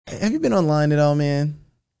Have you been online at all, man?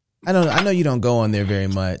 I know you don't go on there very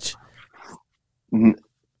much.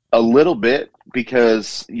 A little bit,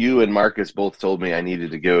 because you and Marcus both told me I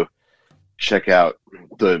needed to go check out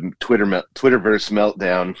the Twitterverse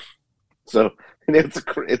meltdown. So it's a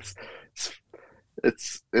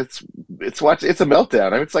meltdown.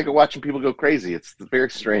 I mean, it's like watching people go crazy. It's very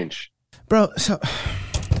strange, bro. So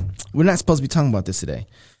we're not supposed to be talking about this today.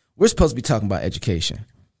 We're supposed to be talking about education.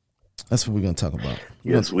 That's what we're going to talk about.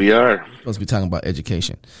 Yes, we are supposed to be talking about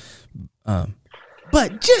education.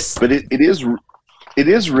 But it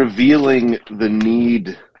is revealing the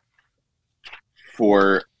need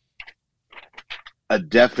for a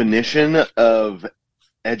definition of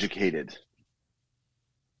educated.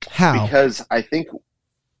 How? Because I think,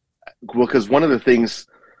 because one of the things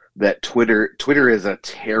that Twitter is a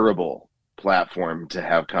terrible platform to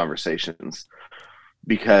have conversations,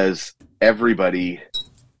 because everybody,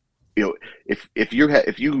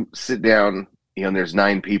 if you sit down, and there's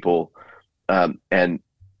 9 people, and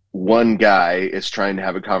one guy is trying to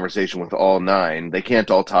have a conversation with all 9, they can't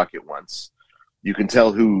all talk at once. You can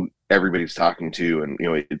tell who everybody's talking to, and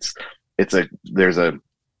there's an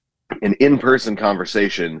in-person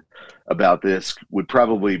conversation about this would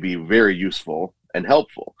probably be very useful and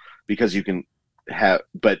helpful, because you can have,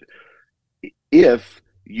 but if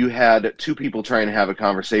you had 2 people trying to have a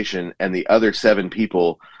conversation and the other 7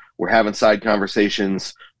 people were having side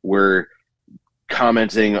conversations, were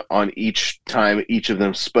commenting on each time each of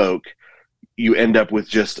them spoke, you end up with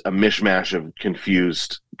just a mishmash of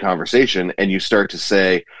confused conversation, and you start to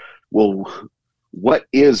say, well, what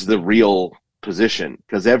is the real position?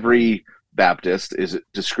 Because every Baptist is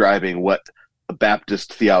describing what a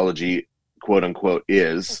Baptist theology, quote unquote,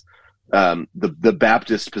 is. The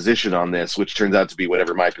Baptist position on this, which turns out to be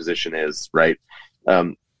whatever my position is, right?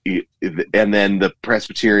 And then the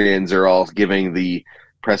Presbyterians are all giving the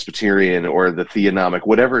Presbyterian or the theonomic,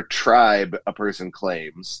 whatever tribe a person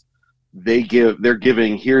claims, they're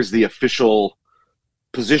giving, here's the official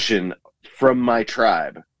position from my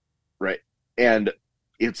tribe, right? And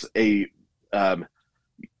it's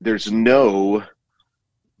there's no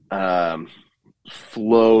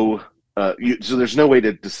flow, so there's no way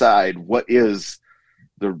to decide what's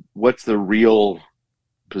the real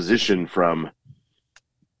position from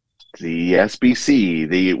the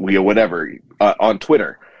SBC, whatever, on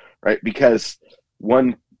Twitter, right? Because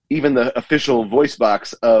even the official voice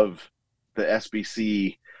box of the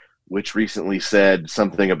SBC, which recently said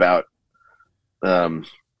something about,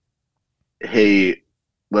 hey,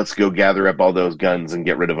 let's go gather up all those guns and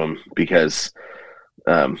get rid of them because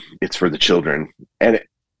it's for the children. And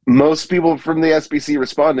most people from the SBC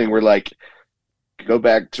responding were like, go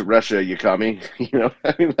back to Russia, you commie.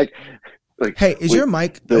 I mean, like, hey, is your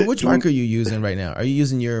mic, which mic are you using right now? Are you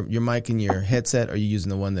using your mic in your headset, or are you using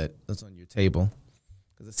the one that's on your table?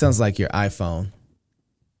 Because it sounds like your iPhone.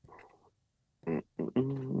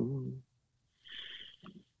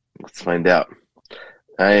 Let's find out.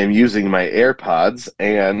 I am using my AirPods,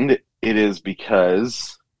 and it is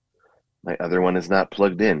because my other one is not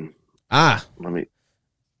plugged in. I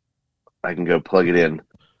can go plug it in.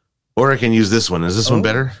 Or I can use this one. Is this one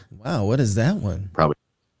better? Wow, what is that one? Probably.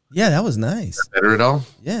 Yeah, that was nice. Better at all?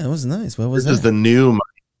 Yeah, it was nice. What was that? This is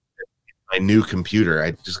my new computer.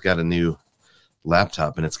 I just got a new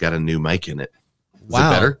laptop, and it's got a new mic in it. Is it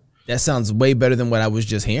better? That sounds way better than what I was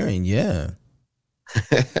just hearing. Yeah.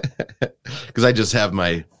 Because I had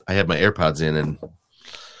my AirPods in, and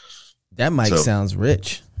that mic sounds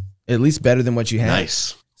rich. At least better than what you had.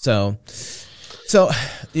 Nice. So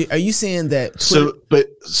are you saying that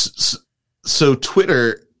so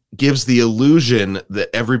Twitter gives the illusion that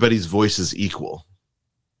everybody's voice is equal.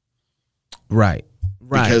 Right.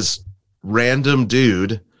 Because random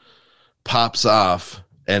dude pops off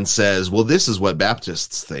and says, well, this is what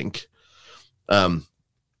Baptists think.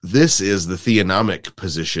 This is the theonomic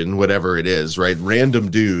position, whatever it is, right? Random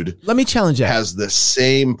dude. Let me challenge that. Has the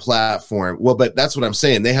same platform. Well, but that's what I'm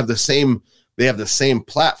saying. They have the same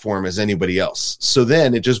platform as anybody else. So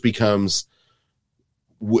then it just becomes,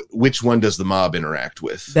 which one does the mob interact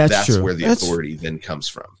with? That's true. Where the authority then comes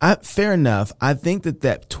from. Fair enough. I think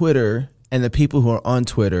that Twitter and the people who are on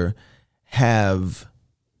Twitter have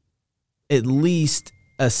at least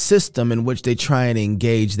a system in which they try and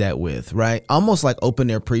engage that with, right? Almost like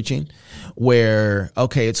open air preaching, where,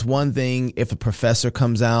 okay, it's one thing if a professor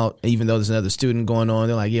comes out, even though there's another student going on,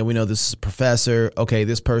 they're like, yeah, we know this is a professor. Okay,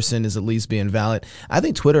 this person is at least being valid. I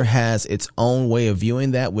think Twitter has its own way of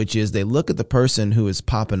viewing that, which is they look at the person who is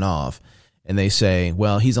popping off and they say,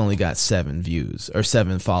 well, he's only got 7 views or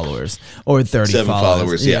 7 followers or 30 7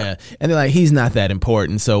 followers. Yeah. And they're like, he's not that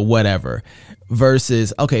important, so whatever.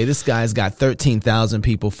 Versus, okay, this guy's got 13,000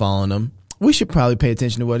 people following him. We should probably pay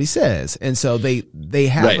attention to what he says. And so they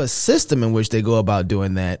have a system in which they go about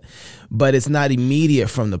doing that, but it's not immediate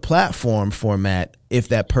from the platform format if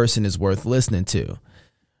that person is worth listening to.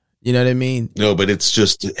 You know what I mean? No, but it's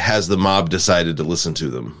just, has the mob decided to listen to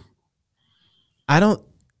them? I don't,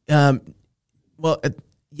 I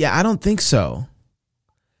don't think so.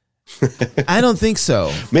 I don't think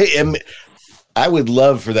so. I would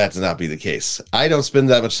love for that to not be the case. I don't spend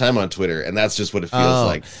that much time on Twitter, and that's just what it feels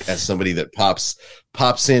like as somebody that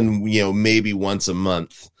pops in, maybe once a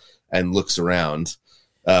month and looks around.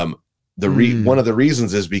 One of the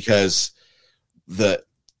reasons is because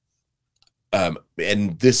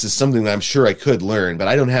and this is something that I'm sure I could learn, but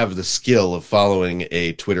I don't have the skill of following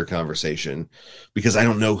a Twitter conversation because I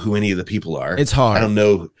don't know who any of the people are. It's hard. I don't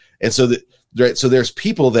know. And so so there's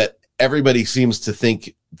people that everybody seems to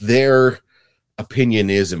think their opinion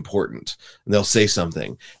is important, and they'll say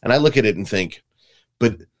something, and I look at it and think,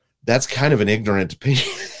 but that's kind of an ignorant opinion.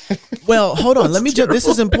 Well, hold on. Let me jump. This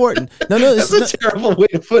is important. No, that's a terrible way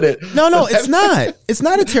to put it. No, it's not. It's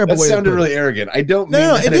not a terrible way. That sounded really arrogant. I don't mean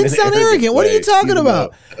No, it didn't sound arrogant. What are you talking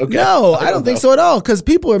about? Okay. No, I don't think so at all. Because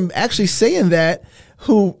people are actually saying that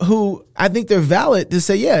who I think they're valid to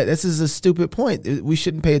say, yeah, this is a stupid point. We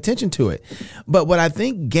shouldn't pay attention to it. But what I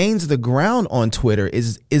think gains the ground on Twitter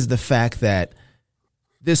is the fact that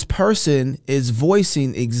this person is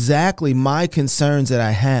voicing exactly my concerns that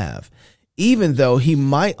I have, even though he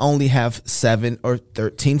might only have 7 or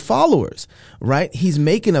 13 followers, right? He's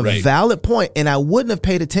making a valid point, and I wouldn't have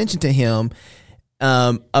paid attention to him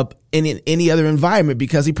up in any other environment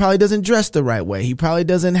because he probably doesn't dress the right way. He probably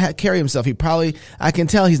doesn't carry himself. I can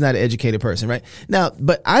tell he's not an educated person, right? Now,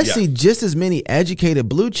 but I see just as many educated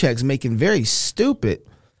blue checks making very stupid.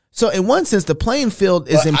 So in one sense, the playing field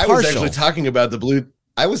is impartial. I was actually talking about the blue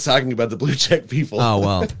check people. Oh,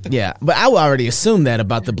 well, yeah. But I already assumed that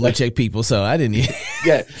about the blue check people, so I didn't.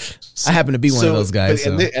 Yeah. I happen to be one of those guys.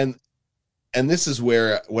 And this is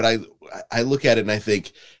where what I look at it and I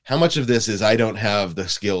think, how much of this is I don't have the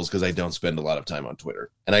skills because I don't spend a lot of time on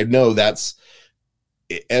Twitter. And I know that's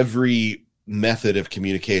every method of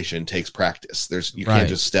communication takes practice. You can't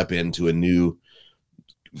just step into a new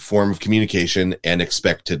form of communication and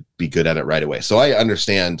expect to be good at it right away. So I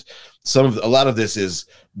understand a lot of this is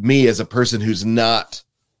me as a person who's not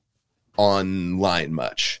online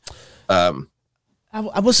much. I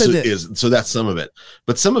will say so that's some of it,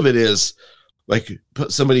 but some of it is like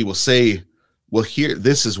somebody will say, well,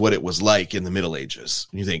 this is what it was like in the Middle Ages.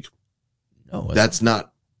 And you think, it's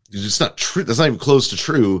not true. That's not even close to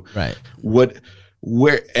true. Right.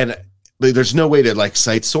 There's no way to like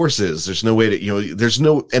cite sources. There's no way to, there's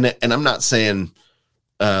no, and I'm not saying,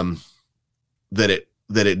 that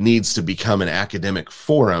it needs to become an academic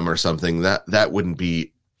forum or something that wouldn't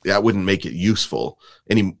make it useful.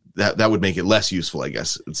 That would make it less useful, I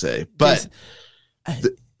guess I'd say. But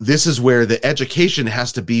this is where the education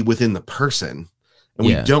has to be within the person. And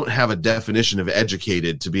we don't have a definition of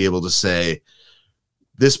educated to be able to say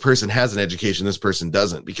this person has an education, this person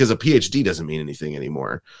doesn't, because a PhD doesn't mean anything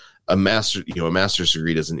anymore. A master's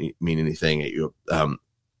degree doesn't mean anything.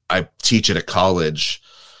 I teach at a college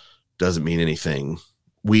doesn't mean anything.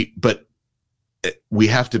 We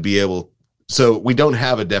have to be able, so we don't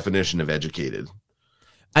have a definition of educated.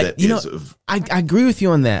 I agree with you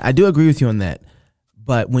on that. I do agree with you on that.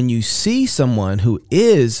 But when you see someone who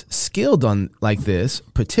is skilled on like this,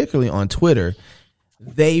 particularly on Twitter,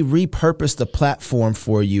 they repurpose the platform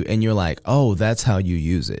for you, and you're like, oh, that's how you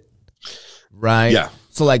use it, right? Yeah.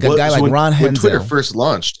 So like a guy like Ron Hensel, when Twitter first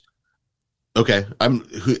launched. Okay, I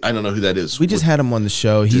don't know who that is. We just had him on the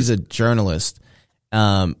show. He's a journalist.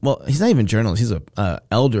 Well, he's not even a journalist. He's a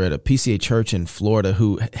elder at a PCA church in Florida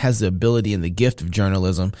who has the ability and the gift of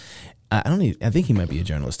journalism. I think he might be a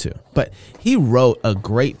journalist too. But he wrote a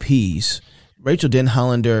great piece. Rachel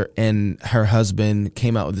Denhollander and her husband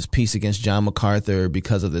came out with this piece against John MacArthur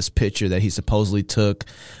because of this picture that he supposedly took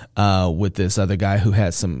with this other guy who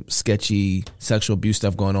had some sketchy sexual abuse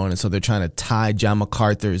stuff going on. And so they're trying to tie John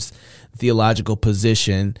MacArthur's theological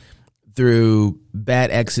position through a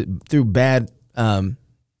bad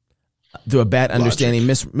understanding,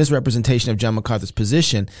 misrepresentation of John MacArthur's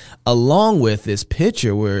position, along with this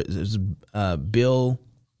picture where there's Bill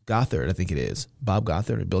Gothard, I think it is Bob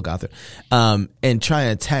Gothard or Bill Gothard, and try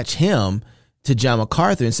and attach him to John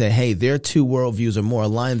MacArthur and say, hey, their two worldviews are more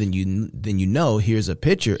aligned than you know. Here's a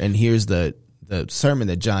picture, and here's the the sermon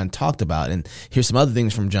that John talked about, and here's some other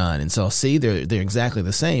things from John. And so, see, they're exactly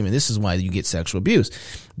the same, and this is why you get sexual abuse.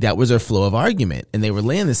 That was their flow of argument, and they were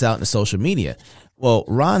laying this out in the social media. Well,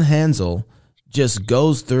 Ron Hansel just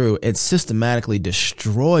goes through and systematically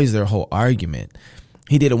destroys their whole argument.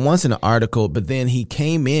 He did it once in an article, but then he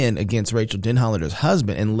came in against Rachel Denholler's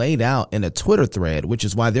husband and laid out in a Twitter thread, which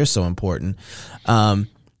is why they're so important.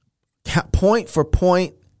 Point for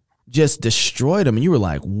point, just destroyed him. And you were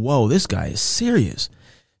like, whoa, this guy is serious.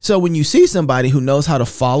 So when you see somebody who knows how to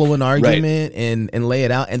follow an argument and lay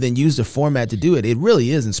it out and then use the format to do it, it really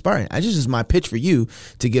is inspiring. I just is my pitch for you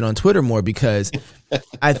to get on Twitter more, because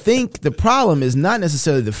I think the problem is not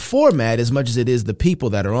necessarily the format as much as it is the people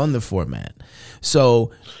that are on the format.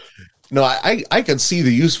 So no, I can see the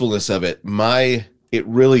usefulness of it. It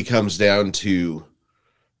really comes down to,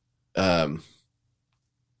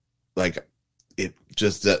 like, it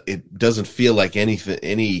just, it doesn't feel like anything,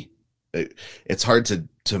 it's hard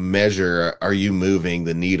to measure. Are you moving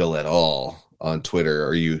the needle at all on Twitter?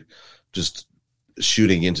 Are you just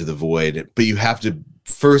shooting into the void? But you have to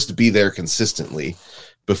first be there consistently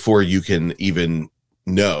before you can even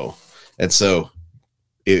know. And so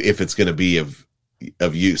if it's going to be of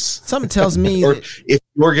use, something tells me or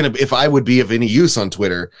if I would be of any use on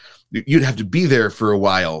Twitter, you'd have to be there for a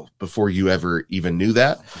while before you ever even knew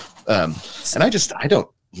that. And I don't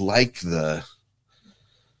like the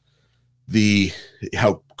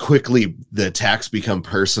how quickly the attacks become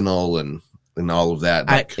personal and all of that.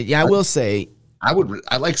 Like, I will say I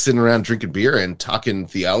like sitting around drinking beer and talking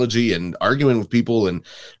theology and arguing with people and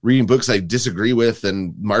reading books I disagree with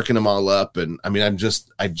and marking them all up. And I mean, I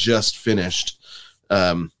just finished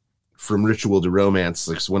From Ritual to Romance.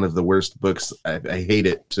 Like, it's one of the worst books. I hate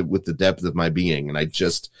it with the depth of my being, and I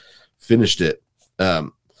just finished it.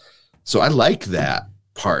 So I like that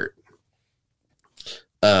part.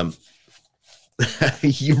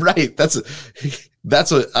 You're right.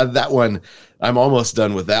 That one. I'm almost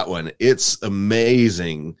done with that one. It's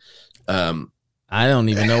amazing. I don't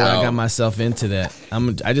even know why I got myself into that.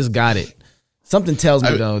 I just got it. Something tells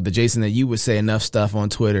me though, that Jason, that you would say enough stuff on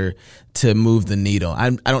Twitter to move the needle. I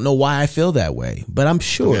don't know why I feel that way, but I'm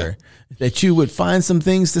sure that you would find some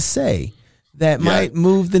things to say that might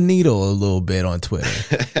move the needle a little bit on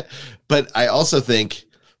Twitter. But I also think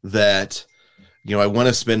that, I want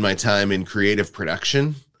to spend my time in creative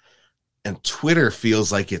production, and Twitter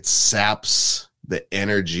feels like it saps the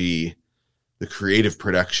energy, the creative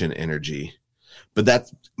production energy. But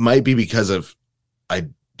that might be because I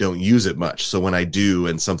don't use it much. So when I do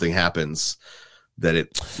and something happens, that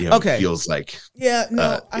it feels like I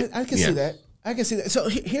can see that. I can see that. So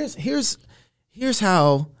here's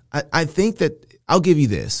how I think that I'll give you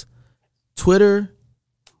this. Twitter's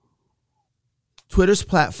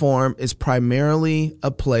platform is primarily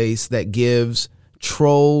a place that gives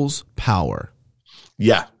trolls power.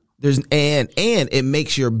 Yeah. And it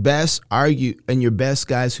makes your best argue and your best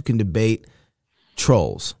guys who can debate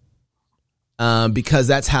trolls. Because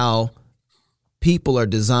that's how people are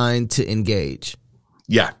designed to engage.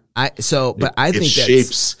 Yeah. I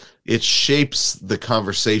think it shapes the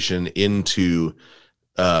conversation into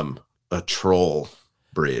a troll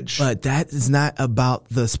bridge. But that is not about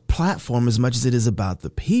this platform as much as it is about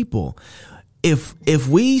the people. If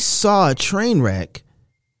we saw a train wreck,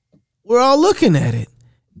 we're all looking at it.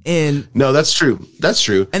 And no, that's true. That's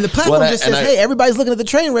true. And the platform just says, "Hey, everybody's looking at the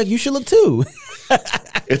train wreck. You should look too."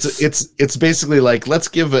 It's basically like, let's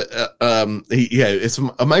give it's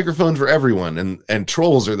a microphone for everyone, and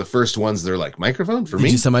trolls are the first ones. They're like, microphone for me.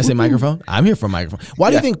 Did somebody say microphone? I'm here for a microphone. Why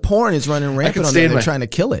do you think porn is running rampant on there? They're trying to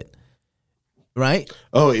kill it, right?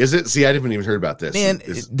 Oh, is it? See, I haven't even heard about this. Man,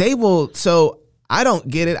 they will. So I don't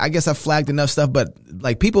get it. I guess I flagged enough stuff, but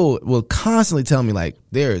like people will constantly tell me like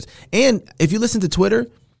there's. And if you listen to Twitter.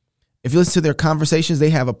 If you listen to their conversations, they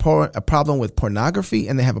have a problem with pornography,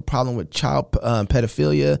 and they have a problem with child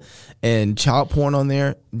pedophilia and child porn on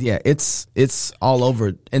there. Yeah, it's all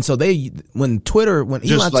over. And so when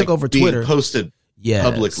Elon took over Twitter, posted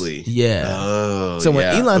publicly. Yeah. Oh, so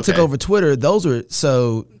when Elon took over Twitter, those were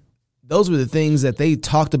the things that they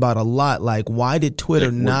talked about a lot. Like, why did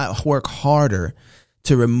Twitter not work harder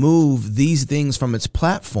to remove these things from its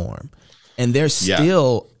platform? And they're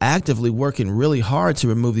still actively working really hard to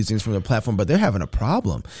remove these things from their platform, but they're having a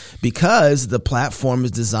problem because the platform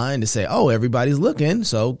is designed to say, "Oh, everybody's looking,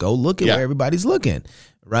 so go look at where everybody's looking,"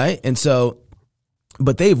 right? And so,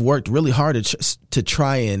 but they've worked really hard to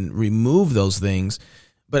try and remove those things.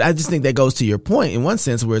 But I just think that goes to your point in one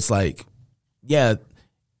sense, where it's like, a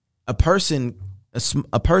person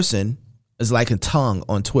is like a tongue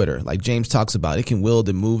on Twitter, like James talks about. It can wield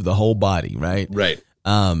and move the whole body, right? Right.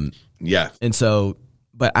 Yeah. And so,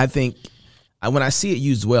 but I think when I see it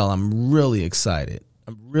used well, I'm really excited.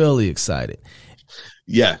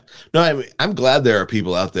 Yeah. No, I'm glad there are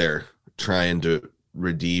people out there trying to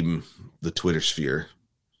redeem the Twitter sphere.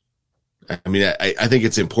 I mean, I think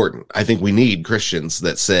it's important. I think we need Christians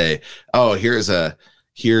that say, "Oh, here is a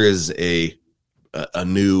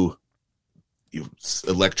new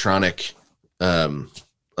electronic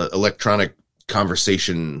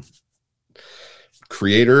conversation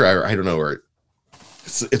creator." I don't know, or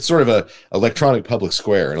it's sort of a electronic public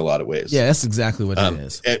square in a lot of ways. Yeah, that's exactly what it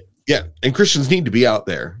is. And Christians need to be out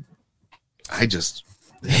there. I just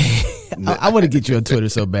I want to get you on Twitter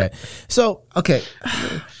so bad. So, okay.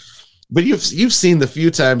 But you've seen the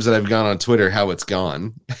few times that I've gone on Twitter how it's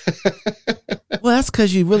gone. Well, that's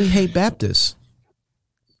because you really hate Baptists.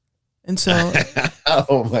 And so,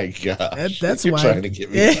 oh my God, that's you're why trying to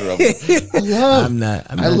get me in trouble.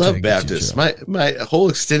 I love Baptists. My whole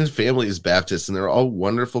extended family is Baptist, and they're all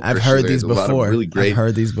wonderful. I've heard these before. Really great. I've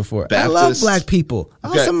heard these before. Baptists. I love black people.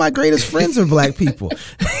 Some of my greatest friends are black people.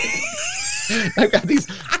 I've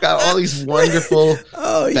got all these wonderful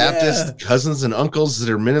Baptist cousins and uncles that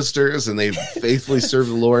are ministers, and they faithfully serve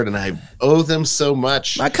the Lord, and I owe them so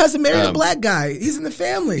much. My cousin married a black guy. He's in the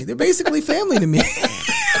family. They're basically family to me.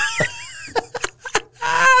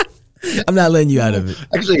 I'm not letting you out of it.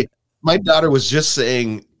 Actually, my daughter was just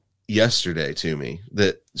saying yesterday to me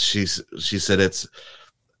that she said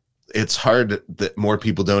it's hard that more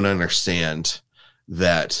people don't understand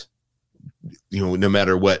that, you know, no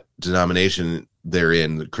matter what denomination they're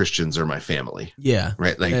in, the Christians are my family. Yeah.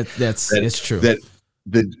 Right. Like it's true.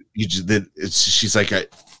 She's like,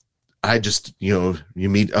 I just, you know, you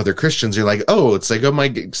meet other Christians, you're like, oh, it's like, oh, my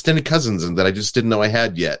extended cousins, and that I just didn't know I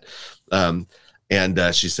had yet. And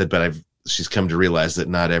she said, but she's come to realize that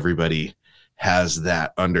not everybody has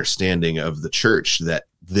that understanding of the church, that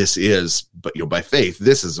this is, but you know, by faith,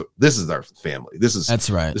 this is our family. That's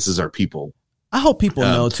right. This is our people. I hope people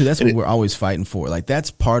know too. That's what we're always fighting for. Like,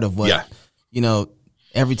 that's part of what, you know,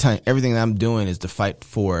 everything that I'm doing is to fight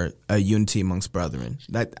for a unity amongst brethren.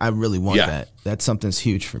 That I really want that. That's something's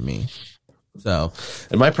huge for me. So,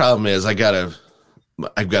 and my problem is I've got a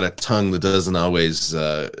tongue that doesn't always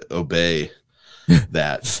obey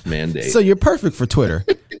that mandate. So you're perfect for Twitter.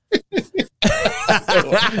 and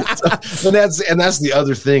that's the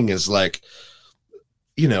other thing is, like,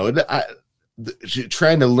 you know,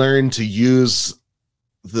 trying to learn to use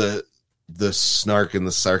the snark and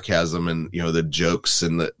the sarcasm and, you know, the jokes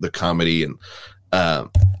and the comedy and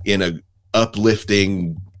in a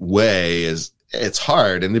uplifting way it's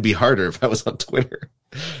hard, and it'd be harder if I was on Twitter,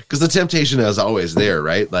 because the temptation is always there,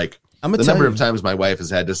 right? Like, the number of times my wife has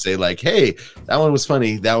had to say, like, hey, that one was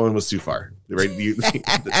funny, that one was too far, right?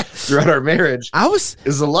 Throughout our marriage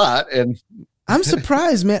is a lot. And I'm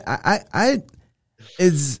surprised, man.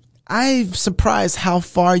 I'm surprised how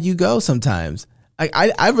far you go sometimes.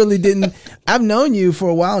 I really didn't. I've known you for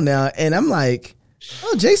a while now, and I'm like,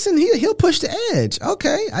 oh, Jason, he'll push the edge.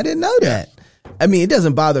 Okay, I didn't know that. I mean, it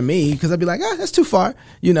doesn't bother me because I'd be like, that's too far.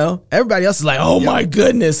 You know, everybody else is like, oh my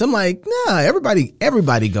goodness. I'm like, nah,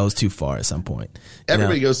 everybody goes too far at some point.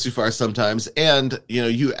 Everybody goes too far sometimes. And, you know,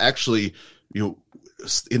 you actually, you know,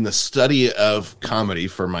 in the study of comedy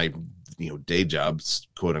for my, you know, day jobs,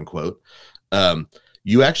 quote unquote,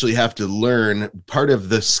 you actually have to learn. Part of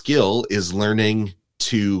the skill is learning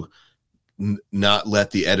to not let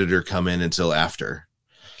the editor come in until after.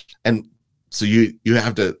 And so you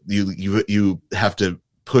have to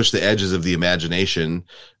push the edges of the imagination,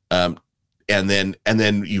 and then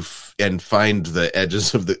find the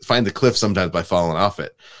edges of find the cliff sometimes by falling off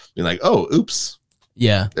it. You're like, oh, oops,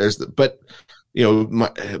 yeah. But you know,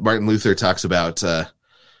 Martin Luther talks about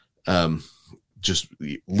just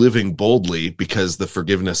living boldly because the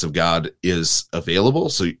forgiveness of God is available.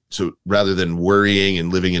 So rather than worrying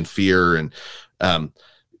and living in fear and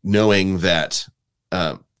knowing that.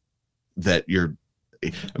 That you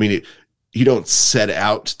don't set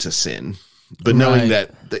out to sin, but knowing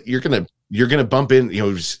that you're gonna bump in, you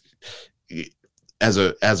know, as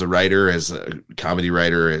a writer, as a comedy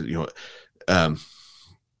writer, you know,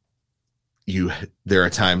 there are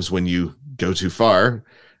times when you go too far,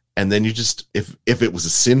 and then you just, if it was a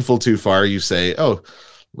sinful too far, you say, oh,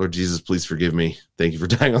 Lord Jesus, please forgive me. Thank you for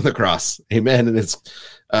dying on the cross. Amen. And it's,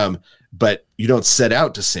 but you don't set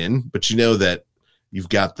out to sin, but you know that you've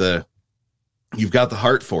got the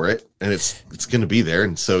heart for it, and it's going to be there.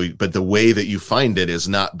 And so, but the way that you find it is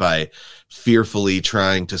not by fearfully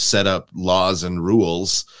trying to set up laws and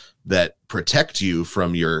rules that protect you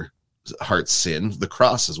from your heart's sin. The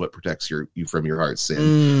cross is what protects you from your heart's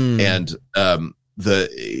sin. And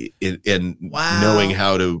knowing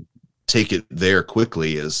how to take it there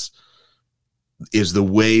quickly is the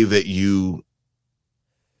way that you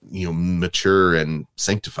mature and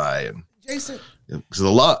sanctify, and Jason, because the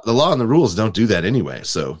law and the rules don't do that anyway.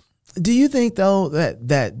 So do you think though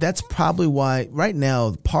that's probably why right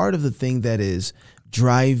now part of the thing that is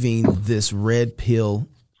driving this red pill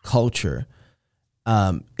culture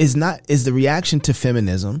is the reaction to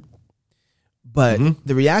feminism, but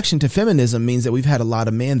the reaction to feminism means that we've had a lot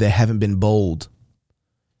of men that haven't been bold.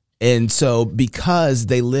 And so because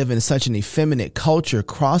they live in such an effeminate culture,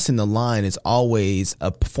 crossing the line is always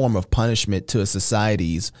a form of punishment to a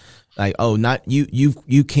society's like, oh, not you,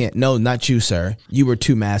 you can't, no, not you, sir. You were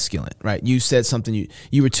too masculine, right? You said something,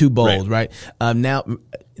 you were too bold, right? Now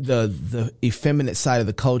the effeminate side of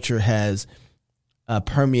the culture has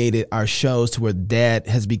permeated our shows to where dad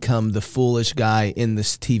has become the foolish guy in the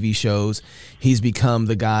TV shows. He's become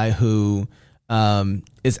the guy who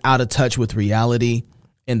is out of touch with reality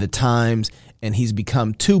and the times, and he's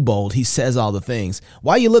become too bold. He says all the things.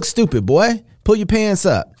 Why you look stupid, boy? Pull your pants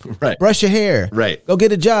up. Right. Brush your hair. Right. Go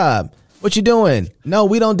get a job. What you doing? No,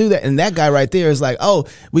 we don't do that. And that guy right there is like, oh,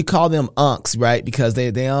 we call them unks, right? Because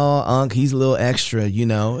they all unk. He's a little extra,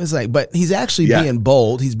 It's like, but he's actually being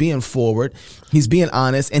bold. He's being forward. He's being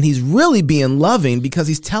honest, and he's really being loving because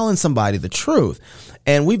he's telling somebody the truth.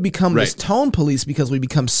 And we've become this tone police because we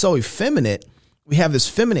become so effeminate. We have this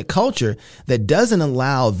feminine culture that doesn't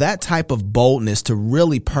allow that type of boldness to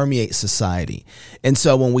really permeate society. And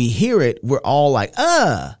so when we hear it, we're all like,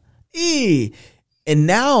 And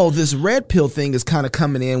now this red pill thing is kind of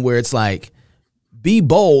coming in where it's like, be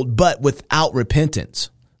bold, but without repentance.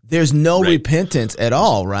 There's no repentance at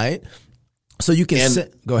all, right? So you can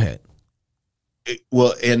go ahead.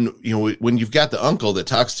 Well, and when you've got the uncle that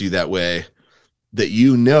talks to you that way, that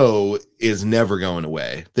is never going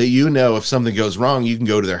away, that if something goes wrong, you can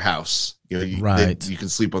go to their house, you can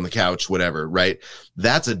sleep on the couch, whatever, right?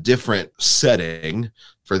 That's a different setting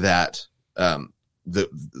for that,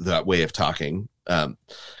 that way of talking.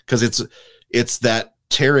 Cause it's that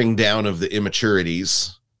tearing down of the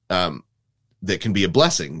immaturities, that can be a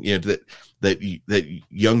blessing, that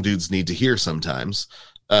young dudes need to hear sometimes,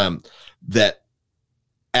 that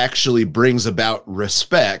actually brings about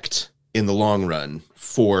respect in the long run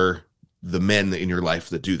for the men in your life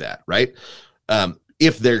that do that, right?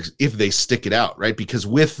 If they stick it out, right? Because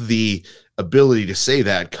with the ability to say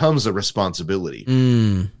that comes a responsibility,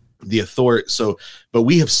 the authority. But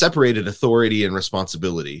we have separated authority and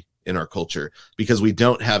responsibility in our culture because we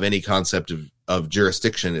don't have any concept of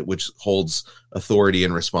jurisdiction, which holds authority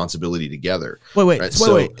and responsibility together. Wait. Right?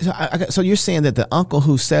 So you're saying that the uncle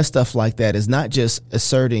who says stuff like that is not just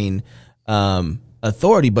asserting,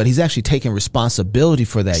 authority, but he's actually taking responsibility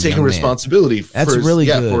for that. He's taking responsibility. That's really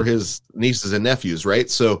good for his nieces and nephews, right?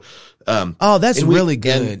 So, that's really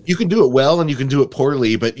good. And you can do it well, and you can do it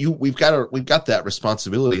poorly, but we've got that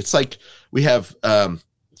responsibility. It's like we have. In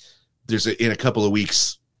a couple of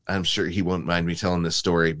weeks, I'm sure he won't mind me telling this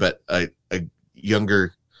story, but a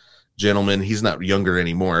younger gentleman, he's not younger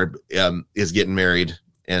anymore, is getting married,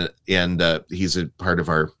 and he's a part of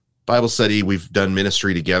our Bible study. We've done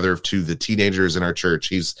ministry together to the teenagers in our church.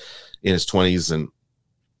 He's in his 20s and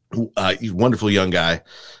he's a wonderful young guy.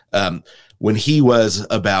 When he was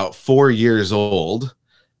about 4 years old,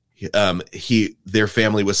 their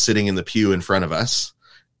family was sitting in the pew in front of us,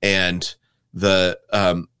 and the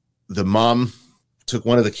mom took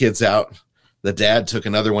one of the kids out. The dad took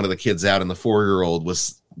another one of the kids out, and the 4-year-old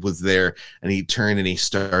was there, and he turned and he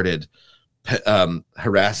started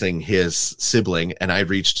harassing his sibling, and I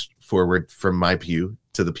reached forward from my pew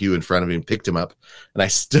to the pew in front of him, picked him up, and I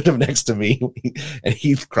stood him next to me, and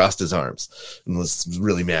he crossed his arms and was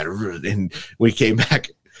really mad. And when he came back,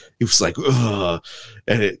 he was like, ugh.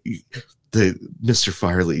 And Mr.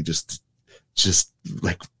 Farley just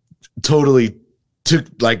like totally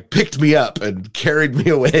picked me up and carried me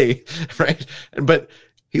away. Right. But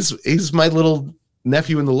he's my little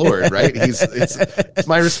nephew in the Lord, right? It's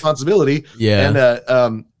my responsibility.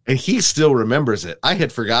 Yeah. And he still remembers it. I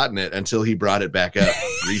had forgotten it until he brought it back up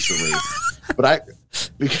recently. But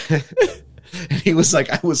and he was like,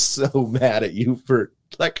 I was so mad at you for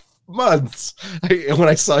like months when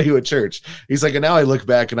I saw you at church. He's like, and now I look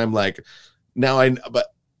back and I'm like,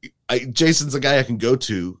 Jason's a guy I can go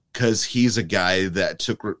to because he's a guy that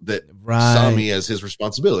saw me as his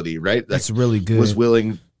responsibility, right? That's really good. Was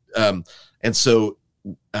willing. And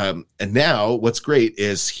now what's great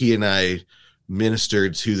is he and I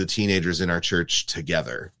ministered to the teenagers in our church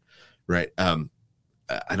together, right?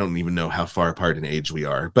 I don't even know how far apart in age we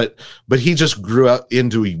are, but he just grew up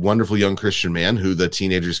into a wonderful young Christian man who the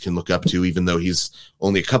teenagers can look up to, even though he's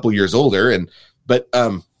only a couple years older. But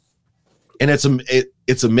and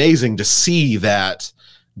it's amazing to see that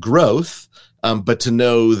growth, but to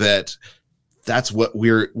know that that's what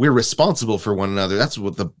we're responsible for one another. That's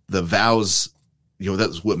what the vows,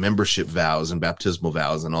 that's what membership vows and baptismal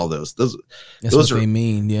vows and all those that's what they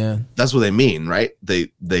mean. Yeah. That's what they mean, right?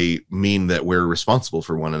 They mean that we're responsible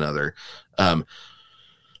for one another, and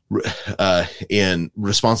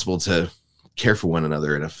responsible to care for one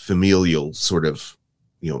another in a familial sort of,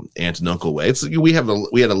 aunt and uncle way. We had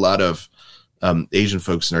a lot of Asian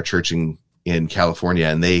folks in our church in California,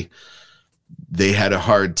 and they had a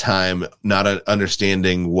hard time not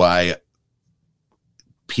understanding why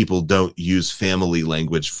people don't use family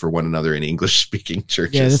language for one another in English speaking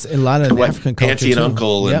churches. Yeah, there's a lot of African culture auntie and too.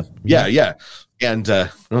 uncle. And Yep. yeah. And I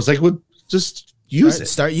was like, well, just use it.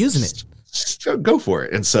 Start using it. Just go for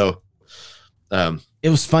it. And so, it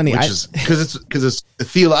was funny. Because it's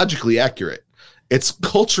theologically accurate. It's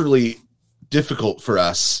culturally difficult for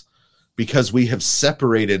us because we have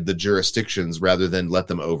separated the jurisdictions rather than let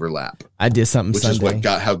them overlap. I did something which Sunday.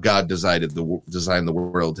 is how God designed the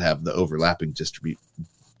world to have the overlapping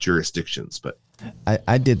jurisdictions. But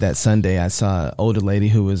I did that Sunday. I saw an older lady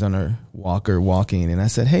who was on her walker walking, and I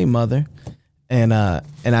said, "Hey, mother," and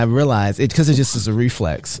I realized it because it just is a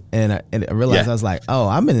reflex, and I realized I was like, "Oh,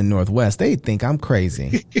 I'm in the Northwest. They think I'm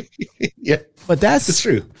crazy." Yeah, but that's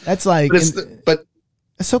true. That's like, but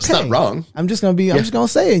it's okay. It's not wrong. I'm just gonna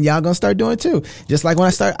say it, and y'all gonna start doing it too. Just like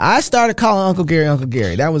when I started calling Uncle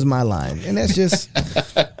Gary. That was my line, and that's just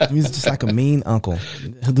he's just like a mean uncle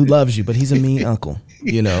who loves you, but he's a mean uncle,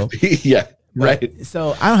 Yeah. Right.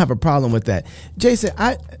 So I don't have a problem with that. Jason,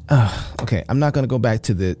 okay, I'm not going to go back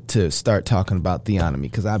to start talking about theonomy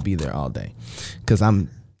because I'll be there all day because I'm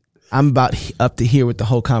about up to here with the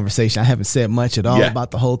whole conversation. I haven't said much at all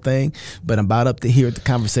about the whole thing, but I'm about up to here with the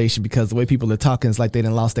conversation because the way people are talking is like they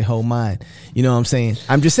done lost their whole mind. You know what I'm saying?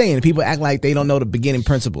 I'm just saying people act like they don't know the beginning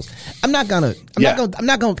principles. I'm not going to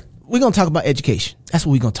we're going to talk about education. That's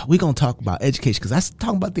what we're going to talk. We're going to talk about education because that's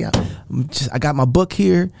talking about I got my book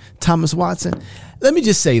here, Thomas Watson. Let me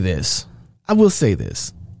just say this. I will say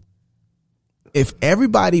this. If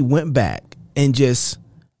everybody went back and just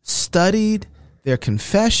studied their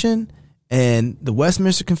confession and the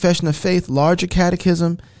Westminster Confession of Faith, larger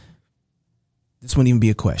catechism, this wouldn't even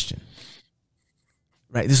be a question.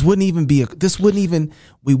 Right? We wouldn't even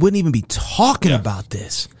be talking about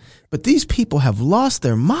this. But these people have lost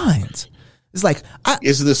their minds. It's like,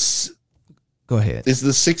 go ahead. Is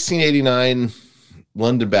the 1689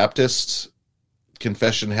 London Baptist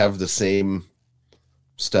Confession have the same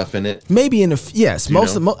stuff in it? Maybe yes.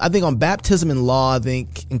 I think on baptism and law, I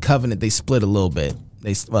think in covenant they split a little bit.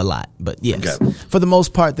 A lot, but yes, okay. For the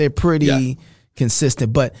most part they're pretty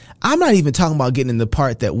consistent. But I'm not even talking about getting in the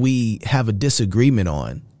part that we have a disagreement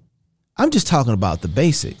on. I'm just talking about the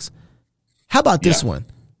basics. How about this one?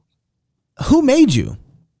 Who made you?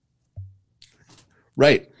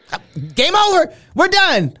 Right. Game over. We're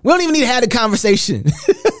done. We don't even need to have a conversation.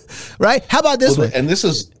 Right? How about this one? And this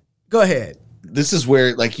is... Go ahead. This is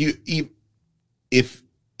where, like, if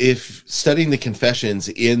studying the confessions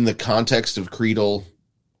in the context of creedal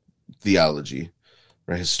theology,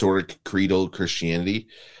 right, historic creedal Christianity,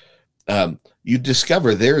 you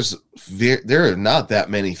discover there are not that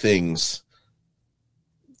many things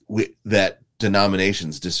that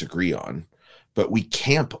denominations disagree on, but we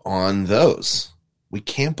camp on those. We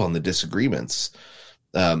camp on the disagreements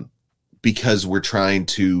because we're trying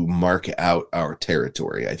to mark out our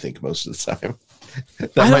territory, I think, most of the time.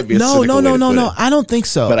 That might be a cynical way to put it. I don't think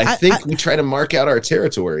so. But I think we try to mark out our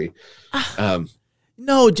territory.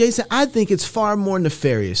 No, Jason, I think it's far more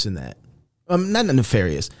nefarious than that. Not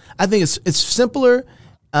nefarious. I think it's simpler.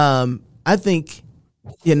 I think,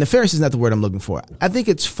 nefarious is not the word I'm looking for. I think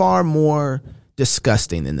it's far more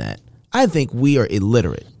disgusting than that. I think we are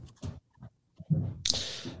illiterate.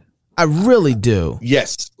 I really do.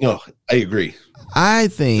 Yes. No, I agree. I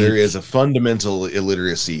think there is a fundamental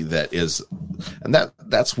illiteracy that is, and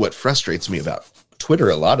that's what frustrates me about Twitter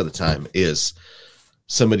a lot of the time is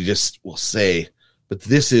somebody just will say, but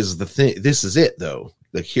this is the thing. This is it though.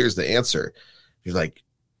 Like, here's the answer. You're like,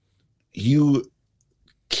 you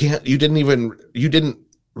didn't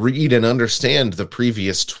read and understand the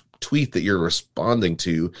previous tweet that you're responding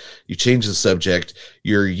to. You change the subject.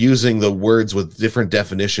 You're using the words with different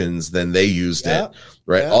definitions than they used it.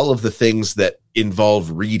 Right. All of the things that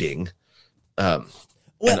involve reading and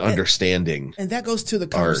understanding. And that goes to the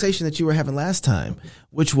conversation that you were having last time,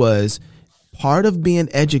 which was part of being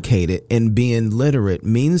educated and being literate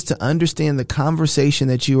means to understand the conversation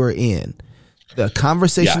that you are in, the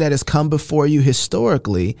conversation that has come before you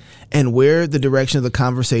historically, and where the direction of the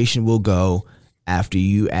conversation will go after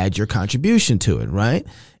you add your contribution to it, right?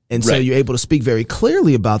 And so Right. you're able to speak very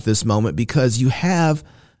clearly about this moment because you have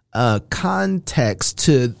context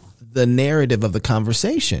to the narrative of the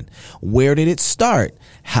conversation. Where did it start?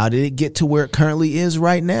 How did it get to where it currently is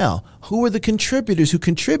right now? Who are the contributors who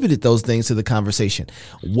contributed those things to the conversation?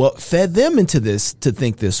 What fed them into this to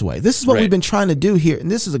think this way? This is what Right. we've been trying to do here. And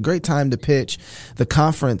this is a great time to pitch the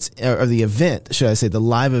conference or the event, should I say, the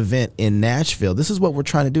live event in Nashville. This is what we're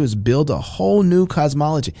trying to do, is build a whole new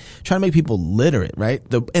cosmology, trying to make people literate, right?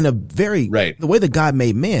 In a very, Right. the way that God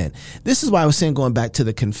made man. This is why I was saying going back to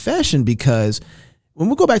the confession, because when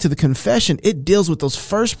we go back to the confession, it deals with those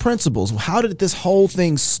first principles. How did this whole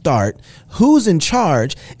thing start? Who's in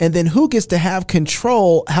charge? And then who gets to have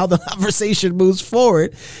control how the conversation moves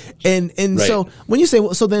forward? And Right. so when you say,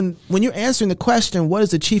 so then when you're answering the question, what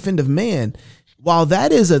is the chief end of man? While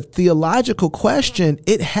that is a theological question,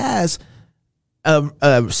 it has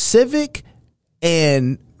a civic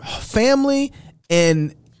and family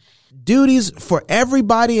and duties for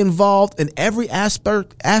everybody involved in every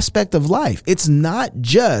aspect of life. It's not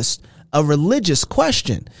just a religious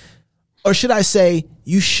question. Or should I say,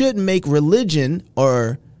 you shouldn't make religion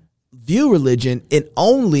or view religion in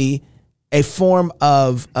only a form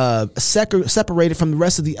of separated from the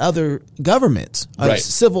rest of the other governments, Right.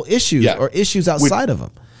 civil issues Yeah. or issues outside of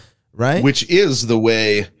them, right? Which is the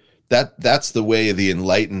way that's the way the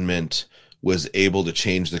Enlightenment was able to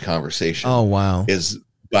change the conversation. Oh, wow. Is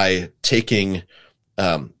by taking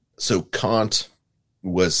so Kant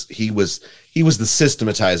was the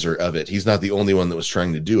systematizer of it. He's not the only one that was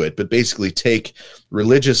trying to do it, but basically take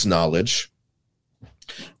religious knowledge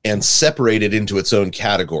and separate it into its own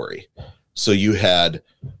category. So you had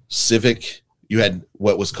you had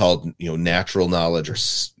what was called, natural knowledge, or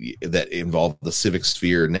that involved the civic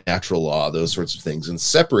sphere, natural law, those sorts of things, and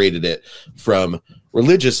separated it from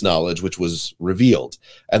religious knowledge, which was revealed.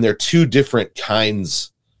 And there are two different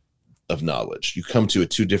kinds of knowledge. You come to it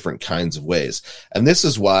two different kinds of ways. And this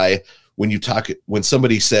is why when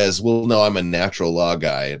somebody says, well, no, I'm a natural law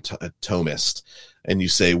guy, a Thomist, and you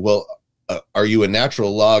say, well, are you a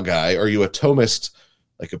natural law guy? Are you a Thomist,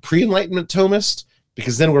 like a pre-Enlightenment Thomist?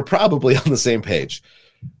 Because then we're probably on the same page.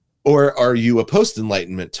 Or are you a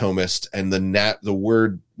post-Enlightenment Thomist, and the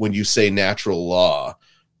word, when you say natural law,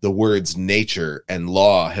 the words nature and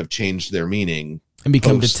law have changed their meaning And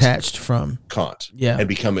become detached from Kant, Yeah. and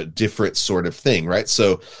become a different sort of thing, right?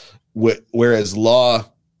 So whereas law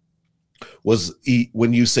was,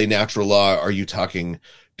 when you say natural law, are you talking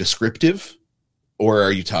descriptive or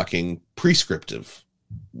are you talking prescriptive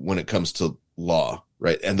when it comes to law,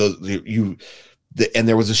 right? And and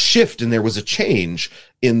there was a shift and there was a change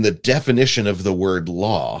in the definition of the word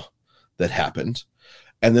law that happened.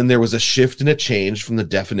 And then there was a shift and a change from the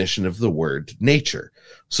definition of the word nature.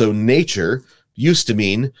 So nature used to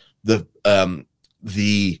mean the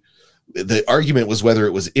argument was whether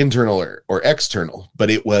it was internal or external, but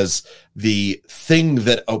it was the thing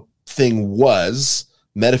that a thing was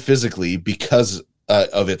metaphysically because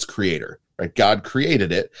of its creator, right? God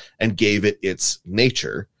created it and gave it its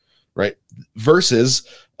nature, right? Versus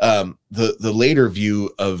the later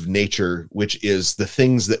view of nature, which is the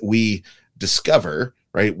things that we discover,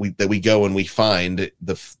 right? That we go and we find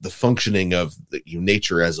the functioning of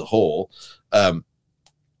nature as a whole.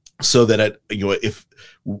 So that if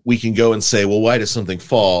we can go and say, well, why does something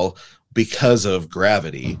fall? Because of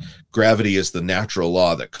gravity. Gravity is the natural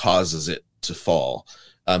law that causes it to fall.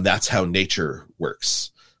 That's how nature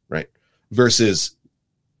works, right? Versus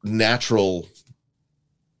natural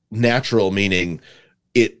meaning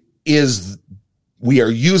we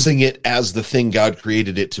are using it as the thing God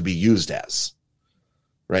created it to be used as,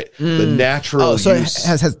 right? The natural so use,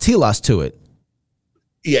 it has telos to it.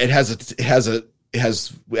 yeah, it has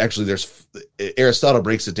actually, there's Aristotle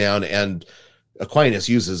breaks it down, and Aquinas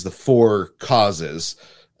uses the four causes.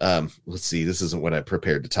 Let's see, this isn't what I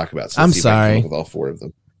prepared to talk about. So I'm let's see if I can come sorry. up with all four of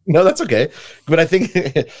them. No, that's okay. But I think,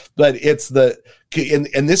 but it's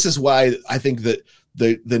and this is why I think that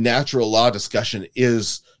the natural law discussion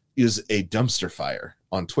is a dumpster fire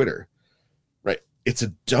on Twitter, right? It's a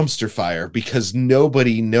dumpster fire because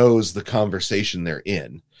nobody knows the conversation they're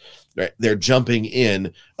in. Right? They're jumping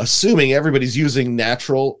in, assuming everybody's using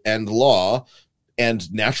natural and law and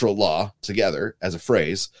natural law together as a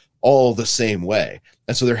phrase, all the same way.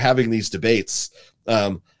 And so they're having these debates.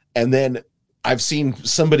 And then I've seen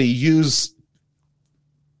somebody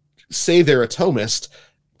say they're a Thomist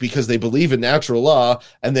because they believe in natural law,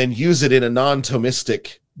 and then use it in a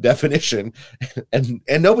non-Thomistic definition, and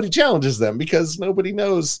nobody challenges them because nobody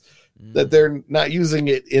knows that they're not using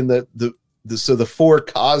it in so the four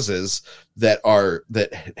causes that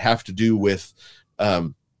have to do with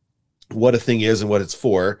what a thing is and what it's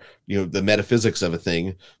for, the metaphysics of a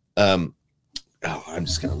thing. I'm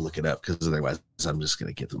just going to look it up because otherwise I'm just going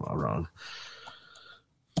to get them all wrong.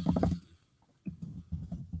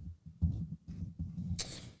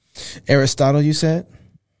 Aristotle, you said?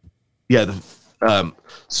 Yeah.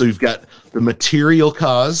 So you've got the material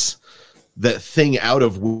cause, that thing out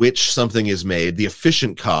of which something is made, the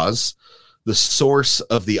efficient cause, the source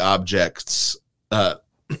of the objects,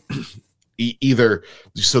 either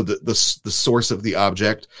so the source of the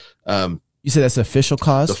object. You said that's official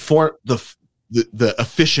cause? The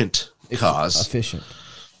efficient cause. Efficient.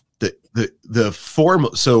 The form.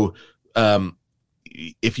 So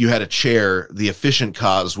if you had a chair, the efficient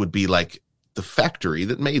cause would be like the factory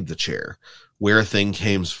that made the chair, where a thing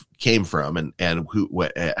came from, and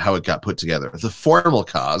how it got put together. The formal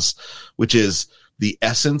cause, which is the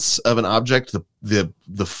essence of an object,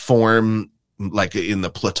 the form, like in the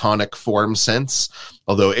Platonic form sense.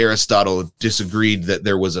 Although Aristotle disagreed that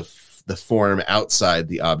there was the form outside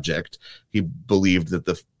the object, he believed that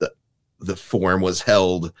the form was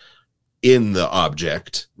held in the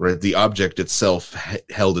object, right? The object itself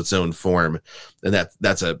held its own form, and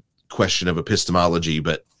that's a question of epistemology,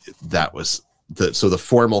 but that was the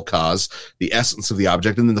formal cause, the essence of the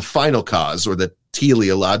object, and then the final cause, or the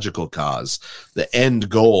teleological cause, the end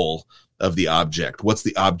goal of the object. What's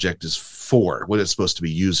the object is for? What it's supposed to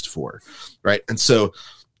be used for, right? And so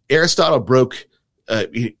Aristotle broke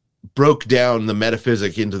down the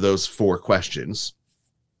metaphysic into those four questions.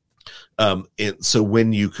 And so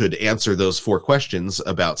when you could answer those four questions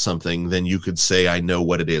about something, then you could say, I know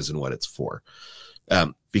what it is and what it's for.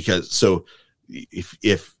 Because so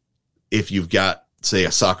if you've got, say,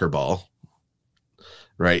 a soccer ball,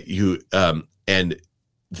 right? You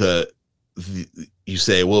you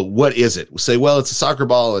say, well, what is it? We'll say, well, it's a soccer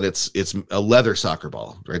ball, and it's a leather soccer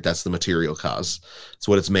ball, right? That's the material cause. It's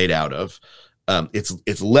what it's made out of.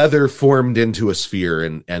 It's leather formed into a sphere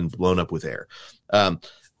and blown up with air.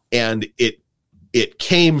 And it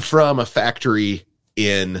came from a factory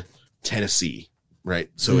in Tennessee, right?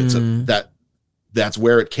 So it's that's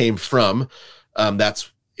where it came from. And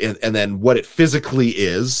then what it physically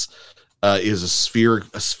is a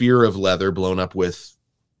sphere of leather blown up with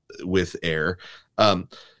air.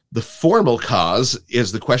 The formal cause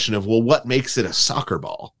is the question of, well, what makes it a soccer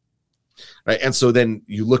ball? Right. And so then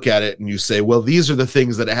you look at it and you say, well, these are the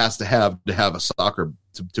things that it has to have a soccer,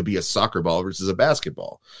 to be a soccer ball versus a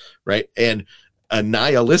basketball. Right. And a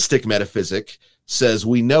nihilistic metaphysic says,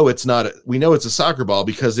 we know it's a soccer ball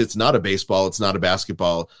because it's not a baseball. It's not a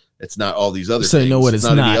basketball. It's not all these other things. You know what it's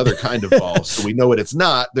not. Any other kind of ball. So we know what it's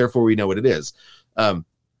not. Therefore we know what it is. And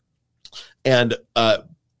then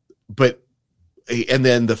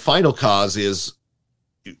the final cause is,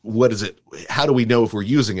 what is it? How do we know if we're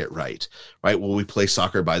using it right? Right. Well, we play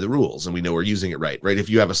soccer by the rules and we know we're using it right. Right.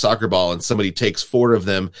 If you have a soccer ball and somebody takes 4 of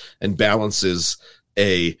them and balances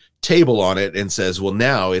a table on it and says, well,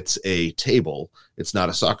 now it's a table, it's not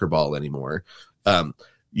a soccer ball anymore.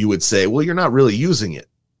 You would say, well, you're not really using it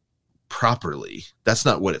properly. That's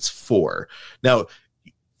not what it's for. Now,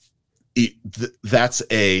 that's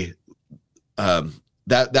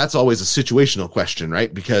that's always a situational question,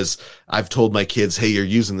 right? Because I've told my kids, hey, you're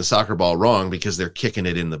using the soccer ball wrong because they're kicking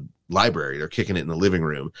it in the library. They're kicking it in the living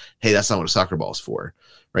room. Hey, that's not what a soccer ball is for,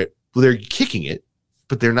 right? Well, they're kicking it,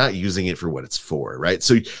 but they're not using it for what it's for, right?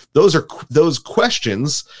 So those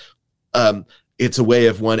questions. It's a way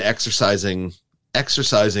of one exercising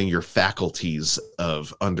your faculties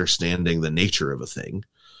of understanding the nature of a thing,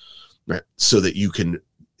 right? So that you can.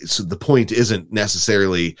 So the point isn't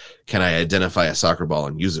necessarily, can I identify a soccer ball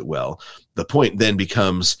and use it well? The point then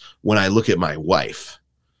becomes, when I look at my wife,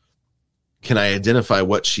 can I identify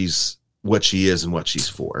what she is and what she's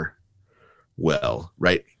for? Well,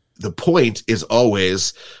 right. The point is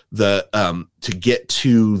always to get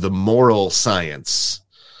to the moral science,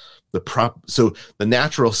 so the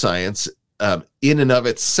natural science, in and of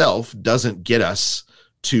itself doesn't get us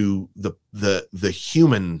to the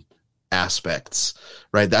human aspects,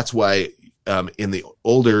 right? That's why in the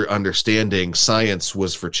older understanding, science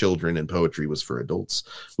was for children and poetry was for adults.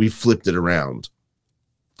 We flipped it around,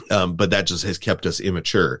 but that just has kept us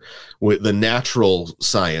immature. The natural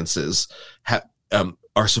sciences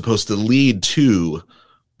are supposed to lead to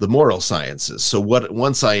the moral sciences. So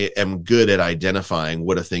once I am good at identifying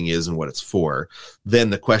what a thing is and what it's for, then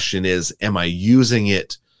the question is, am I using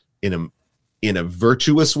it in a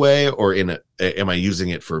virtuous way, or am I using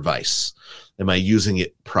it for vice? Am I using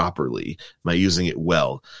it properly? Am I using it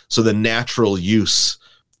well? So the natural use,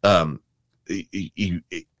 so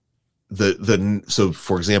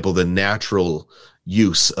for example, the natural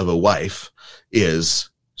use of a wife is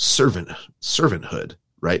servanthood,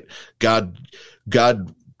 right? God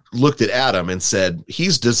looked at Adam and said,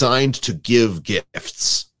 he's designed to give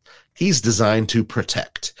gifts. He's designed to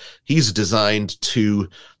protect. He's designed to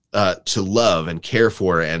love and care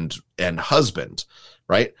for and husband,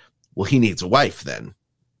 right? Well, he needs a wife then.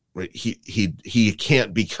 Right? He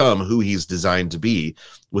can't become who he's designed to be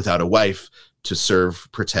without a wife to serve,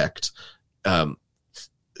 protect,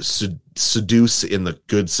 seduce in the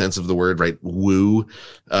good sense of the word, right? Woo,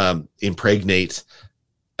 impregnate,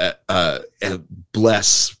 and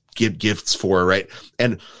bless, give gifts for, right?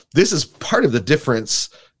 And this is part of the difference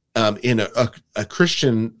in a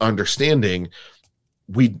Christian understanding.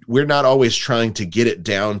 We're not always trying to get it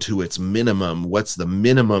down to its minimum. What's the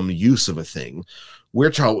minimum use of a thing? We're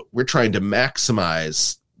trying to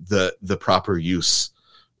maximize the proper use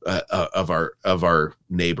of our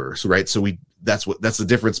neighbors, right? So that's the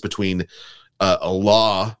difference between a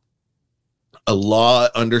law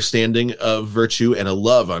understanding of virtue and a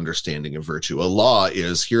love understanding of virtue. A law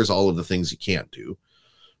is, here's all of the things you can't do,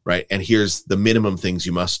 right? And here's the minimum things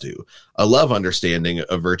you must do. A love understanding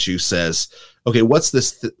of virtue says, okay, what's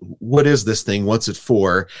this? What is this thing? What's it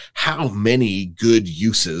for? How many good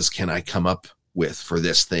uses can I come up with for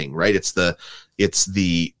this thing, right? It's the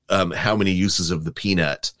how many uses of the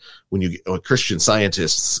peanut. When a Christian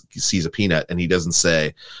scientist sees a peanut and he doesn't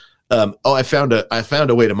say, I found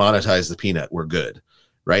a way to monetize the peanut, we're good,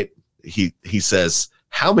 right? He says,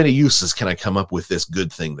 how many uses can I come up with this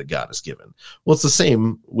good thing that God has given? Well, it's the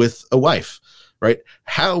same with a wife, right?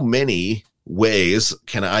 How many ways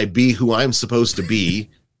can I be who I'm supposed to be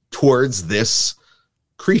towards this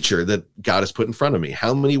creature that God has put in front of me?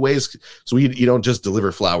 How many ways? So you don't just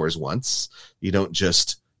deliver flowers once. You don't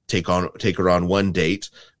just take her on one date.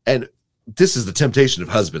 And this is the temptation of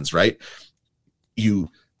husbands, right? You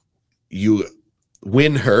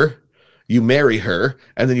win her, you marry her,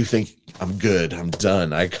 and then you think, I'm good, I'm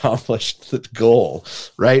done, I accomplished the goal,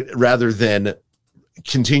 right? Rather than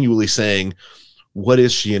continually saying, what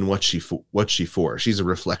is she and what's she for? She's a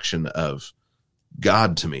reflection of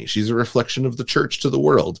God to me. She's a reflection of the church to the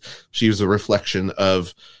world. She's a reflection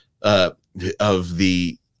of the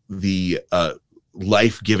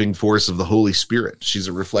life-giving force of the Holy Spirit. She's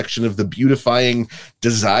a reflection of the beautifying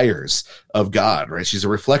desires of God, right? She's a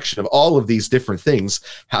reflection of all of these different things.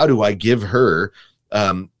 How do I give her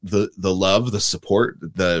the love, the support,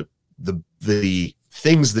 the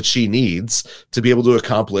things that she needs to be able to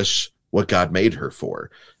accomplish what God made her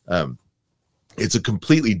for? It's a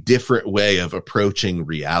completely different way of approaching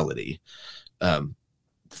reality. And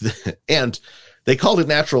they called it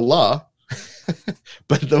natural law,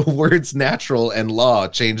 but the words natural and law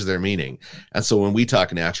change their meaning. And so when we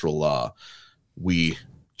talk natural law, we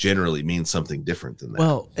generally mean something different than that.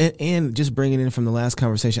 Well, and just bringing in from the last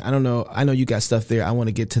conversation, I know you got stuff there. I want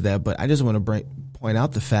to get to that, but I just want to point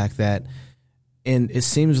out the fact that, and it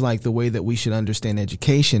seems like the way that we should understand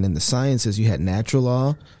education in the sciences, you had natural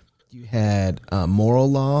law, you had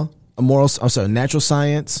natural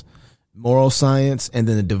science, moral science, and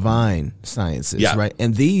then the divine sciences, right?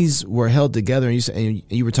 And these were held together. And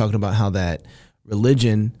you were talking about how that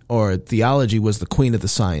religion or theology was the queen of the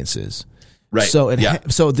sciences, right? So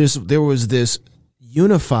there was this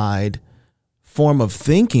unified form of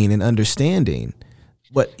thinking and understanding,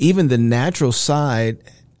 but even the natural side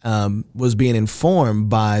was being informed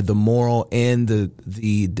by the moral and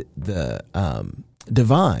the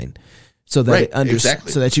divine. So that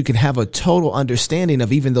so that you can have a total understanding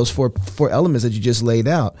of even those four elements that you just laid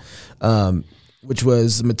out, which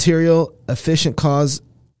was material, efficient cause,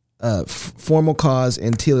 formal cause,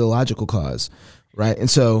 and teleological cause, right? And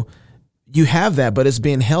so you have that, but it's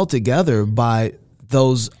being held together by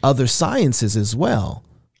those other sciences as well,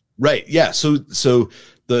 right? Yeah. So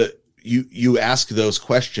you ask those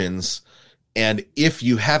questions, and if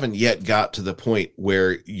you haven't yet got to the point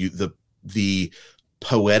where the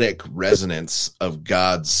poetic resonance of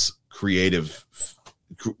God's creative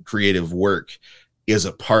work is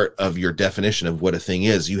a part of your definition of what a thing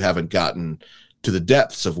is, you haven't gotten to the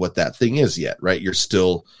depths of what that thing is yet, right? You're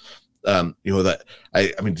still, to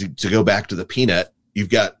go back to the peanut, you've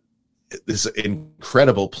got this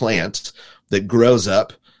incredible plant that grows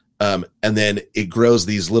up, and then it grows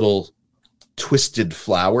these little twisted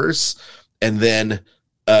flowers, and then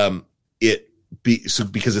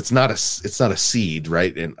because it's not a seed,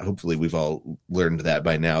 right? And hopefully we've all learned that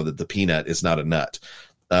by now, that the peanut is not a nut,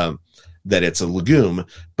 that it's a legume,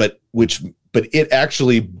 but it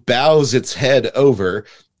actually bows its head over,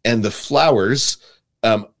 and the flowers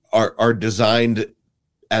are designed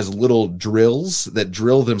as little drills that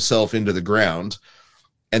drill themselves into the ground,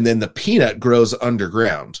 and then the peanut grows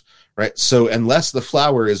underground, right? So unless the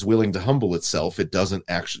flower is willing to humble itself, it doesn't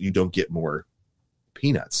actually, you don't get more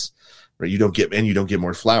peanuts, right? You don't get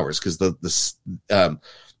more flowers because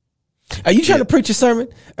are you trying to preach a sermon?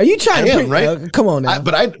 Are you trying to preach? Right? Come on now.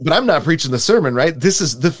 But I'm not preaching the sermon, right? This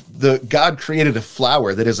is the God created a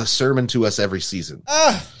flower that is a sermon to us every season.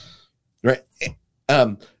 Right.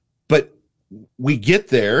 But we get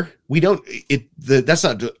there. We don't, that's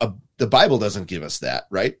not, the Bible doesn't give us that,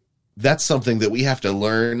 right? That's something that we have to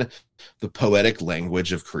learn, the poetic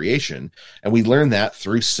language of creation. And we learn that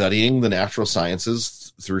through studying the natural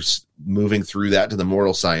sciences, through moving through that to the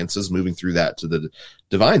moral sciences, moving through that to the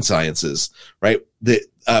divine sciences, right?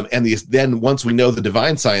 Then once we know the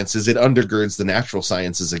divine sciences, it undergirds the natural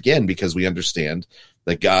sciences again, because we understand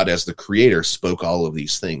that God as the creator spoke all of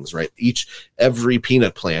these things, right? Every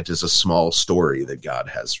peanut plant is a small story that God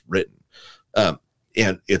has written.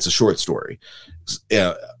 And it's a short story.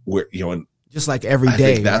 Where, and just like every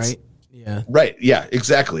day, right? Yeah. Right. Yeah,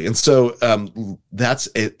 exactly. And so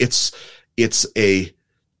it's a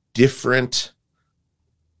different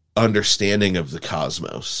understanding of the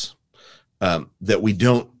cosmos that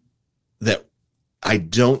I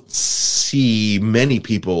don't see many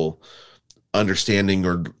people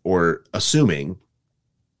understanding or assuming.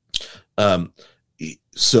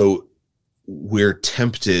 So we're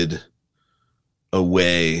tempted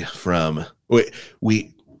away from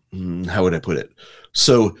how would I put it?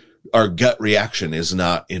 So our gut reaction is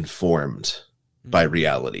not informed by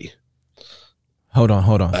reality. Hold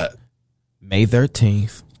on. May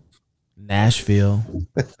 13th, Nashville.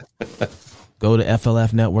 Go to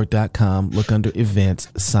flfnetwork.com, look under events,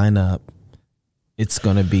 sign up. It's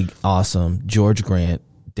going to be awesome. George Grant,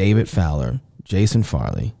 David Fowler, Jason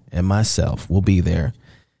Farley, and myself will be there.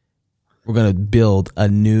 We're going to build a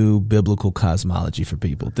new biblical cosmology for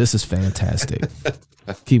people. This is fantastic.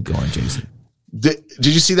 Keep going, Jason. Did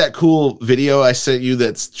you see that cool video I sent you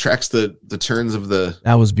that tracks the turns of the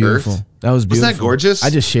That was beautiful. Earth? That was beautiful. Wasn't that gorgeous?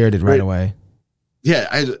 I just shared it right away. Yeah,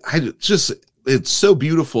 I just, it's so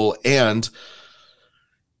beautiful. And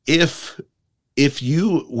if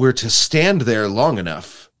you were to stand there long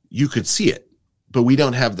enough, you could see it, but we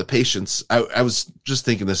don't have the patience. I was just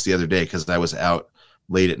thinking this the other day because I was out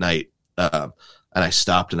late at night, and I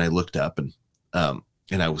stopped and I looked up and I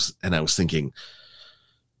was thinking,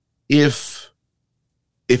 if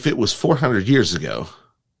it was 400 years ago,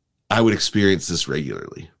 I would experience this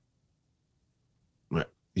regularly.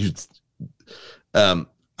 There's a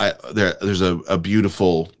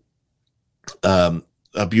beautiful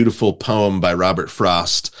poem by Robert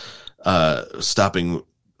Frost, stopping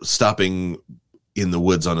in the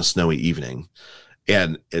woods on a snowy evening,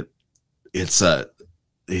 and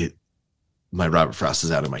my Robert Frost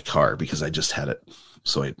is out in my car because I just had it.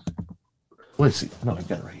 So let me see. No, I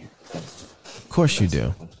got it right here. Of course you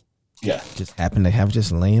do. Yeah, just happen to have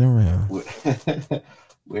just laying around.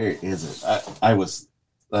 Where is it? I was.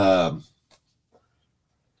 I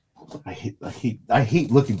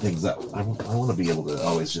hate looking things up. I want to be able to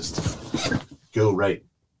always just go right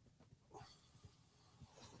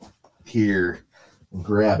here and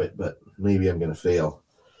grab it, but maybe I'm going to fail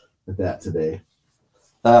at that today.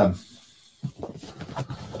 But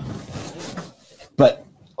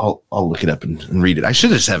I'll look it up and read it. I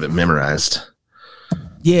should just have it memorized.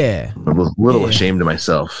 Yeah. I'm a little ashamed of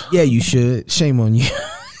myself. Yeah, you should. Shame on you.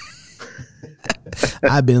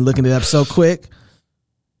 I've been looking it up so quick.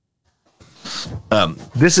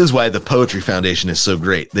 This is why the Poetry Foundation is so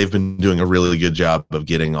great. They've been doing a really good job of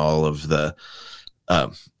getting all of the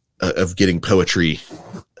of getting poetry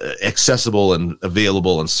accessible and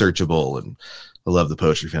available and searchable. And I love the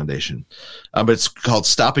Poetry Foundation. But it's called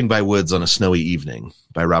 "Stopping by Woods on a Snowy Evening"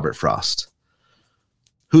 by Robert Frost.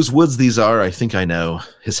 Whose woods these are, I think I know.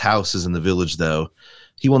 His house is in the village, though.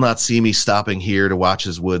 He will not see me stopping here to watch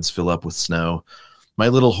his woods fill up with snow. My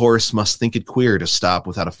little horse must think it queer to stop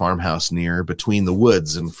without a farmhouse near, between the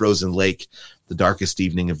woods and frozen lake, the darkest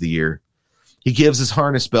evening of the year. He gives his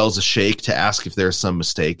harness bells a shake to ask if there is some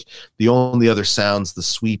mistake. The only other sound's the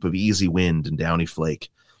sweep of easy wind and downy flake.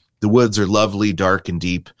 The woods are lovely, dark, and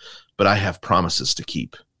deep, but I have promises to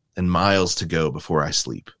keep, and miles to go before I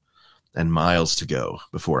sleep, and miles to go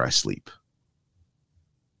before I sleep.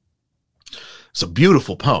 It's a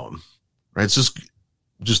beautiful poem, right? It's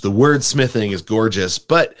just the wordsmithing is gorgeous,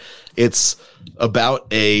 but it's about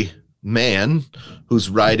a man who's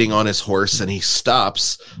riding on his horse and he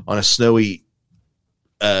stops on a snowy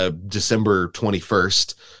December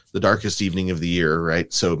 21st, the darkest evening of the year,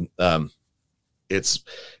 right? So it's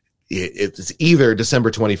either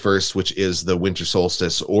December 21st, which is the winter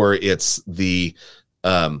solstice, or it's the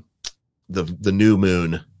the new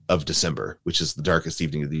moon of December, which is the darkest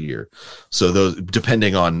evening of the year. So those,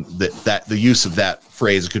 depending on the use of that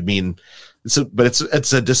phrase, could mean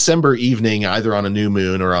it's a December evening, either on a new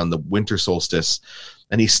moon or on the winter solstice.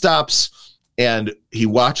 And he stops and he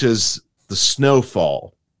watches the snow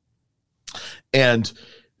fall. And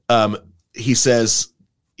he says,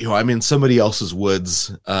 I'm in somebody else's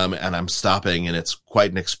woods, and I'm stopping, and it's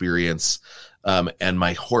quite an experience. And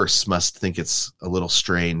my horse must think it's a little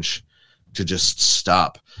strange to just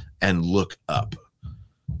stop and look up,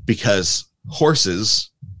 because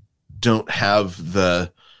horses don't have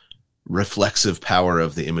the reflexive power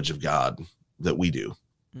of the image of God that we do.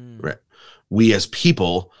 Right? We as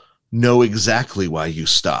people know exactly why you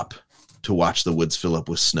stop to watch the woods fill up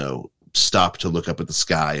with snow, stop to look up at the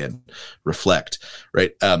sky and reflect,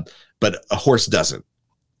 right? But a horse doesn't.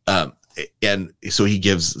 And so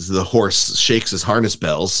the horse shakes his harness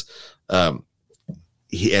bells,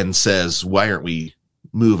 and says, why aren't we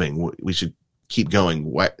moving? We should keep going.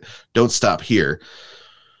 Why don't stop here?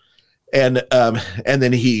 And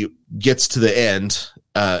then he gets to the end,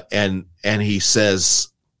 and he says,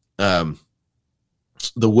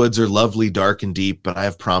 the woods are lovely, dark and deep, but I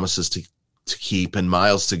have promises to keep and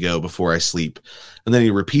miles to go before I sleep. And then he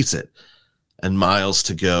repeats it, and miles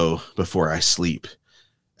to go before I sleep.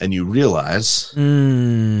 And you realize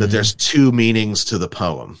that there's two meanings to the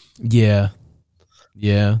poem. Yeah.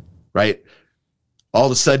 Yeah. Right? All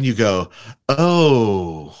of a sudden you go,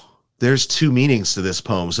 oh, there's two meanings to this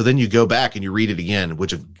poem. So then you go back and you read it again,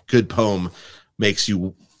 which a good poem makes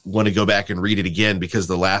you want to go back and read it again, because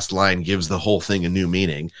the last line gives the whole thing a new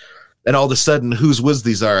meaning. And all of a sudden, whose woods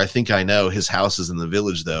these are, I think I know. His house is in the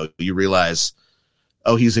village, though. You realize,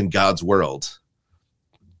 oh, he's in God's world.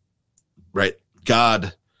 Right?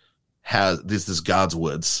 God this is God's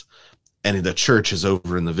woods, and the church is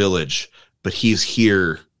over in the village, but he's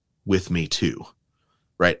here with me too,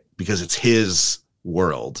 right? Because it's his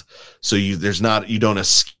world. So you don't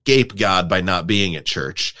escape God by not being at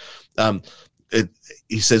church.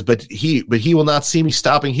 He says, but he will not see me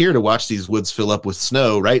stopping here to watch these woods fill up with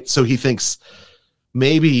snow, right? So he thinks,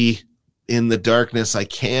 maybe in the darkness I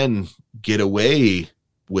can get away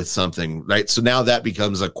with something, right? So now that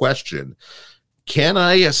becomes a question. Can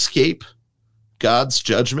I escape God's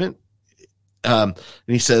judgment? And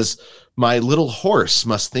he says, my little horse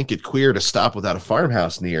must think it queer to stop without a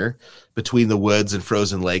farmhouse near, between the woods and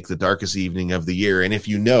frozen lake, the darkest evening of the year. And if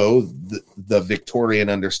you know the Victorian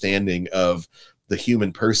understanding of the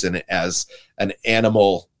human person as an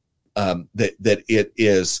animal, that it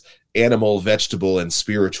is animal, vegetable, and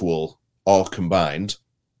spiritual all combined,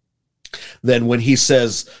 then when he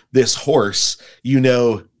says this horse, you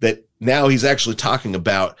know that now he's actually talking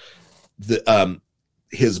about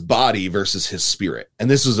his body versus his spirit. And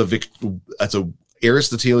this is that's a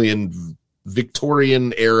Aristotelian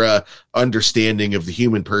Victorian era understanding of the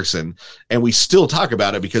human person. And we still talk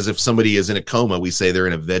about it, because if somebody is in a coma, we say they're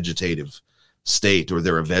in a vegetative state, or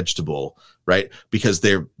they're a vegetable, right? Because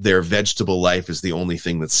their vegetable life is the only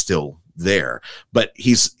thing that's still there. But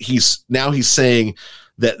he's saying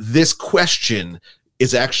that this question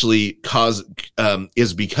is actually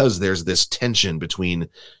is because there's this tension between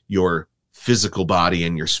your physical body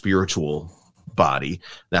and your spiritual body.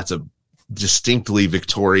 That's a distinctly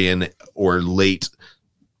Victorian or late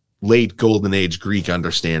Golden Age Greek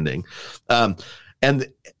understanding. And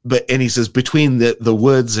he says, between the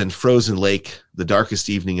woods and frozen lake, the darkest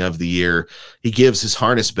evening of the year, he gives his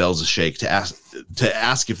harness bells a shake to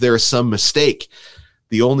ask if there is some mistake.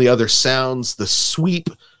 The only other sounds the sweep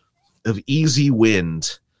of easy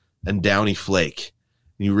wind and downy flake.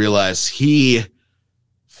 And you realize he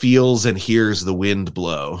feels and hears the wind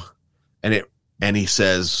blow, and he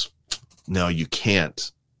says, no, you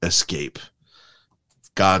can't escape.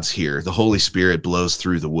 God's here. The Holy Spirit blows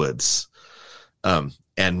through the woods, and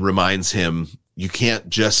reminds him, you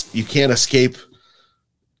can't escape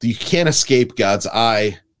God's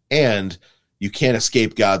eye, and you can't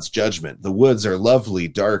escape God's judgment. The woods are lovely,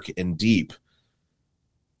 dark, and deep,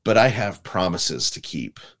 but I have promises to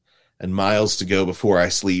keep and miles to go before I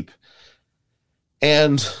sleep.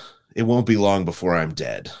 And it won't be long before I'm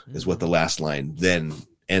dead, is what the last line then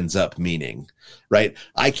ends up meaning, right?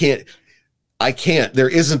 There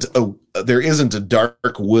isn't a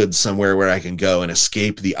dark wood somewhere where I can go and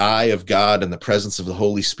escape the eye of God and the presence of the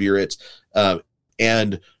Holy Spirit.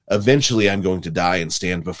 And eventually I'm going to die and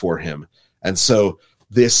stand before him. And so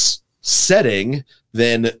this setting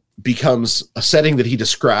then becomes a setting that he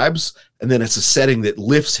describes, and then it's a setting that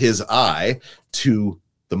lifts his eye to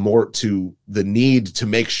the need to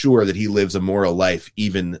make sure that he lives a moral life,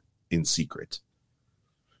 even in secret.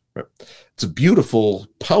 It's a beautiful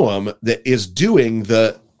poem that is doing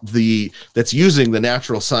that's using the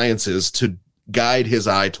natural sciences to guide his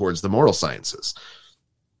eye towards the moral sciences.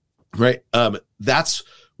 Right.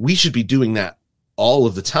 We should be doing that all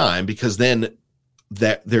of the time, because then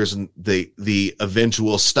that there's the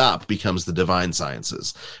eventual stop becomes the divine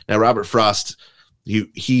sciences. Now, Robert Frost,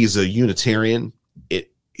 he's a Unitarian.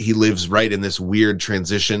 He lives right in this weird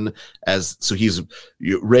transition so he's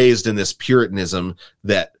raised in this Puritanism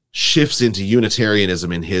that shifts into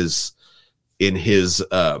Unitarianism in his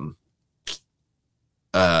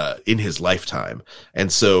lifetime.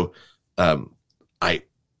 And so,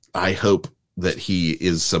 I hope that he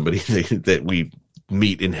is somebody that we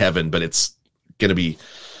meet in heaven, but it's going to be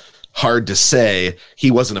hard to say.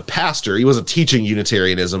 He wasn't a pastor. He wasn't teaching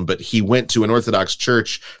Unitarianism, but he went to an Orthodox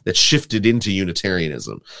church that shifted into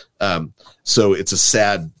Unitarianism. So it's a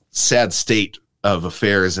sad state of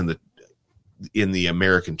affairs in the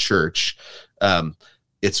American church.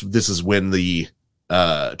 This is when the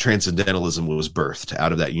transcendentalism was birthed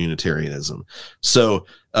out of that Unitarianism. So,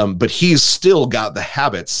 but he's still got the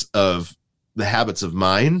habits of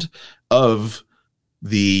mind of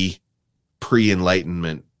the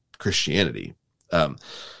pre-Enlightenment Christianity.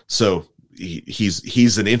 So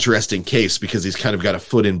he's an interesting case because he's kind of got a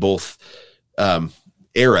foot in both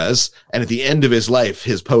eras. And at the end of his life,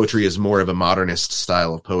 his poetry is more of a modernist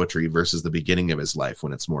style of poetry versus the beginning of his life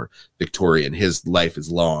when it's more Victorian. His life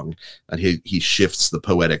is long, and he shifts with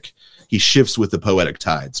the poetic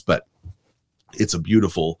tides. But it's a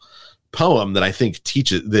beautiful poem that I think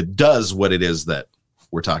that does what it is that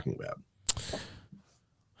we're talking about.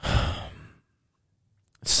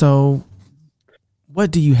 So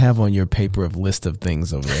what do you have on your paper of list of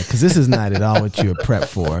things over there? Because this is not at all what you're prepped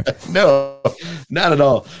for. No, not at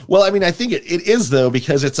all. Well, I mean, I think it is, though,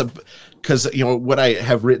 because what I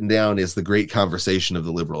have written down is the great conversation of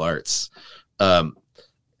the liberal arts. We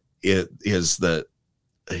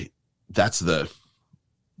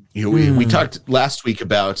talked last week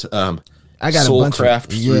about I got SoulCraft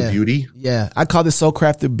through beauty. Yeah, I call this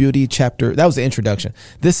SoulCraft through beauty chapter. That was the introduction.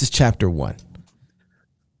 This is chapter 1.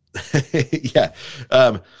 Yeah.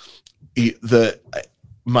 I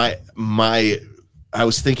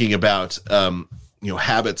was thinking about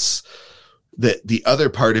habits. That the other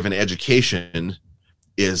part of an education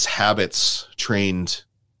is habits trained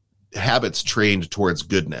towards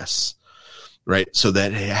goodness, right? So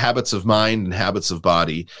that habits of mind and habits of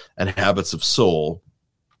body and habits of soul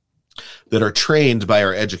that are trained by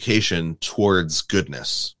our education towards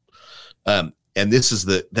goodness. And this is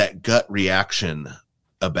that gut reaction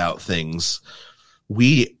about things.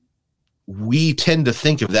 We tend to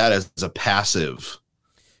think of that as a passive,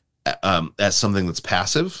 as something that's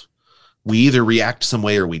passive. We either react some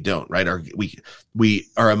way or we don't, right? Our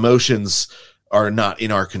emotions are not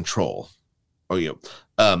in our control.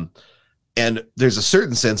 And there's a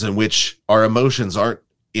certain sense in which our emotions aren't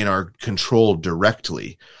in our control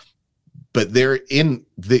directly, but they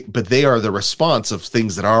are the response of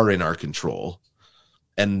things that are in our control.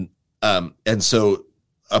 And so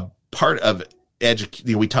a part of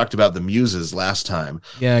we talked about the muses last time.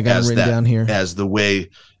 Yeah, I got it written down here as the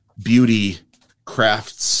way beauty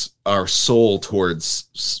crafts our soul towards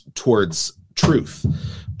truth,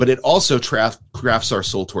 but it also crafts our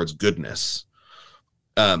soul towards goodness.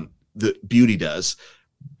 The beauty does,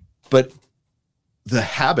 but the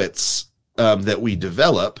habits that we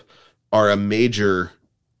develop are a major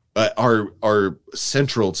are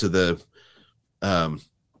central to the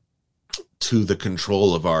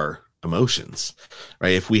control of our emotions,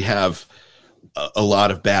 right? If we have a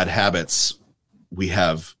lot of bad habits, we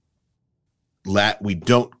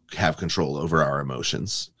don't have control over our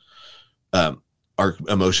emotions. Our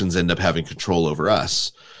emotions end up having control over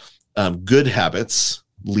us. Good habits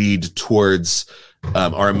lead towards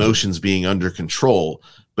our emotions being under control,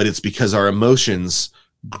 but it's because our emotions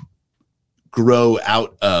grow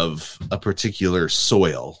out of a particular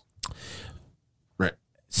soil. Right.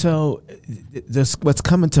 So what's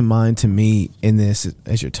coming to mind to me in this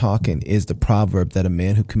as you're talking is the proverb that a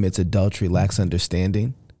man who commits adultery lacks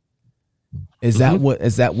understanding. Is that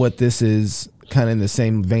what this is, kind of in the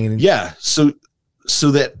same vein? Yeah. So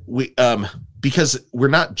that we, because we're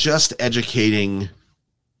not just educating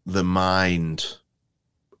the mind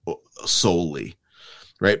solely,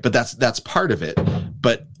 right? But that's part of it.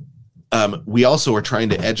 But we also are trying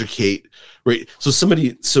to educate, right? So somebody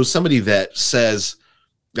that says,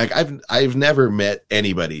 like, I've never met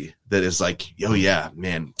anybody that is like, oh yeah,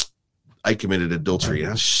 man, I committed adultery.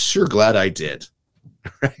 I'm sure glad I did.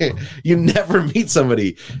 Right? You never meet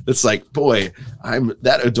somebody that's like, boy,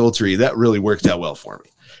 that adultery, that really worked out well for me.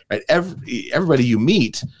 right? Everybody you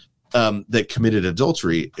meet that committed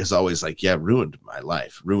adultery is always like, yeah, ruined my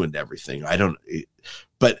life, ruined everything.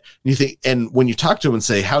 But you think, and when you talk to them and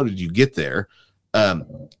say, how did you get there?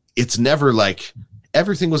 It's never like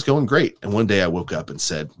everything was going great. And one day I woke up and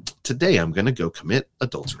said, today I'm going to go commit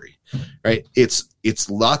adultery, right? It's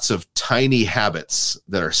lots of tiny habits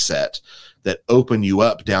that are set that open you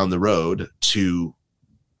up down the road to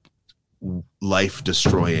life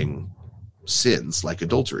destroying sins like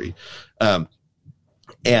adultery. But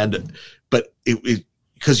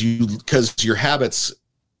because your habits,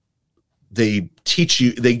 they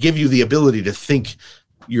give you the ability to think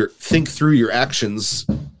through your actions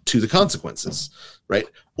to the consequences, right?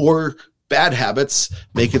 Or bad habits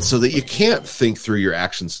make it so that you can't think through your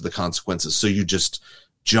actions to the consequences. So you just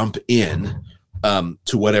jump in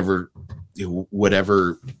to whatever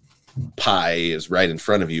pie is right in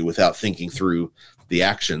front of you without thinking through the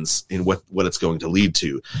actions and what it's going to lead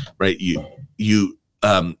to, right? You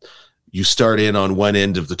start in on one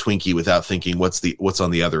end of the Twinkie without thinking what's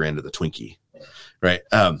on the other end of the Twinkie, right?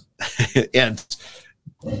 And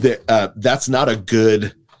that's not a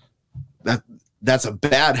good, that's a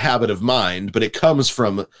bad habit of mind, but it comes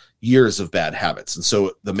from years of bad habits. And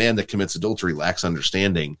so the man that commits adultery lacks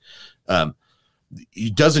understanding.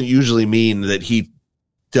 It doesn't usually mean that he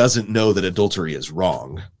doesn't know that adultery is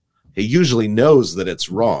wrong. He usually knows that it's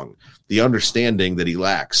wrong. The understanding that he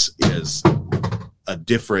lacks is a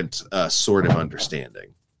different sort of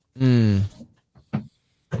understanding. All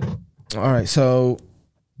right. So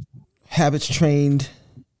habits trained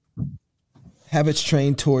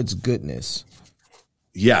towards goodness.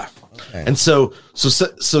 Yeah. Okay. And so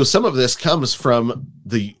some of this comes from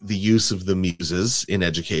the use of the muses in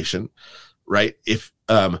education, right?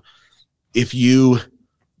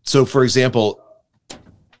 So for example,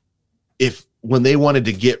 when they wanted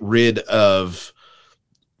to get rid of,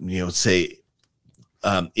 say,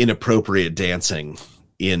 inappropriate dancing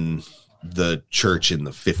in the church in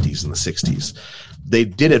the 50s and the 60s, they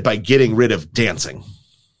did it by getting rid of dancing.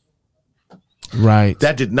 Right.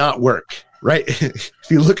 That did not work. Right. If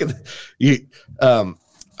you look at I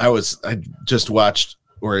just watched,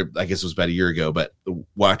 or I guess it was about a year ago, but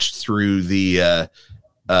watched through the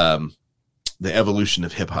evolution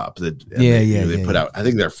of hip hop that they put out. I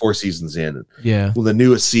think there are 4 seasons in. Yeah. Well, the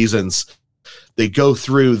newest seasons, they go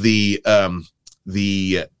through they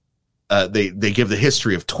give the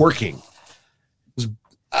history of twerking.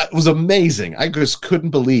 It was amazing. I just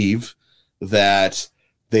couldn't believe that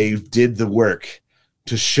they did the work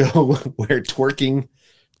to show where twerking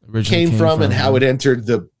came from and how it entered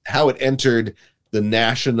the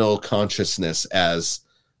national consciousness as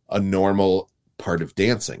a normal part of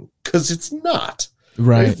dancing, because it's not.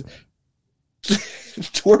 Right.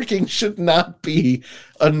 Twerking should not be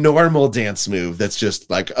a normal dance move that's just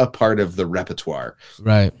like a part of the repertoire.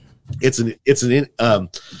 Right.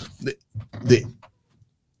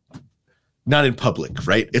 Not in public,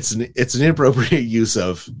 right? It's an inappropriate use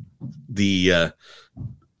of the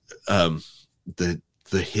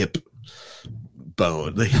hip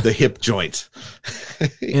bone, the hip joint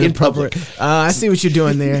in public. I see what you're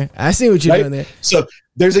doing there. Doing there. So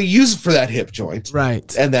there's a use for that hip joint,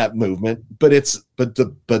 right, and that movement, but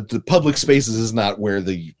the public spaces is not where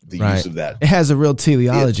the right. use of that. It has a real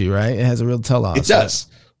teleology, right? It has a real telos. It does,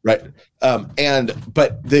 right?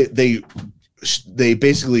 But they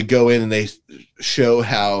basically go in and they show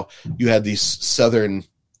how you had these Southern,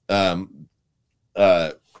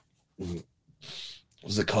 what's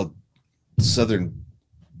it called? Southern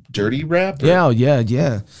dirty rap? Yeah.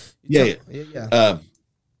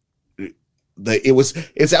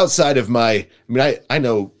 It's outside of my, I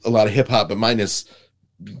know a lot of hip hop, but mine is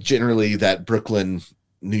generally that Brooklyn,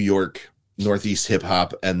 New York, Northeast hip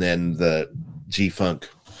hop, and then the G-Funk,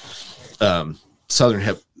 Southern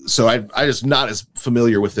hip. So I just not as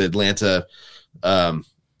familiar with the Atlanta,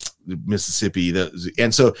 Mississippi,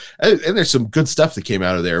 and there's some good stuff that came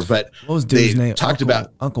out of there. But what was dude's name? Talked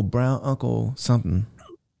about Uncle Brown, Uncle something.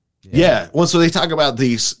 Yeah. Well, so they talk about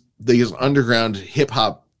these underground hip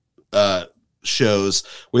hop shows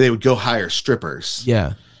where they would go hire strippers,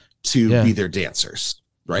 to be their dancers,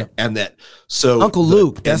 right? Yeah. And that Uncle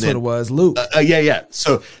Luke, that's what it was, Luke. Yeah.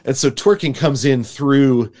 So twerking comes in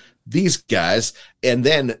through these guys, and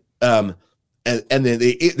then and then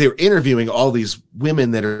they're interviewing all these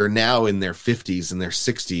women that are now in their 50s and their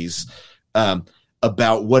 60s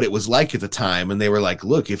about what it was like at the time. And they were like,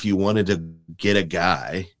 look, if you wanted to get a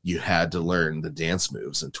guy, you had to learn the dance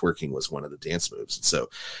moves, and twerking was one of the dance moves. And so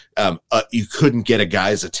you couldn't get a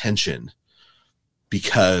guy's attention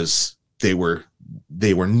because they were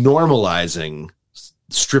normalizing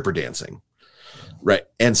stripper dancing. Right.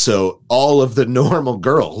 And so all of the normal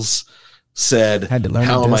girls said, Had to learn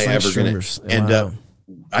how to am I dance like ever going strippers. to end up?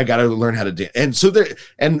 I got to learn how to dance. And so they're,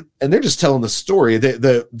 and they're just telling the story.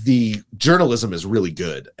 The journalism is really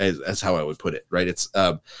good, as how I would put it. Right. It's,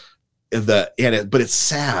 but it's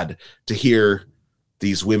sad to hear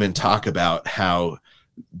these women talk about how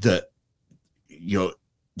the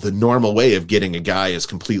normal way of getting a guy is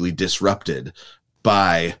completely disrupted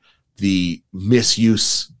by the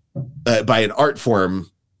misuse, by an art form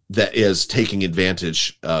that is taking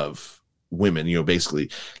advantage of women. Basically,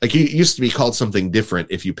 like, it used to be called something different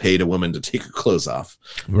if you paid a woman to take her clothes off.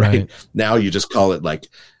 Right. Now you just call it like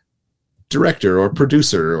director or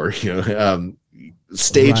producer or,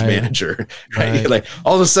 stage manager. Right? Like,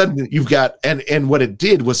 all of a sudden you've got, and what it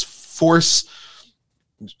did was force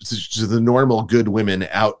the normal good women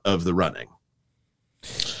out of the running.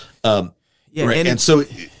 Right. And so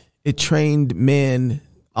it trained men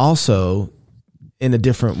also in a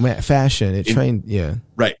different fashion. It trained,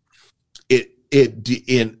 right. I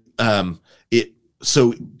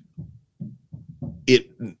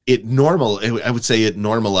would say it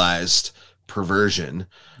normalized perversion.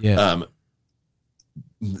 Yeah.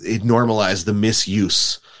 It normalized the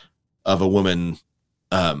misuse of a woman.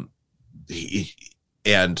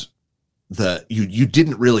 And you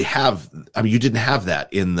didn't really have, you didn't have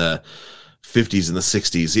that in the 50s and the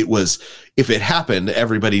 60s. It was, if it happened,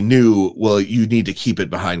 everybody knew, well, you need to keep it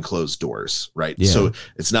behind closed doors. Right. Yeah. So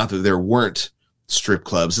it's not that there weren't strip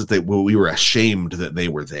clubs, that we were ashamed that they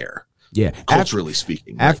were there. Yeah. Culturally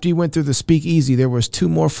speaking. After you went through the speakeasy, there was 2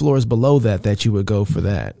 more floors below that you would go for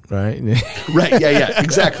that. Right. Right. Yeah.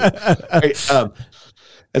 Exactly. Right.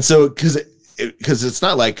 And so, cause it's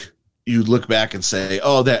not like you look back and say,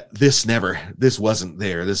 oh, this wasn't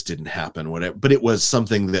there, this didn't happen, whatever. But it was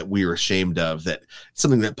something that we were ashamed of, that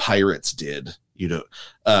something that pirates did, and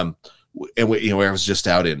I was just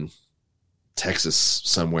out in Texas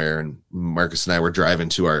somewhere, and Marcus and I were driving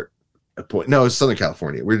to our appointment. No, it was Southern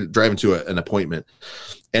California. We were driving to an appointment,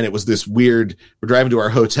 and it was this weird, we're driving to our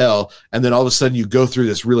hotel, and then all of a sudden you go through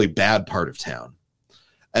this really bad part of town,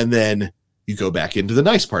 and then you go back into the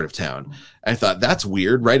nice part of town. I thought, that's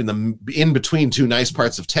weird, right? In between 2 nice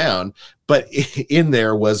parts of town, but in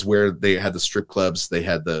there was where they had the strip clubs, they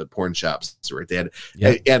had the porn shops, right? They had,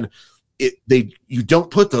 and you don't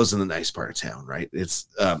put those in the nice part of town, right? It's,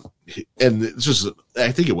 and it's just,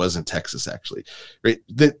 I think it was in Texas actually, right?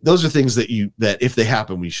 Those are things that if they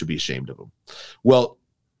happen, we should be ashamed of them. Well,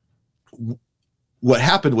 what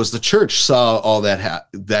happened was the church saw all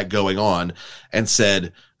that going on and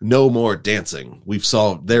said, no more dancing. We'll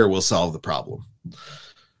solve the problem.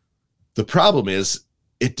 The problem is,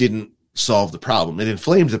 it didn't solve the problem. It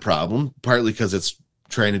inflamed the problem, partly because it's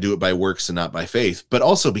trying to do it by works and not by faith, but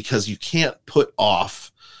also because you can't put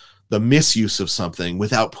off the misuse of something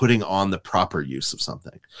without putting on the proper use of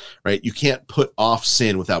something, right? You can't put off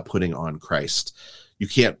sin without putting on Christ. You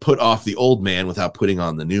can't put off the old man without putting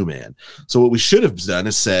on the new man. So what we should have done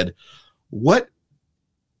is said, what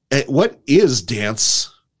is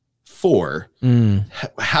dance for?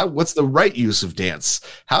 What's the right use of dance?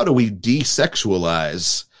 How do we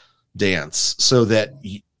desexualize dance so that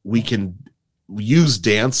we can use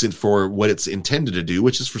dance for what it's intended to do,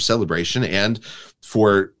 which is for celebration and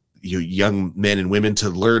for young men and women to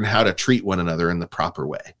learn how to treat one another in the proper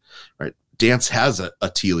way, right? Dance has a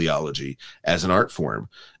teleology as an art form,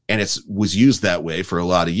 and it was used that way for a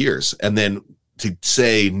lot of years. And then to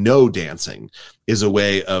say no dancing is a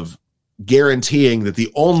way of guaranteeing that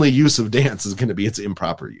the only use of dance is going to be its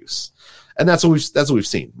improper use. And that's what we've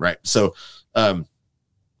seen. Right. So, so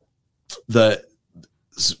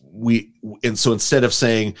instead of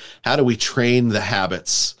saying, how do we train the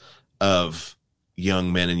habits of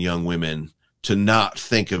young men and young women to not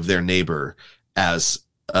think of their neighbor as,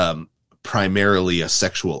 primarily a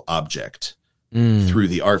sexual object through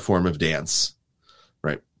the art form of dance,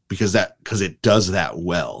 right? Because it does that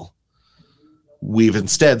well. We've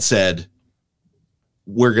instead said,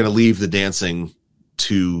 we're going to leave the dancing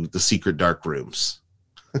to the secret dark rooms.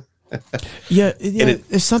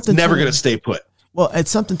 It's something never going to stay put. Well,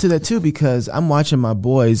 it's something to that too, because I'm watching my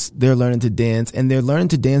boys, they're learning to dance, and they're learning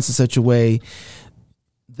to dance in such a way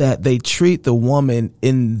that they treat the woman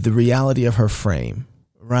in the reality of her frame.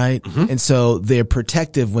 Right. Mm-hmm. And so they're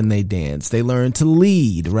protective when they dance. They learn to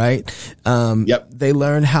lead. Right. They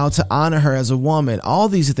learn how to honor her as a woman, all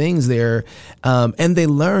these things there. And they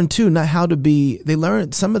learn too, not how to be, they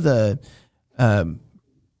learn some of the,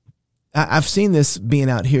 I've seen this being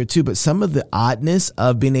out here too, but some of the oddness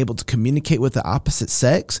of being able to communicate with the opposite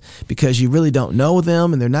sex because you really don't know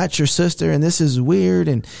them and they're not your sister and this is weird,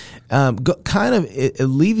 and it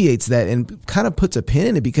alleviates that and kind of puts a pin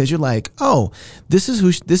in it because you're like, oh, this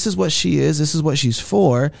is what she is. This is what she's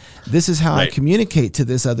for. This is how I communicate to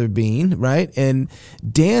this other being. Right. And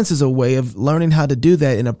dance is a way of learning how to do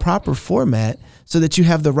that in a proper format so that you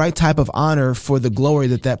have the right type of honor for the glory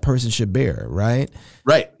that person should bear. Right.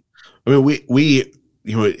 Right. I mean, we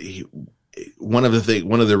one of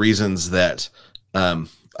the reasons that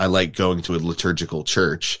I like going to a liturgical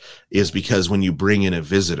church is because when you bring in a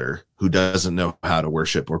visitor who doesn't know how to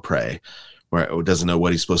worship or pray or doesn't know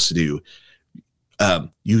what he's supposed to do,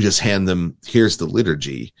 you just hand them, here's the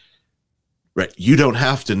liturgy, right? You don't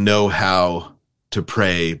have to know how to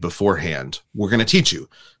pray beforehand. We're going to teach you,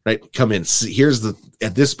 right? Come in.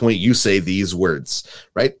 At this point, you say these words,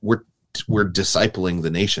 right? We're discipling the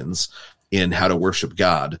nations in how to worship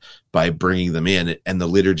God by bringing them in, and the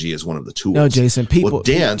liturgy is one of the tools. No, Jason,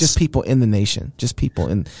 just people in the nation, just people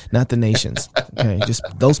in, not the nations. Okay, just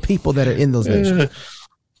those people that are in those nations.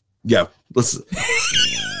 Yeah,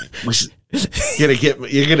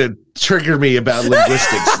 you're gonna trigger me about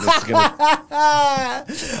linguistics.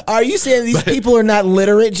 Are you saying these people are not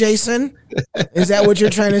literate, Jason? Is that what you're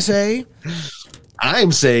trying to say?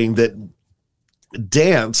 I'm saying that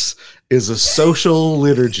dance is a social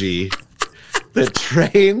liturgy that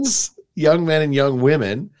trains young men and young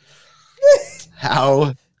women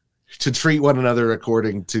how to treat one another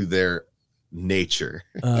according to their nature.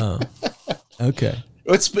 Oh, okay.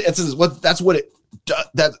 It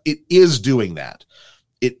is doing that.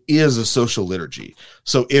 It is a social liturgy.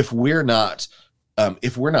 So if we're not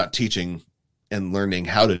teaching and learning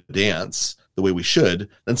how to dance the way we should,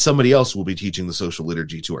 then somebody else will be teaching the social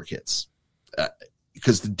liturgy to our kids.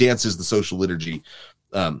 Because the dance is the social liturgy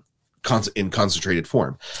in concentrated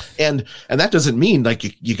form. And that doesn't mean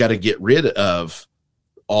like you got to get rid of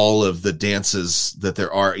all of the dances that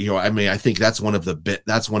there are. I mean, I think that's one of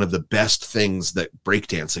the best things that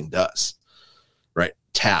breakdancing does, right?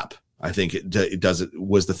 Tap. I think it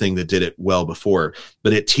was the thing that did it well before,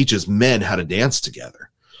 but it teaches men how to dance together.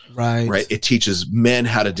 Right. It teaches men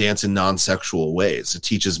how to dance in non-sexual ways. It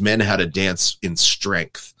teaches men how to dance in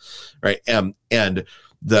strength. Right. And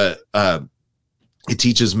it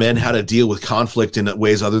teaches men how to deal with conflict in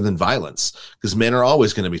ways other than violence, because men are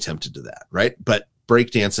always going to be tempted to that. Right. But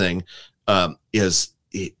breakdancing is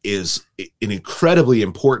an incredibly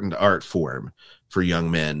important art form for young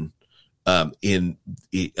men in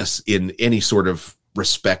any sort of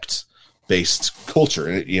respect based culture.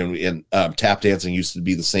 And tap dancing used to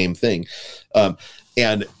be the same thing.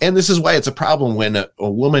 And this is why it's a problem when a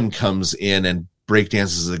woman comes in and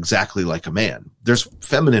breakdances exactly like a man. There's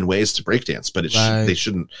feminine ways to breakdance, but they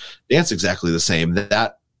shouldn't dance exactly the same.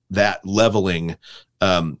 That leveling,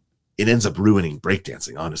 it ends up ruining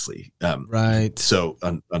breakdancing, honestly. Right. So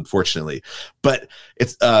unfortunately, but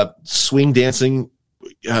it's swing dancing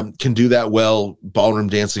can do that well. Ballroom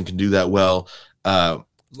dancing can do that well. Line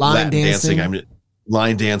dancing.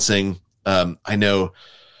 Line dancing. I know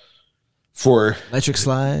for electric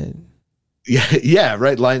slide. Yeah,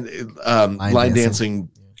 right. Line dancing,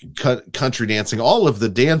 country dancing, all of the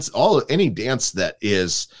dance, any dance that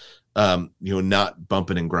is, not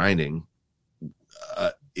bumping and grinding,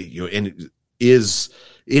 and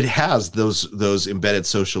it has those embedded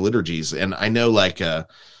social liturgies. And I know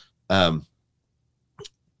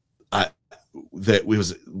that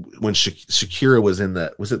when Shakira was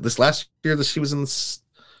it this last year that she was in the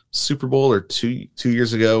Super Bowl, or two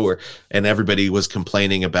years ago, and everybody was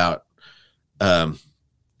complaining about,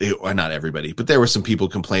 not everybody, but there were some people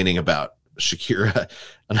complaining about Shakira,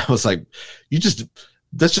 and I was like,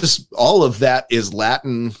 that's just all of that is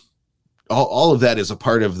Latin. All of that is a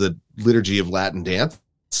part of the liturgy of Latin dance,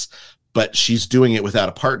 but she's doing it without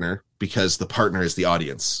a partner because the partner is the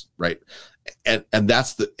audience, right? And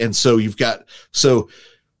so you've got,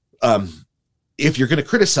 if you're going to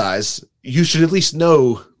criticize, you should at least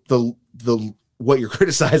know the what you're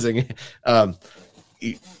criticizing. I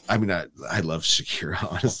mean, I love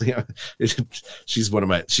Shakira, honestly.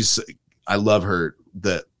 I love her,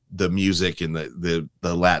 the music and the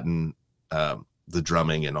Latin, the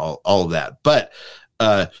drumming and all of that. But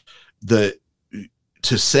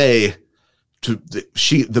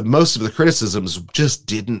most of the criticisms just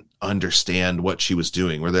didn't understand what she was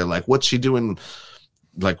doing, where they're like, what's she doing?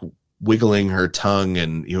 Like wiggling her tongue,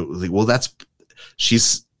 and it's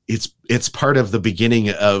part of the beginning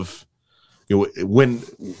of, when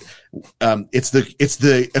it's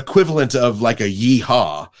the equivalent of like a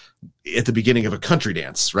yee-haw at the beginning of a country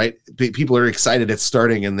dance, right? People are excited it's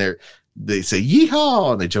starting, and they say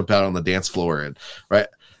yeehaw and they jump out on the dance floor, and right.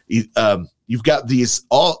 You've got these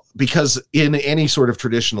all, because in any sort of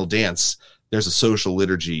traditional dance, there's a social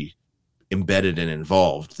liturgy embedded and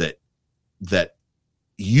involved that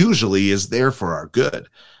usually is there for our good.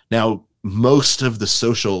 Now, most of the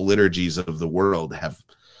social liturgies of the world have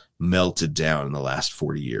melted down in the last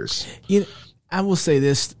 40 years. I will say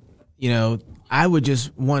this, I would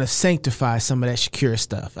just want to sanctify some of that Shakira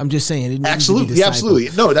stuff. I'm just saying. It Absolutely. Yeah, absolutely.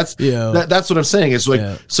 No, that's what I'm saying. It's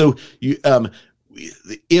like, so you,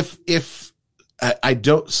 if I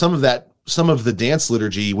don't, some of the dance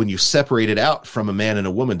liturgy, when you separate it out from a man and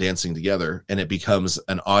a woman dancing together and it becomes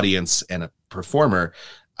an audience and a performer,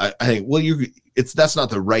 I think, well, that's not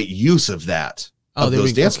the right use of that, of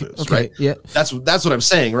those dance moves, okay, right? Yeah. That's what I'm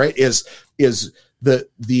saying, right? Is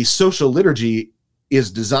the social liturgy is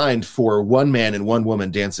designed for one man and one woman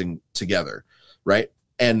dancing together, right?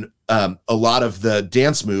 And a lot of the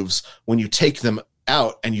dance moves, when you take them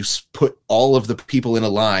out and you put all of the people in a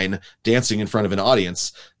line dancing in front of an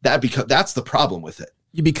audience, that's the problem with it.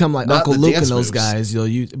 You become like Uncle Luke and those guys.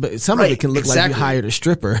 But some of it can look like you hired a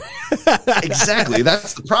stripper. Exactly.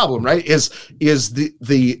 That's the problem, right? Is it's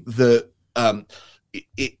the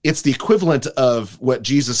equivalent of what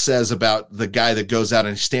Jesus says about the guy that goes out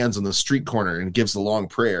and stands on the street corner and gives the long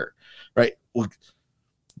prayer, right? Well,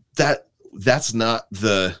 that's not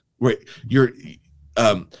the right.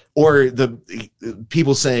 Or the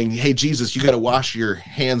people saying, "Hey, Jesus, you got to wash your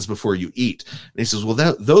hands before you eat." And he says,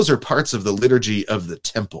 "Well, those are parts of the liturgy of the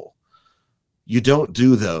temple. You don't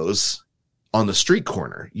do those on the street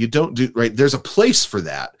corner. You don't do right. There's a place for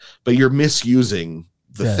that, but you're misusing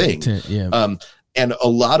the thing." And a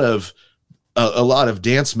lot of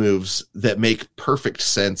dance moves that make perfect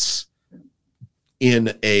sense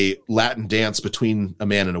in a Latin dance between a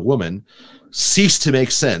man and a woman cease to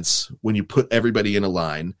make sense when you put everybody in a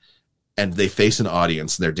line and they face an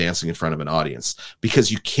audience and they're dancing in front of an audience,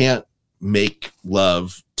 because you can't make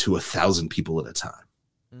love to 1,000 people at a time.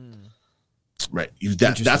 Right.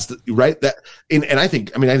 That's the right. And I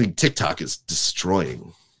think TikTok is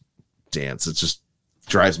destroying dance. It just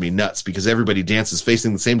drives me nuts because everybody dances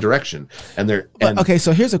facing the same direction, okay.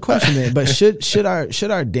 So here's a question then. But should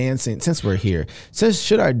our dancing, since we're here,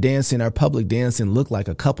 should our public dancing look like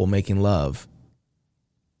a couple making love?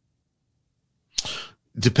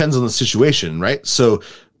 Depends on the situation, right? So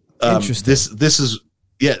interesting. This is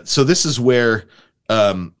where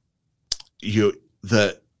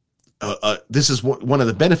this is one of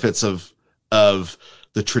the benefits of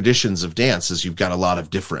the traditions of dance is you've got a lot of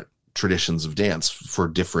different traditions of dance for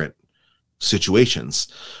different situations.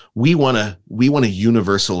 We want to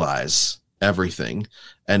universalize everything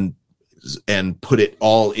and put it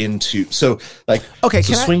all into,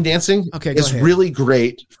 swing dancing is really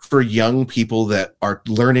great for young people that are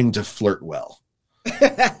learning to flirt well.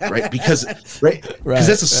 Right. Because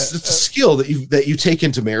that's a skill that you take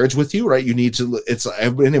into marriage with you, right? You need to, it's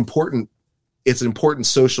an important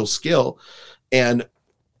social skill, and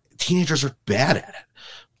teenagers are bad at it.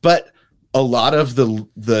 But a lot of the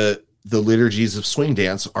liturgies of swing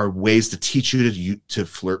dance are ways to teach you to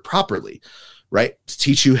flirt properly, right? To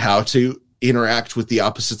teach you how to interact with the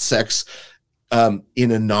opposite sex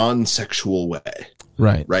in a non-sexual way,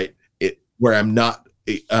 right? Right. Where I'm not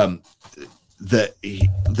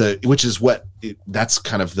which is what that's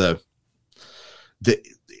kind of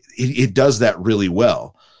it does that really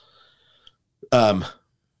well.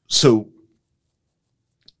 So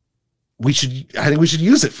I think we should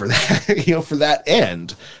use it for that, for that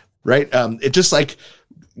end, right? It just like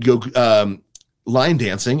line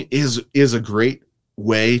dancing is a great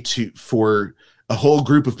way for a whole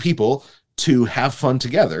group of people to have fun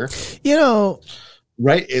together.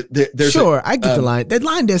 Right? I get the line. That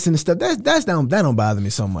line dancing and stuff, that don't bother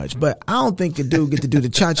me so much. But I don't think a dude get to do the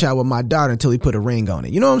cha-cha with my daughter until he put a ring on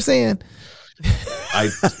it. You know what I'm saying?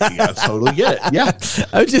 I totally get it. Yeah.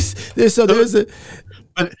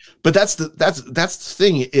 But that's the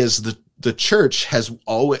thing is the church has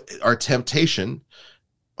always, our temptation,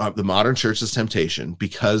 the modern church's temptation,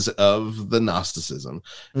 because of the Gnosticism,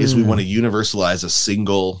 is we want to universalize a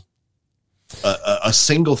single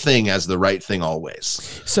thing as the right thing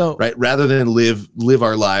always. So, right, rather than live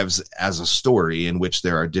our lives as a story in which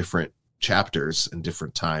there are different chapters and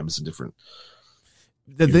different times and different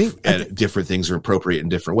things are appropriate in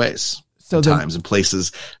different ways. So times and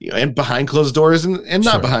places, and behind closed doors and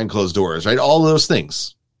not behind closed doors, right? All of those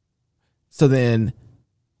things. So then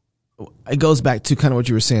it goes back to kind of what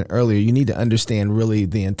you were saying earlier. You need to understand really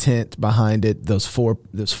the intent behind it, those four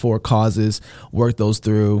causes, work those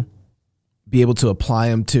through, be able to apply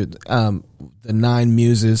them to the 9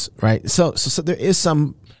 muses, right? So there is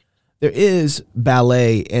some there is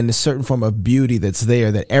ballet and a certain form of beauty that's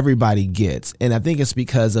there that everybody gets. And I think it's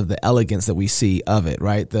because of the elegance that we see of it,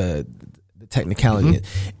 right? The technicality.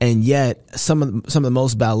 Mm-hmm. And yet some of the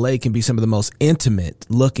most ballet can be some of the most intimate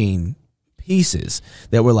looking pieces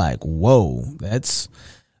that we're like, whoa, that's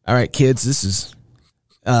all right, kids, this is,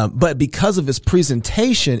 but because of its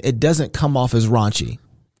presentation, it doesn't come off as raunchy.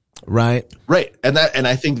 Right. Right. And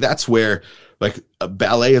I think that's where, like,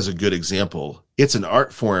 ballet is a good example. It's an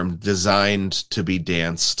art form designed to be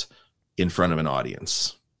danced in front of an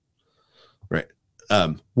audience. Right.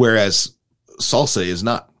 Whereas salsa is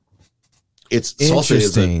not.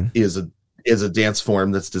 Salsa is a dance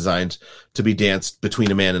form that's designed to be danced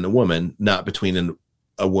between a man and a woman, not between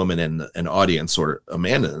a woman and an audience, or a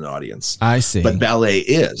man and an audience. I see. But ballet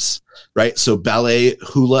is, right. So ballet,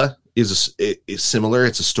 hula is similar.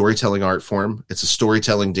 It's a storytelling art form. It's a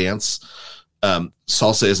storytelling dance.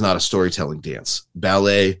 Salsa is not a storytelling dance.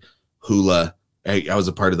 Ballet, hula. I was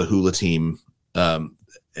a part of the hula team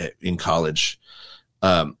in college.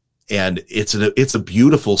 And it's a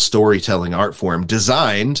beautiful storytelling art form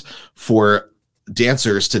designed for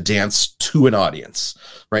dancers to dance to an audience,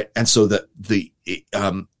 right? And so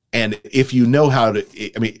and if you know how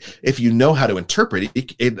to interpret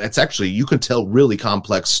it, it's actually, you can tell really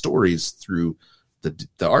complex stories through the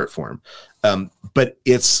art form. But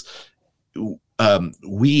it's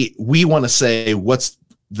we want to say what's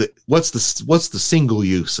the single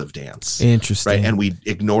use of dance, interesting, right? And we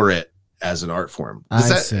ignore it as an art form.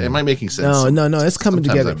 Am I making sense? No, it's coming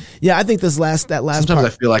together. Yeah, I think that last sometimes part, I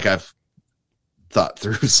feel like I've thought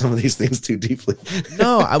through some of these things too deeply.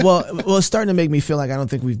 No, well, it's starting to make me feel like I don't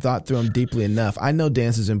think we've thought through them deeply enough. I know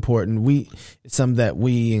dance is important. It's something that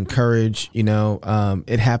we encourage,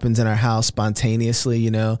 it happens in our house spontaneously,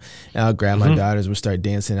 and I'll grab my daughters, we'll start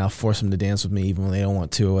dancing. I'll force them to dance with me even when they don't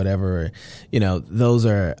want to or whatever. Those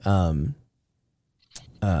are,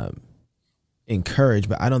 encouraged,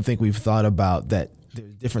 but I don't think we've thought about that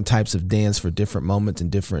there's different types of dance for different moments and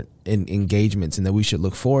different engagements, and that we should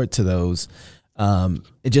look forward to those.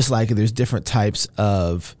 Just like there's different types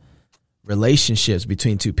of relationships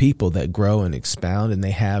between two people that grow and expound, and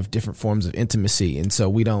they have different forms of intimacy. And so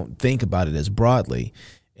we don't think about it as broadly,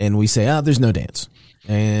 and we say, there's no dance,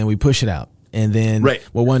 and we push it out. And then we're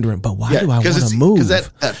wondering, but why do I want to move? Because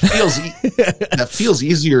that feels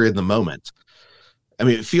easier in the moment. I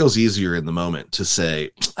mean, it feels easier in the moment to say,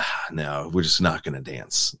 no, we're just not going to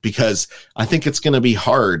dance, because I think it's going to be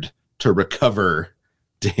hard to recover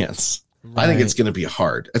dance. Right. I think it's going to be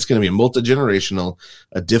hard. It's going to be a multi-generational,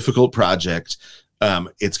 a difficult project.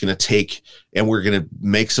 It's going to take, and we're going to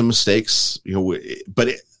make some mistakes, but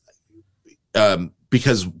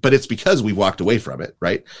it's because we walked away from it,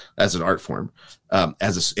 right? As an art form,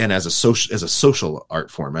 as a social art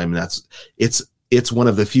form. I mean, it's one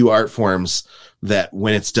of the few art forms that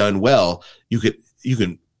when it's done well,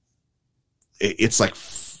 it's like,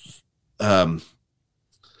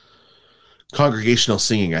 congregational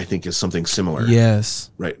singing, I think, is something similar. Yes.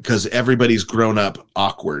 Right. Because everybody's grown up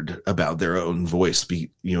awkward about their own voice.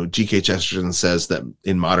 G.K. Chesterton says that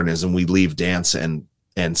in modernism, we leave dance and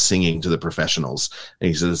singing to the professionals. And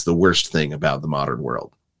he says it's the worst thing about the modern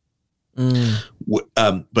world.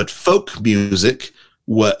 But folk music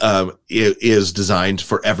is designed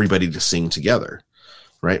for everybody to sing together,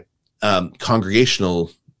 right?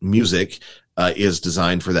 Congregational music is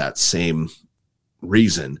designed for that same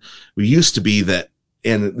reason. We used to be that,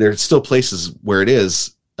 and there's still places where it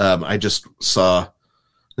is. I just saw, I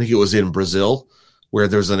think it was in Brazil, where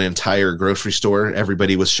there's an entire grocery store.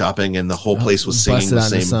 Everybody was shopping, and the whole place was singing the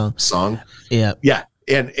same song. Yeah, yeah,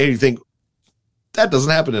 and you think that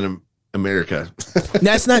doesn't happen in America.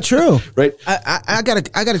 That's not true, right? I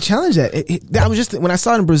gotta challenge that. I was just, when I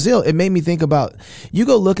saw it in Brazil, it made me think about, you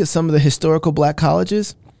go look at some of the historical black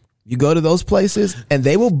colleges. You go to those places, and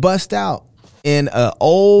they will bust out in an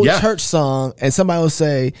old church song, and somebody will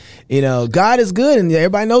say, God is good, and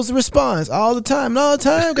everybody knows the response all the time,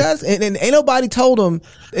 guys. and ain't nobody told them.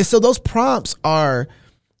 And so those prompts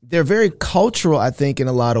they're very cultural, I think, in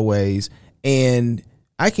a lot of ways. And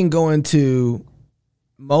I can go into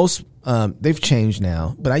most, they've changed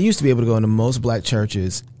now, but I used to be able to go into most black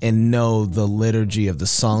churches and know the liturgy of the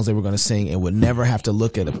songs they were going to sing, and would never have to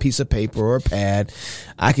look at a piece of paper or a pad.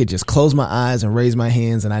 I could just close my eyes and raise my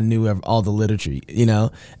hands, and I knew all the liturgy,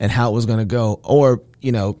 and how it was going to go. Or,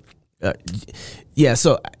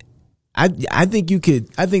 so I think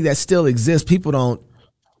I think that still exists. People don't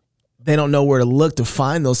know where to look to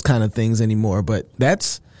find those kind of things anymore, but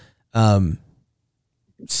that's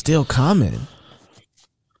still common.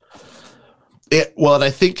 And I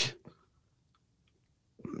think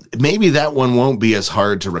maybe that one won't be as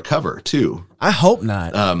hard to recover too. I hope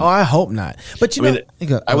not. I hope not. But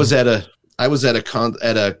I was at a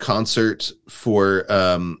concert for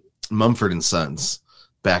Mumford and Sons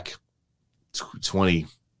back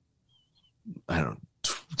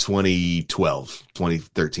 2012,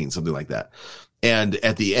 2013, something like that. And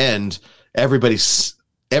at the end, everybody's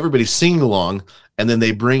singing along, and then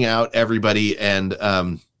they bring out everybody and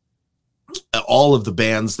all of the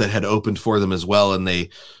bands that had opened for them as well, and they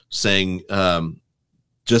sang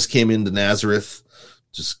just came into Nazareth,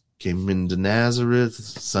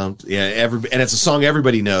 and it's a song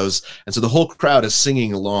everybody knows, and so the whole crowd is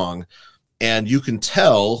singing along, and you can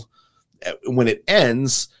tell when it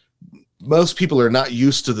ends, most people are not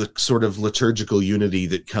used to the sort of liturgical unity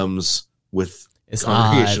that comes with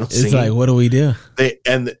congregational singing. It's like, what do we do?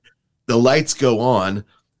 And the lights go on,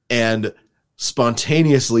 and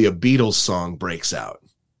spontaneously a Beatles song breaks out.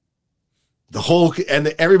 And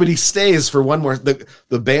everybody stays for one more.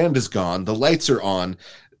 The band is gone. The lights are on.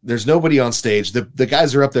 There's nobody on stage. The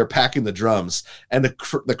guys are up there packing the drums, and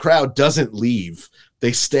the crowd doesn't leave.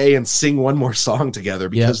 They stay and sing one more song together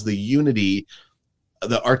because the unity,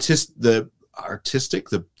 the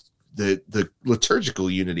liturgical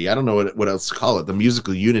unity, I don't know what else to call it. The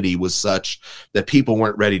musical unity was such that people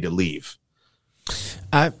weren't ready to leave.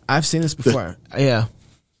 I've seen this before. Yeah.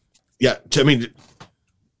 I mean,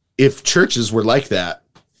 if churches were like that,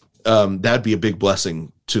 that'd be a big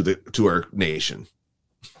blessing to our nation.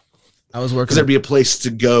 I was working because there'd be a place to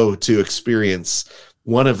go to experience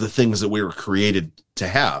one of the things that we were created to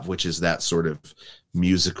have, which is that sort of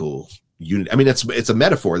musical unity. I mean, it's a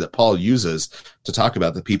metaphor that Paul uses to talk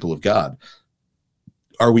about the people of God.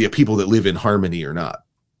 Are we a people that live in harmony or not?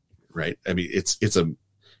 Right? I mean,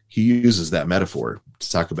 he uses that metaphor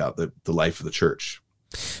to talk about the life of the church.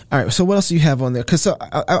 All right. So what else do you have on there? Because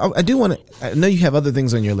I do want to. I know you have other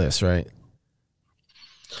things on your list, right?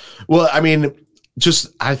 Well, I mean,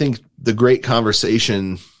 I think the Great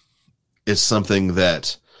Conversation is something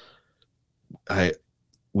that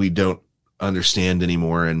we don't understand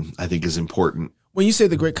anymore, and I think is important. When you say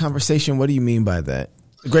the Great Conversation, what do you mean by that?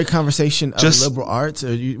 The Great Conversation of liberal arts, or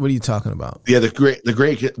what are you talking about? Yeah,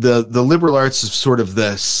 the liberal arts is sort of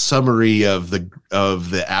the summary of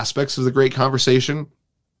the aspects of the Great Conversation,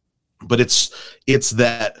 but it's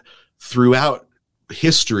that throughout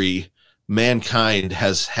history, mankind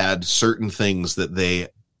has had certain things that they,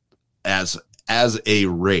 as a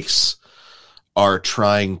race, are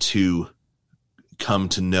trying to come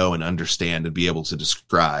to know and understand and be able to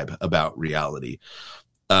describe about reality,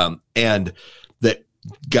 and that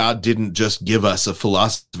God didn't just give us a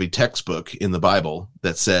philosophy textbook in the Bible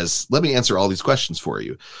that says, let me answer all these questions for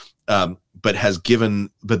you. But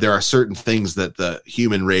there are certain things that the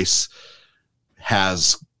human race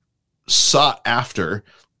has sought after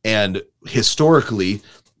and historically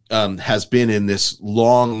has been in this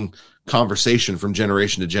long conversation from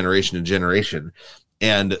generation to generation to generation.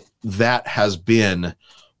 And that has been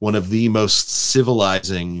one of the most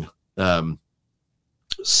civilizing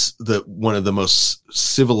one of the most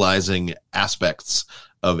civilizing aspects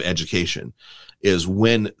of education is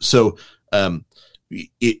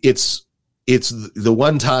it's the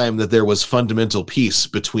one time that there was fundamental peace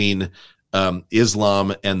between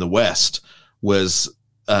Islam and the West was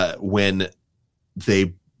when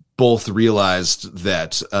they both realized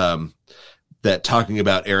that talking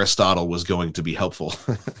about Aristotle was going to be helpful.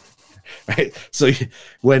 Right. So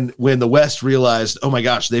when the West realized, oh my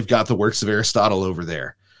gosh, they've got the works of Aristotle over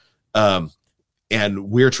there.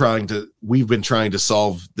 And we've been trying to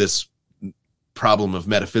solve this problem of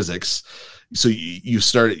metaphysics. So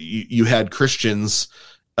you had Christians,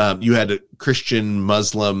 you had a Christian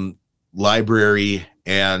Muslim library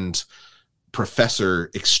and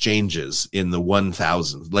professor exchanges in the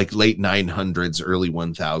 1000s, like late 900s, early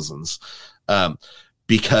 1000s,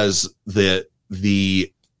 because the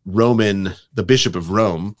Bishop of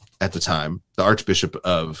Rome at the time, the Archbishop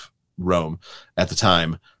of Rome at the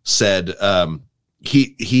time, said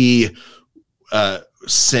he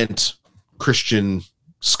sent Christian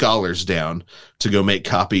scholars down to go make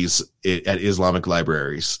copies at Islamic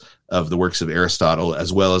libraries of the works of Aristotle,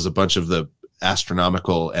 as well as a bunch of the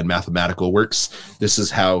astronomical and mathematical works. This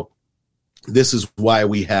is why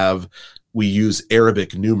we use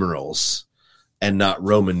Arabic numerals and not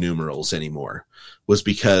Roman numerals anymore, was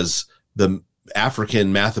because the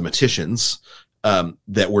African mathematicians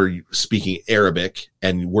that were speaking Arabic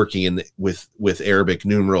and working with Arabic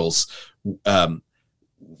numerals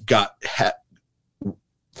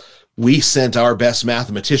we sent our best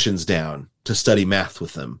mathematicians down to study math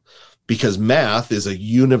with them, because math is a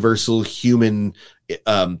universal human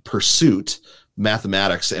pursuit.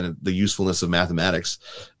 mathematics and the usefulness of mathematics.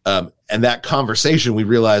 And that conversation, we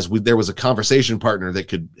realized there was a conversation partner that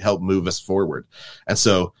could help move us forward. And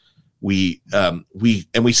so we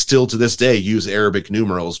still to this day use Arabic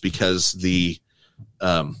numerals because the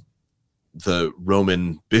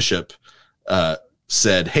Roman bishop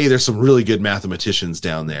said, "Hey, there's some really good mathematicians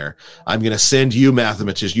down there. I'm going to send you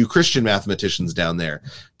you Christian mathematicians down there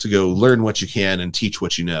to go learn what you can and teach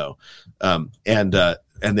what you know."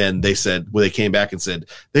 And then they said, well, they came back and said,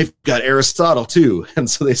 they've got Aristotle too. And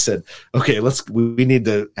so they said, okay, we need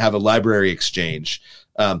to have a library exchange.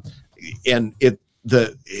 And they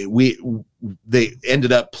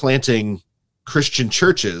ended up planting Christian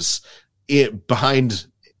churches behind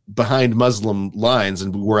Muslim lines,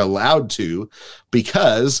 and we were allowed to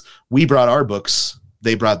because we brought our books,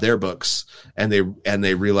 they brought their books, and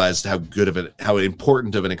they realized how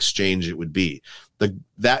important of an exchange it would be.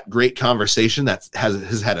 That great conversation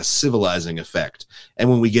has had a civilizing effect.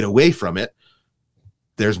 And when we get away from it,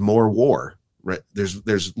 there's more war, right?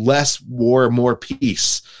 There's less war, more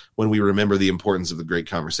peace when we remember the importance of the great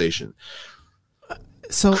conversation.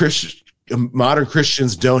 So modern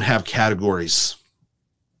Christians don't have categories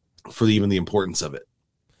for even the importance of it.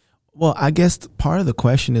 Well, I guess part of the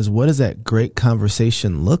question is, what does that great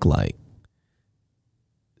conversation look like?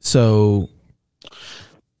 So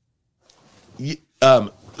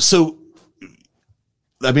I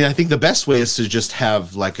mean, I think the best way is to just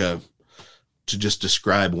have to just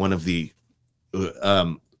describe one of the,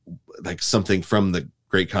 like something from the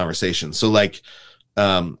great conversation. So we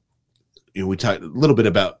talked a little bit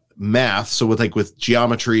about math. So with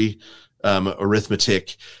geometry,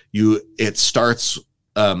 arithmetic, it starts,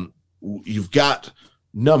 you've got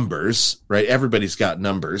numbers, right? Everybody's got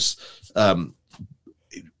numbers. But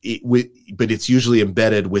it's usually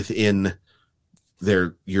embedded within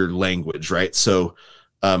your language, right? So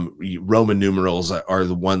Roman numerals are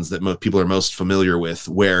the ones that most people are most familiar with,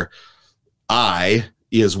 where I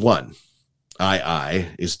is 1, I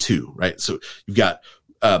is 2, right? So you've got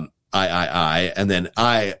I, and then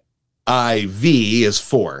IV is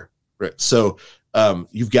 4, right? So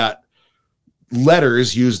you've got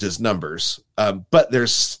letters used as numbers, but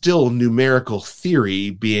there's still numerical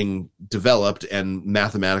theory being developed and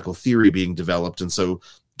mathematical theory being developed, and so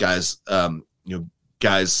guys, there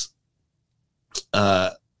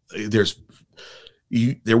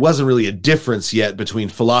wasn't really a difference yet between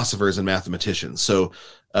philosophers and mathematicians. So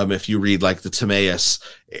if you read the Timaeus,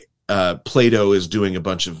 Plato is doing a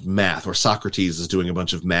bunch of math, or Socrates is doing a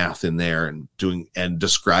bunch of math in there and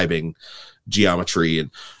describing geometry.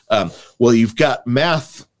 And you've got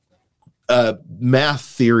math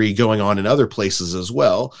theory going on in other places as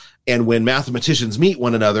well. And when mathematicians meet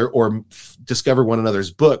one another or discover one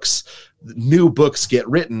another's books, new books get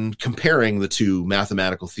written comparing the two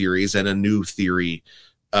mathematical theories, and a new theory,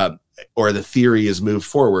 or the theory is moved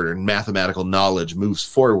forward, and mathematical knowledge moves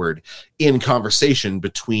forward in conversation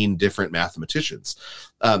between different mathematicians.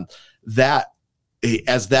 That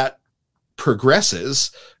as that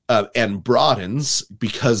progresses and broadens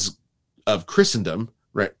because of Christendom,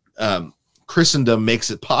 right? Christendom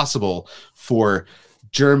makes it possible for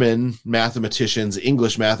German mathematicians,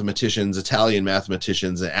 English mathematicians, Italian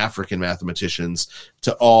mathematicians, and African mathematicians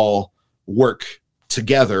to all work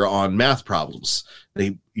together on math problems.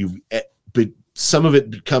 But some of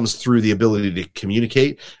it comes through the ability to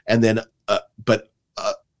communicate, and then,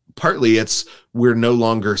 partly we're no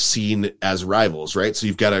longer seen as rivals, right? So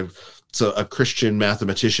you've got a Christian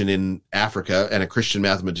mathematician in Africa and a Christian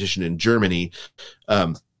mathematician in Germany,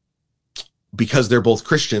 because they're both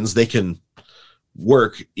Christians, they can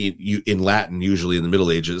work in Latin, usually in the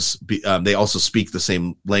Middle Ages. They also speak the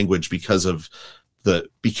same language because of the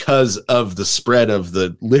spread of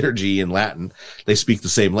the liturgy in Latin. They speak the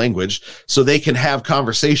same language, so they can have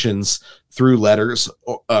conversations through letters,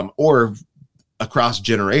 or across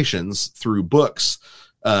generations through books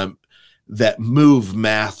that move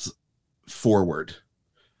math forward.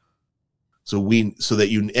 So that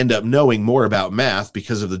you end up knowing more about math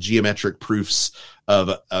because of the geometric proofs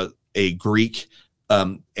of a Greek,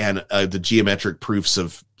 and the geometric proofs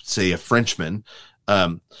of, say, a Frenchman,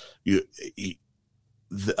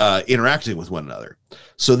 interacting with one another.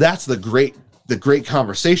 So that's the great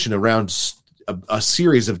conversation around a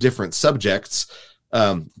series of different subjects: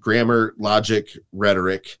 grammar, logic,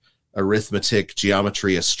 rhetoric, arithmetic,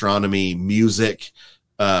 geometry, astronomy, music,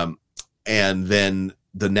 and then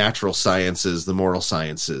the natural sciences, the moral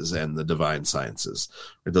sciences, and the divine sciences.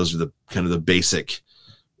 Those are the kind of the basic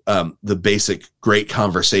great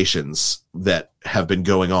conversations that have been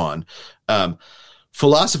going on.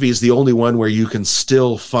 Philosophy is the only one where you can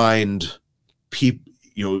still find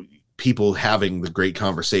people people having the great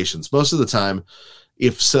conversations. Most of the time,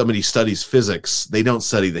 if somebody studies physics, they don't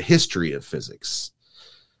study the history of physics.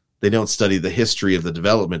 They don't study the history of the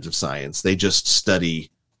development of science. They just study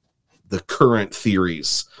the current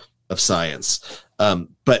theories of science.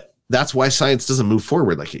 But that's why science doesn't move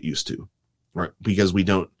forward like it used to, right? Because we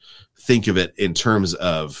don't think of it in terms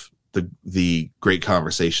of the great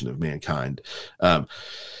conversation of mankind. But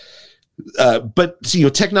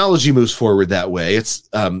technology moves forward that way. It's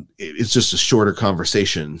just a shorter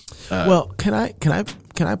conversation. Well, can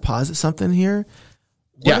I posit something here?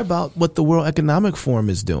 What about what the World Economic Forum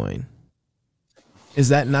is doing? Is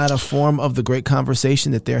that not a form of the great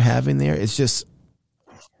conversation that they're having there? It's just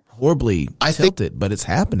horribly tilted, but it's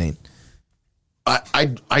happening.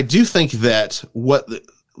 I do think that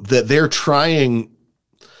that they're trying.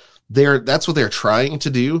 That's what they're trying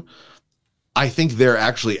to do. I think they're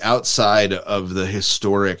actually outside of the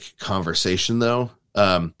historic conversation, though.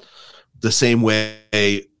 The same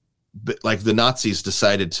way, like the Nazis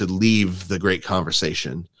decided to leave the great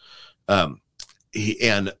conversation,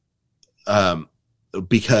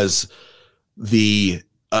 because the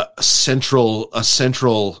central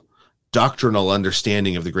doctrinal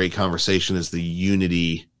understanding of the great conversation is the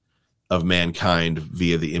unity of mankind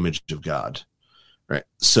via the image of God. Right.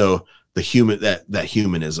 So the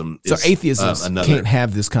humanism. So atheism can't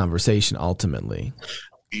have this conversation. Ultimately,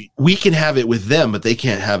 we can have it with them, but they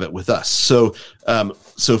can't have it with us. So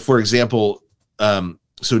for example,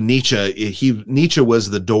 so Nietzsche was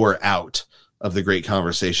the door out of the great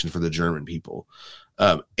conversation for the German people.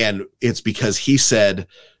 And it's because he said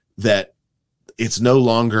that it's no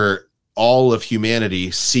longer all of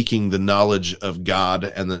humanity seeking the knowledge of God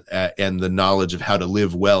and the knowledge of how to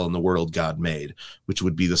live well in the world God made, which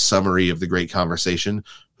would be the summary of the great conversation.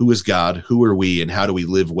 Who is God? Who are we? And how do we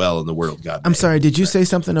live well in the world God made? I'm sorry. Did you say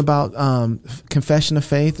something about confession of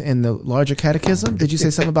faith and the larger catechism? Did you say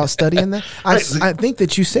something about studying that? I think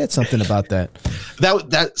that you said something about that.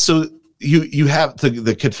 So you have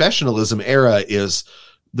the confessionalism era is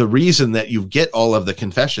the reason that you get all of the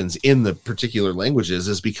confessions in the particular languages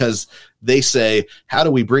is because they say, how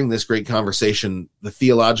do we bring this great conversation, the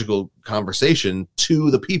theological conversation, to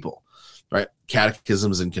the people, right?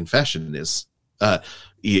 Catechisms and confession is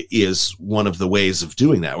one of the ways of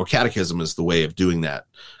doing that, or catechism is the way of doing that.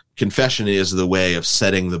 Confession is the way of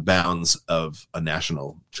setting the bounds of a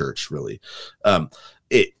national church, really.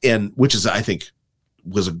 And which is, I think,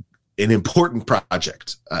 was an important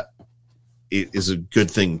project. It is a good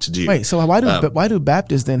thing to do. Wait, so why do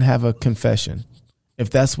Baptists then have a confession, if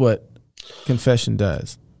that's what confession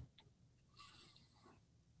does?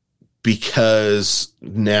 Because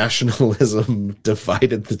nationalism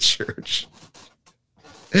divided the church.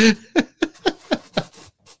 Because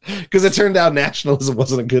it turned out nationalism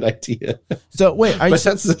wasn't a good idea. So wait,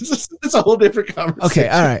 that's a whole different conversation. Okay,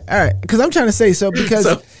 all right. Because I'm trying to say so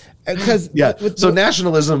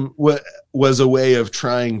nationalism was a way of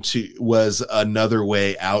was another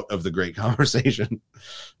way out of the great conversation,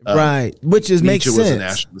 right? Which makes sense. Was a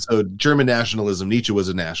nationalist. So German nationalism, Nietzsche was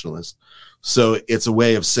a nationalist. So it's a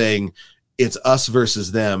way of saying it's us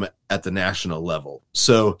versus them at the national level.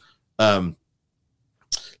 So there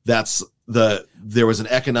was an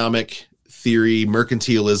economic theory,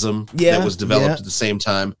 mercantilism, that was developed at the same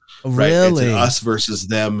time. Right? Really? It's an us versus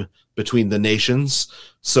them between the nations.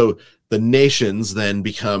 So the nations then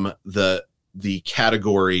become the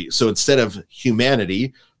category. So instead of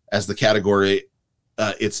humanity as the category,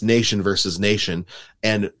 it's nation versus nation.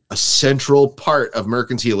 And a central part of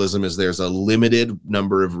mercantilism is there's a limited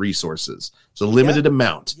number of resources. It's a limited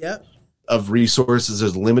amount of resources.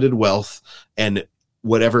 There's limited wealth, and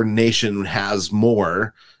whatever nation has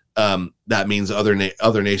more, that means other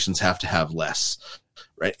nations have to have less.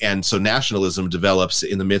 Right. And so nationalism develops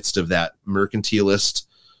in the midst of that mercantilist,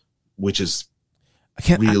 which is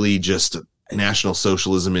really just National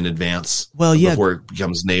Socialism in advance. Well, yeah, before it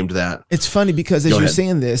becomes named that. It's funny because as you're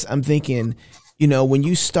saying this, I'm thinking, when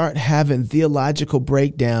you start having theological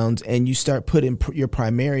breakdowns and you start putting your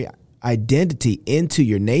primary identity into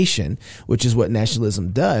your nation, which is what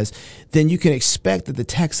nationalism does, then you can expect that the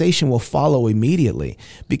taxation will follow immediately.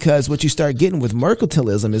 Because what you start getting with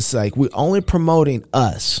mercantilism is like, we're only promoting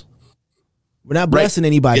us. We're not blessing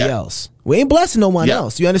anybody else. We ain't blessing no one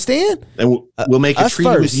else. You understand? And we'll make a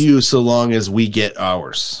treaty with you so long as we get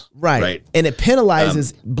ours. Right. And it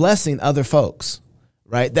penalizes blessing other folks.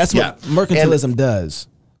 Right. That's what mercantilism does.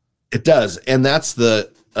 It does. And that's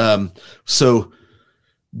so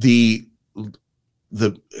the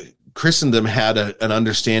Christendom had an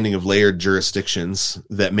understanding of layered jurisdictions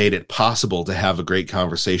that made it possible to have a great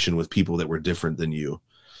conversation with people that were different than you.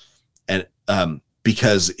 And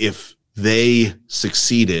because if they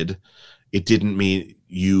succeeded, it didn't mean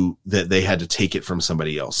that they had to take it from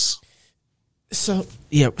somebody else. So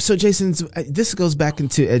Jason, this goes back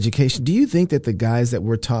into education. Do you think that the guys that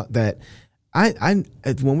we're taught that when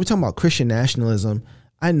we're talking about Christian nationalism,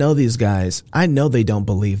 I know these guys, I know they don't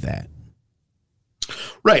believe that.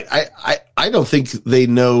 Right. I don't think they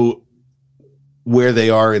know where they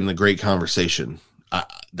are in the great conversation.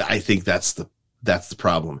 I think that's the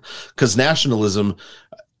problem, because nationalism,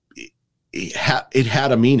 it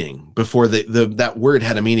had a meaning before that word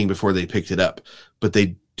had a meaning before they picked it up, but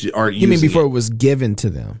they aren't using it. You mean before it was given to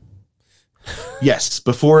them? Yes,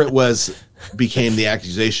 before it became the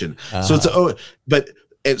accusation. So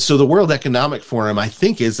so the World Economic Forum, I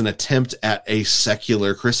think, is an attempt at a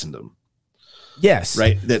secular Christendom. Yes.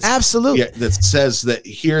 Right. That's absolutely. Yeah, that says that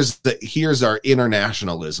here's our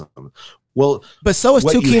internationalism. Well, but so is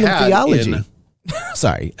two kingdom theology.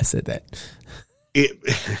 Sorry, I said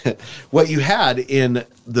that. What you had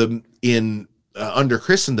under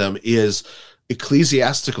Christendom is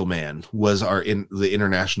ecclesiastical man was the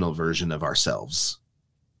international version of ourselves.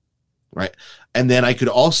 Right. And then I could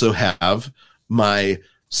also have my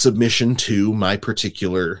submission to my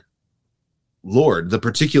particular Lord, the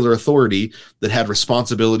particular authority that had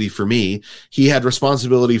responsibility for me. He had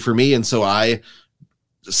responsibility for me, and so I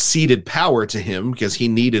ceded power to him because he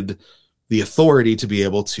needed the authority to be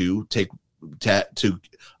able to to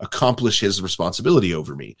accomplish his responsibility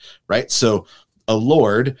over me. Right. So a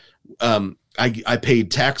Lord, I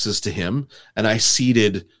paid taxes to him, and I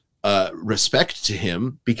ceded respect to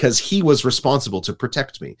him because he was responsible to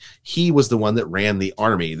protect me. He was the one that ran the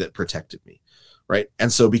army that protected me. Right.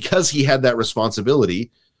 And so because he had that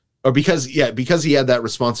responsibility, because he had that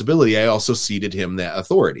responsibility, I also ceded him that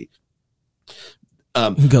authority.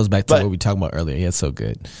 It goes back to what we were talking about earlier. Yeah, it's so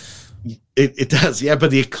good. It does. Yeah.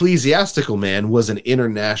 But the ecclesiastical man was an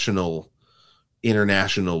international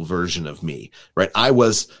version of me. Right. I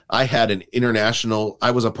was a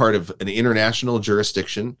part of an international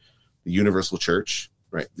jurisdiction, the Universal Church,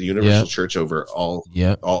 right? The Universal Church over all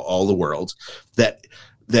the world that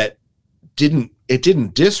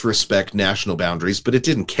didn't disrespect national boundaries, but it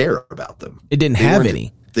didn't care about them. It didn't have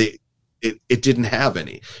any. It didn't have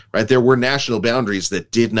any, right? There were national boundaries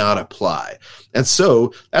that did not apply. And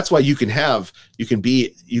so that's why you can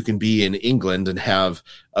be in England and have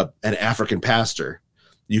an African pastor.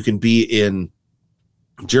 You can be in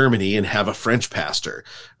Germany and have a French pastor.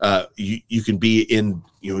 You can be in,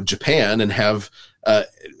 Japan and have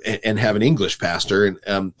an English pastor,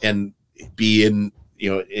 and be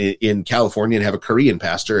in California and have a Korean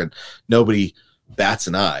pastor, and nobody bats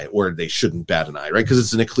an eye, or they shouldn't bat an eye, right? Because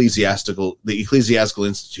it's the ecclesiastical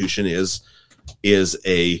institution is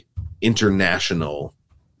a international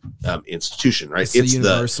institution, right? It's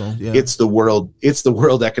universal. It's the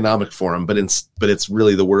World Economic Forum, but it's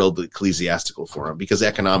really the World Ecclesiastical Forum, because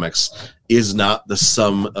economics is not the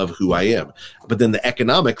sum of who I am. But then the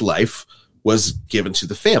economic life was given to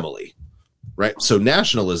the family, right? So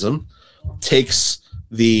nationalism takes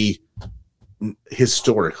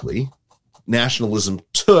nationalism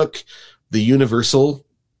took the universal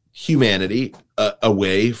humanity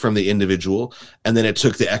away from the individual, and then it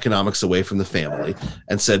took the economics away from the family,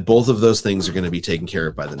 and said both of those things are going to be taken care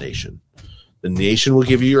of by the nation. The nation will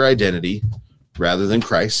give you your identity rather than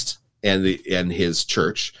Christ and his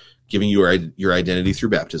church giving you your identity through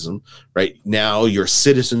baptism. Right now, your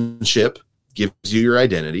citizenship gives you your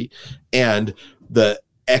identity, and the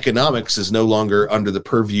economics is no longer under the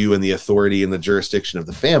purview and the authority and the jurisdiction of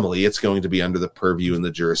the family. It's going to be under the purview and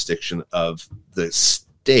the jurisdiction of the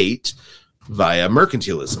state via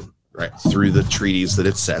mercantilism, right? Through the treaties that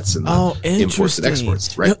it sets and the imports and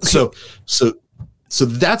exports, right? Okay. So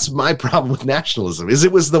that's my problem with nationalism, is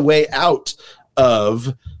it was the way out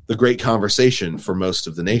of the great conversation for most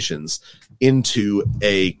of the nations into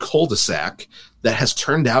a cul-de-sac that has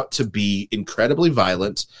turned out to be incredibly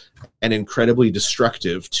violent and incredibly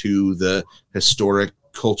destructive to the historic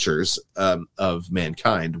cultures of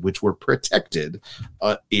mankind, which were protected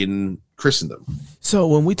in Christendom. So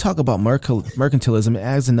when we talk about mercantilism, it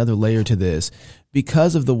adds another layer to this,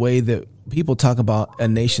 because of the way that people talk about a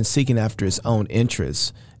nation seeking after its own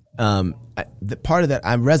interests. The part of that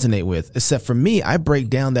I resonate with, except for me, I break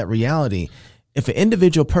down that reality. If an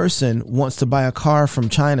individual person wants to buy your car from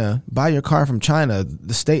China,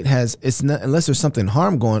 the state has, unless there's something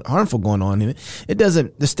harmful going on in it,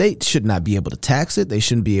 the state should not be able to tax it. They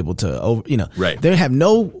shouldn't be able to, right. They have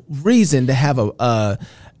no reason to have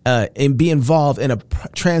and be involved in a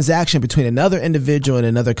transaction between another individual and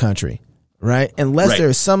another country, right? Unless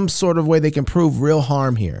there's some sort of way they can prove real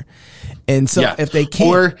harm here. And so if they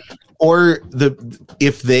can't,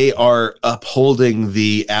 if they are upholding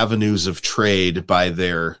the avenues of trade by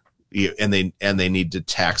their, and they need to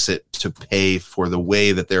tax it to pay for the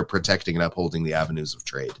way that they're protecting and upholding the avenues of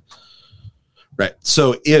trade. Right.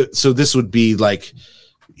 So this would be like,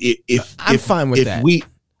 I'm fine with that.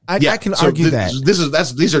 I can argue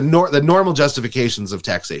that these are the normal justifications of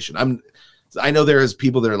taxation. I know there is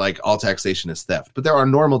people that are like all taxation is theft, but there are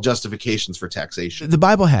normal justifications for taxation. The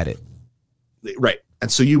Bible had it. Right.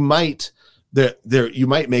 And so you might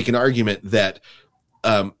make an argument that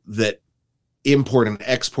that import and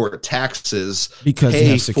export taxes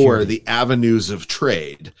pay for the avenues of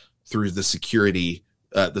trade through the security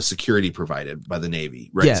provided by the Navy,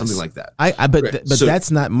 right? Yes. Something like that. But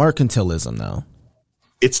that's not mercantilism, though.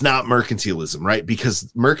 It's not mercantilism, right?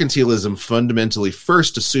 Because mercantilism fundamentally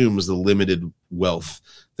first assumes the limited wealth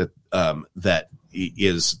that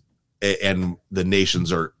is, and the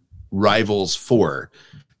nations are rivals for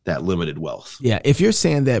that limited wealth. Yeah, if you're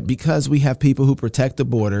saying that because we have people who protect the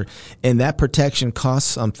border and that protection costs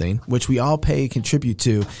something, which we all pay and contribute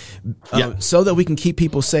to, so that we can keep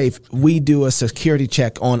people safe, we do a security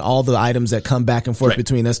check on all the items that come back and forth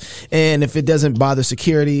between us. And if it doesn't bother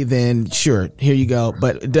security, then sure, here you go.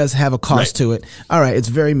 But it does have a cost to it. All right, it's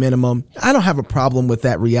very minimum. I don't have a problem with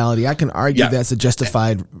that reality. I can argue that's a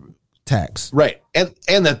justified tax. Right.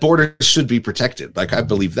 And that borders should be protected. Like, I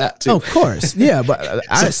believe that too. Oh, of course. Yeah, but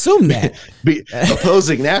I assume that.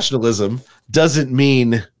 Opposing nationalism doesn't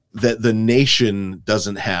mean that the nation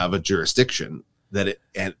doesn't have a jurisdiction, that it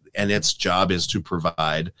and its job is to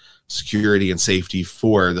provide security and safety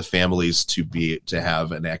for the families to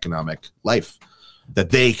have an economic life that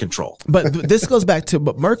they control. But this goes back to,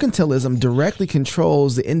 but mercantilism directly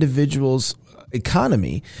controls the individual's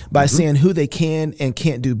economy by saying who they can and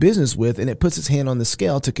can't do business with, and it puts its hand on the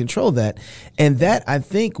scale to control that. And that, I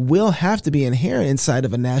think, will have to be inherent inside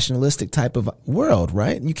of a nationalistic type of world,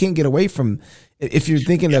 right? You can't get away from, if you're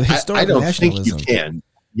thinking of historical nationalism. I don't think you can.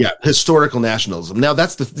 Yeah, historical nationalism. Now,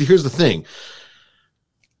 here's the thing.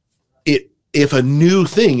 If a new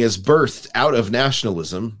thing is birthed out of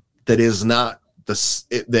nationalism that is not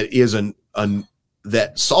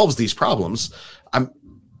that solves these problems,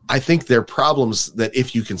 I think they're problems that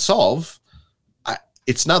if you can solve,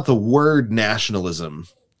 it's not the word nationalism,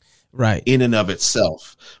 right, in and of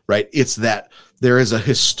itself, right? It's that there is a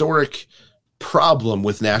historic problem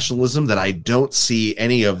with nationalism that I don't see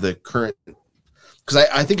any of the current, because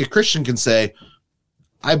I think a Christian can say,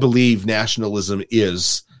 I believe nationalism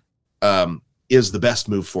is the best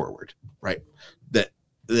move forward, right? That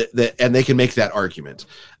and they can make that argument.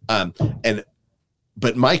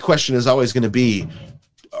 But my question is always going to be,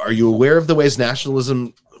 are you aware of the ways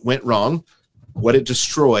nationalism went wrong, what it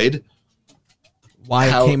destroyed, why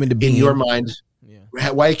it came into being in your mind,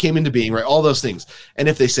 why it came into being, right? All those things. And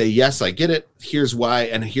if they say, yes, I get it, here's why,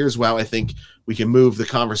 and here's how I think we can move the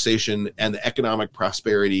conversation and the economic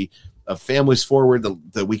prosperity of families forward,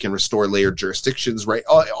 that we can restore layered jurisdictions, right?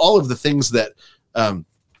 All of the things that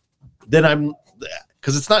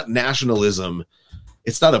because it's not nationalism,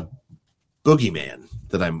 it's not a boogeyman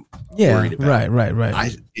that I'm worried about.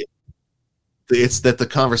 Right. It's that the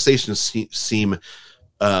conversations seem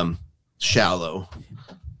shallow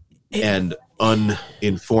and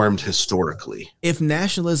uninformed historically. If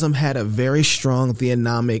nationalism had a very strong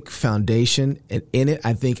theonomic foundation in it,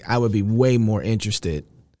 I think I would be way more interested,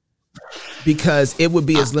 because it would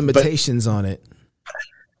be its limitations on it.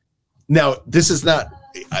 Now, this is not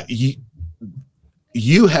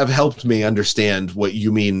you have helped me understand what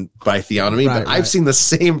you mean by theonomy, but I've seen the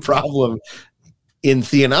same problem in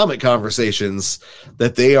theonomic conversations,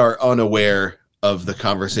 that they are unaware of the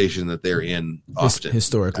conversation that they're in often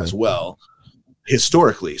historically as well.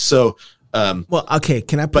 Historically. So, well, okay.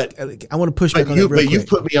 Can I I want to push back on that real quick. You've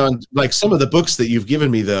put me on, like, some of the books that you've given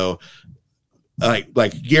me, though,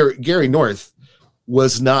 like Gary North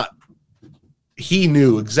was not, he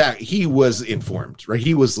was informed, right?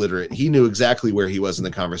 He was literate. He knew exactly where he was in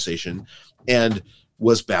the conversation and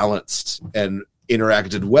was balanced and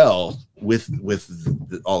interacted well with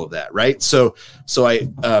all of that. Right. So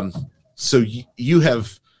you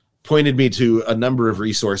have pointed me to a number of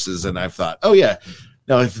resources, and I've thought, oh yeah,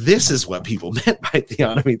 now if this is what people meant by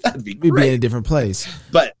theonomy, that'd be great. We'd be in a different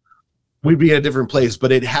place,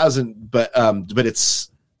 but it hasn't, but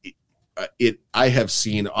I have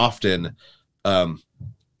seen often,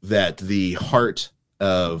 that the heart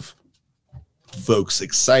of folks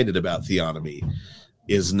excited about theonomy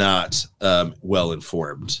is not well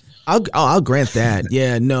informed. I'll grant that.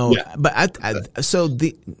 Yeah, no, but so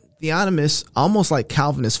the theonomists, almost like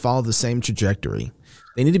Calvinists, follow the same trajectory.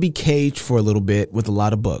 They need to be caged for a little bit with a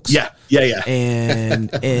lot of books. Yeah.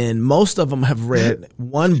 And most of them have read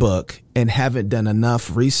one book and haven't done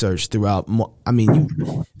enough research throughout.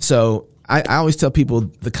 So I always tell people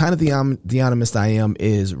the kind of theonomist I am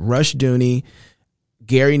is Rush Dooney,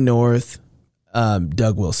 Gary North,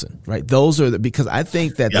 Doug Wilson, right? Those are because I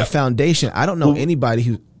think that the foundation, I don't know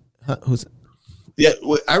anybody who's. Yeah.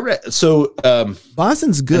 I read, so,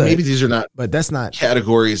 Boston's good. Maybe these are not, but that's not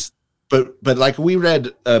categories, but like we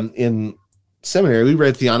read, in seminary, we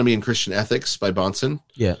read Theonomy and Christian Ethics by Bonson.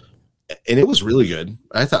 Yeah. And it was really good.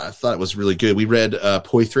 I thought it was really good. We read,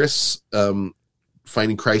 Poythress,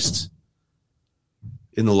 Finding Christ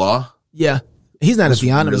in the Law. Yeah. He's not a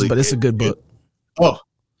theonomist, really but it's a good book. Oh,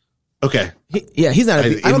 okay. He's not.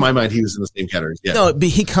 In my mind, he was in the same category. Yeah. No, but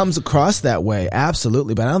he comes across that way,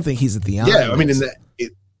 absolutely. But I don't think he's a theonomist. Yeah, I mean,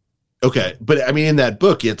 okay, but I mean, in that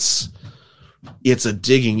book, it's a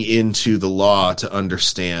digging into the law to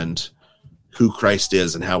understand who Christ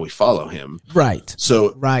is and how we follow him. Right.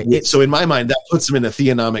 So, right. So in my mind, that puts him in a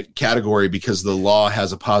theonomic category because the law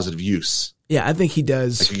has a positive use. Yeah, I think he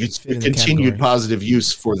does. Like a continued positive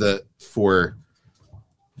use for the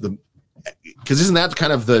because isn't that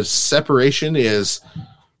kind of the separation is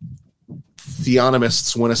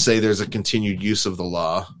theonomists want to say there's a continued use of the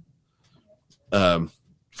law, and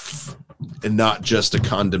not just a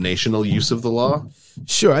condemnational use of the law.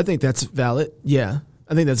 Sure. I think that's valid. Yeah.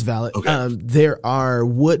 I think that's valid. Okay. There are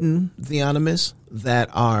wooden theonomists that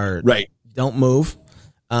are don't move.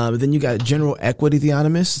 Then you got general equity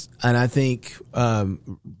theonomists, and I think Rush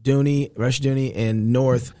Dooney, and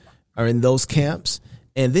North are in those camps.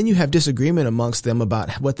 And then you have disagreement amongst them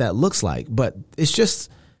about what that looks like. But it's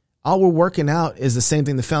just all we're working out is the same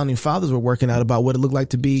thing the founding fathers were working out about what it looked like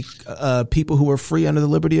to be people who were free under the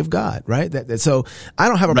liberty of God, right? So I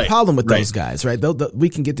don't have a problem with those guys, right? We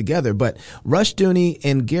can get together. But Rush Dooney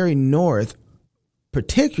and Gary North,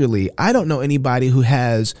 particularly, I don't know anybody who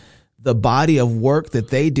has the body of work that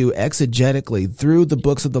they do exegetically through the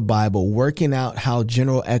books of the Bible, working out how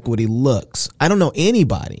general equity looks. I don't know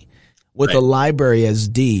anybody with a library as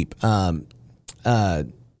deep. Kaiser,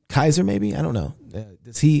 maybe? I don't know.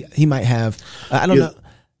 Does he might have, I don't know,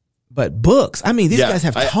 but books. I mean, these guys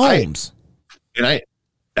have tomes. And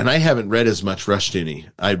I haven't read as much Rush Dooney.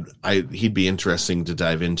 He'd be interesting to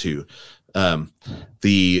dive into.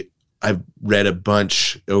 I've read a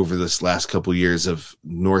bunch over this last couple of years of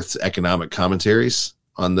North's economic commentaries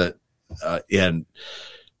on the, and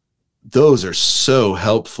those are so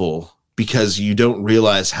helpful because you don't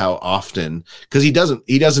realize how often, because he doesn't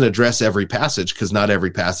address every passage because not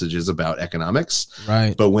every passage is about economics.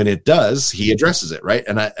 Right. But when it does, he addresses it. Right.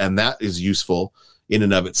 And that is useful in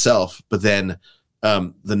and of itself. But then,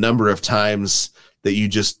 the number of times that you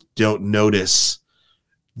just don't notice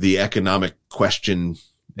the economic question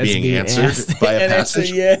being answered by a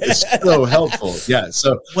passage is so helpful. Yeah.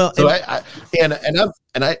 So, I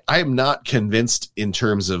am not convinced in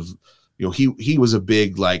terms of, he was a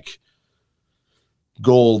big, like,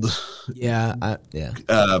 gold.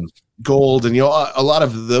 Gold. And, a lot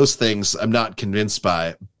of those things I'm not convinced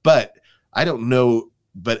by, but I don't know.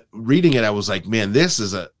 But reading it, I was like, man,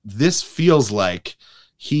 this feels like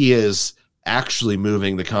he is actually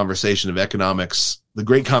moving the conversation of economics, the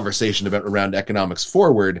great conversation around economics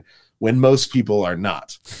forward when most people are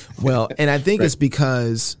not. Well, and I think it's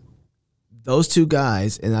because those two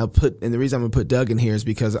guys, and the reason I'm going to put Doug in here is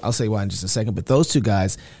because I'll say why in just a second, but those two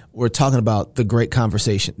guys were talking about the great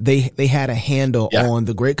conversation. They had a handle on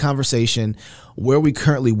the great conversation, where we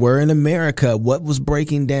currently were in America, what was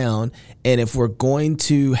breaking down, and if we're going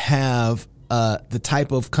to have the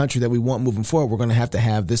type of country that we want moving forward, we're going to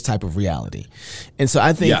have this type of reality. And so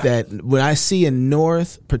I think that when I see in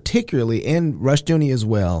North, particularly, and Rush Dooney as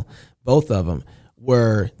well, both of them,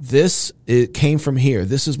 where it came from here.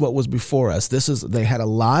 This is what was before us. They had a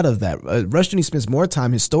lot of that. Rush Dooney spends more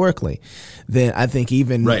time historically than I think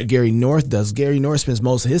even Gary North does. Gary North spends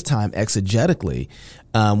most of his time exegetically,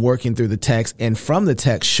 working through the text and from the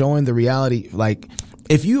text showing the reality. Like,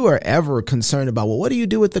 if you are ever concerned about, well, what do you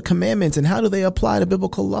do with the commandments and how do they apply to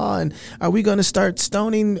biblical law? And are we going to start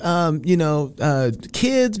stoning,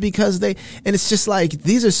 kids because and it's just like,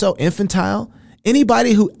 these are so infantile.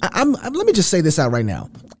 Anybody who let me just say this out right now.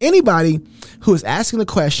 Anybody who is asking the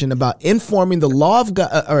question about informing the law of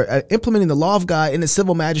God or implementing the law of God in a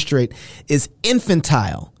civil magistrate is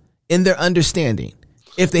infantile in their understanding.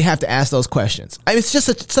 If they have to ask those questions, I mean, it's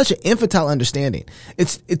just such an infantile understanding.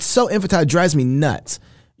 It's so infantile, it drives me nuts.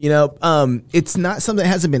 It's not something that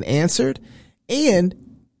hasn't been answered,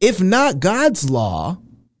 and if not God's law,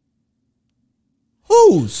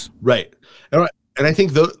 whose? Right, and I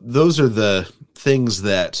think those are the things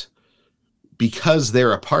that, because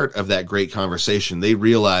they're a part of that great conversation, they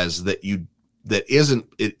realize that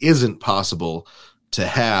it isn't possible to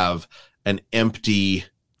have an empty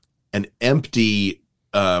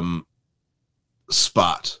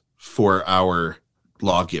spot for our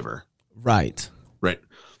lawgiver. Right. Right.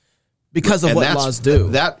 Because of what laws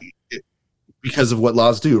do. Because of what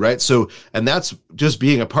laws do, right? So, and that's just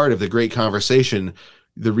being a part of the great conversation,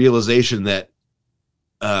 the realization that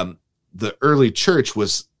the early church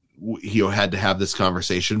was, had to have this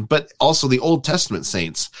conversation, but also the Old Testament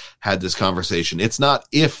saints had this conversation. It's not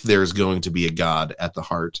if there's going to be a God at the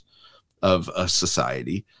heart of a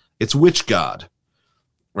society, it's which God,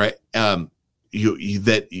 right? That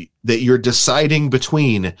you're deciding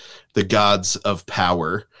between the gods of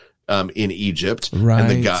power in Egypt, right,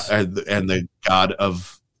 and the God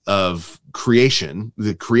of creation,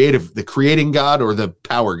 the creating God, or the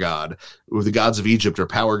power God, or the gods of Egypt are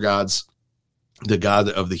power gods. The God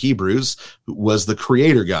of the Hebrews was the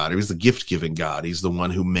creator God. He was the gift giving God. He's the one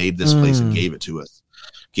who made this place and gave it to us.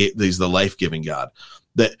 He's the life giving God.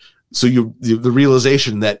 So the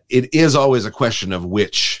realization that it is always a question of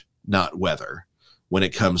which, not whether, when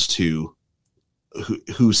it comes to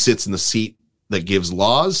who sits in the seat that gives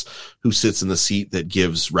laws, who sits in the seat that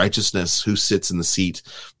gives righteousness, who sits in the seat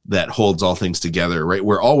that holds all things together, right?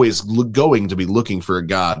 We're always going to be looking for a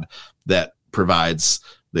God that provides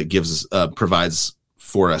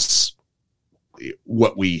for us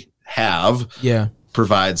what we have. Yeah.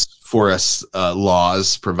 Provides for us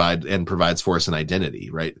laws, provides for us an identity,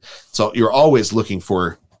 right? So you're always looking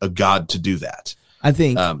for a God to do that. I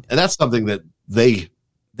think, and that's something that they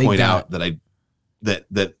point out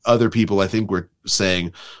that other people, I think, were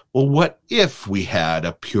saying, well, what if we had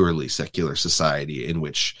a purely secular society in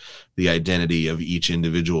which the identity of each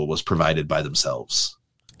individual was provided by themselves?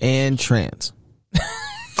 And trans.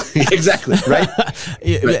 Exactly. Right.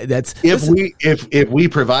 Yeah, if we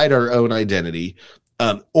provide our own identity,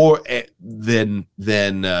 then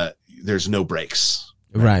there's no breaks.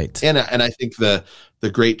 Right. And I think the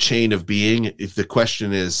great chain of being, if the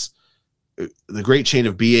question is, the great chain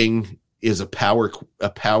of being is a power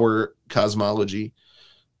cosmology,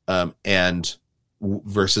 and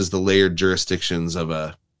versus the layered jurisdictions of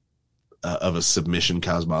a submission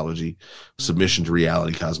cosmology, submission to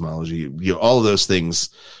reality cosmology, all of those things.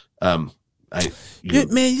 Man,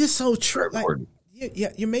 you're so true. Like,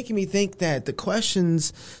 you're making me think that the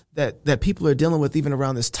questions that people are dealing with, even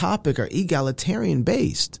around this topic, are egalitarian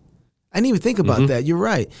based. I didn't even think about that. You're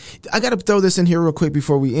right. I got to throw this in here real quick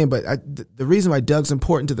before we end. But the reason why Doug's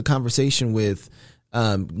important to the conversation with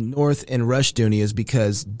North and Rushdoony is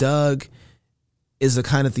because Doug is a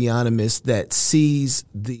kind of theonomist that sees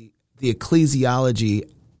the ecclesiology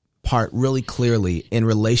part really clearly in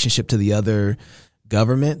relationship to the other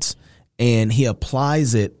governments, and he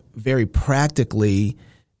applies it very practically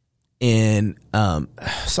in,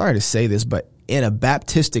 sorry to say this, but in a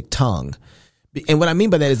Baptistic tongue. And what I mean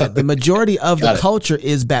by that is that the majority of the culture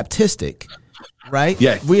is Baptistic, right?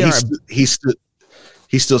 Yeah,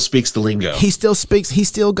 he still speaks the lingo. He still speaks. He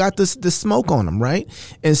still got the smoke on him, right?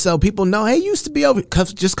 And so people know, hey, he used to be over,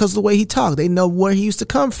 just because of the way he talked. They know where he used to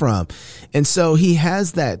come from, and so he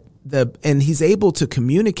has that and he's able to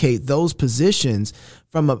communicate those positions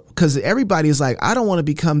because everybody is like, I don't want to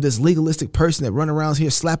become this legalistic person that run around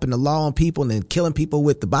here slapping the law on people and then killing people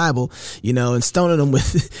with the Bible, and stoning them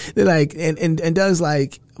with. They're like, and Doug's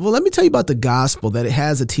like, well, let me tell you about the gospel, that it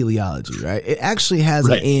has a teleology, right? It actually has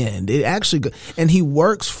an end. It actually, and he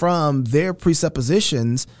works from their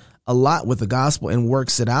presuppositions a lot with the gospel and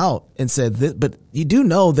works it out and said, but you do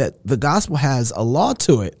know that the gospel has a law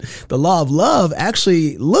to it. The law of love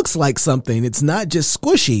actually looks like something. It's not just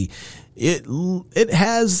squishy. It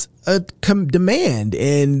has a demand,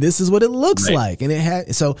 and this is what it looks like. And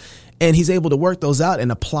and he's able to work those out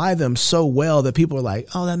and apply them so well that people are like,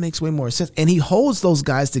 oh, that makes way more sense. And he holds those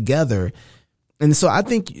guys together. And so I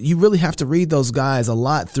think you really have to read those guys a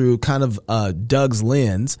lot through kind of Doug's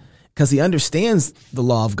lens, because he understands the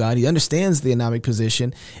law of God. He understands the economic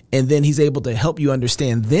position, and then he's able to help you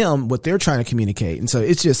understand them, what they're trying to communicate. And so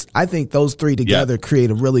it's just, I think those three together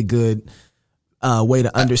create a really good way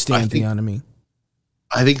to understand theonomy.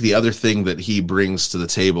 I think the other thing that he brings to the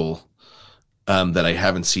table that I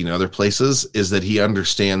haven't seen in other places is that he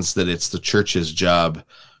understands that it's the church's job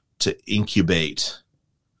to incubate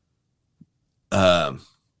the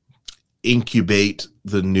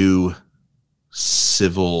new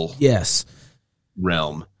civil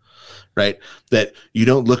realm, right? That you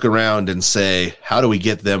don't look around and say, how do we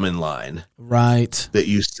get them in line? Right. That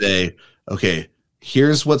you say, okay,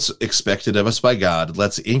 here's what's expected of us by God.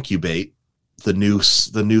 Let's incubate the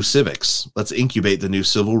new civics. Let's incubate the new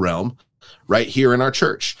civil realm right here in our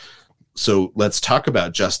church. So let's talk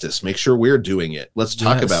about justice. Make sure we're doing it. Let's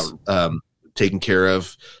talk about taking care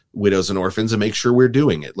of widows and orphans and make sure we're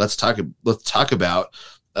doing it. Let's talk about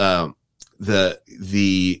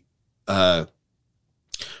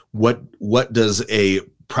what does a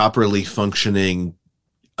properly functioning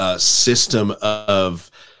system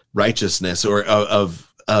of righteousness or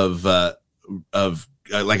of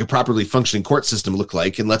like a properly functioning court system look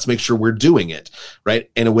like, and let's make sure we're doing it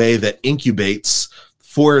right in a way that incubates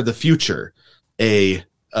for the future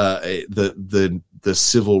the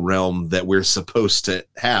civil realm that we're supposed to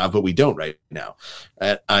have, but we don't right now.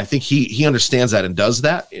 I think he understands that and does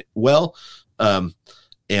that well.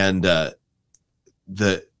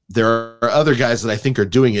 There are other guys that I think are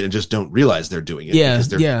doing it and just don't realize they're doing it. Yeah, because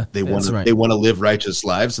they want to live righteous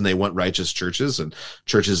lives, and they want righteous churches and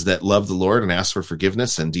churches that love the Lord and ask for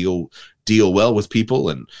forgiveness and deal well with people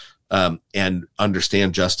and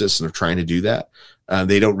understand justice and are trying to do that.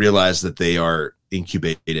 They don't realize that they are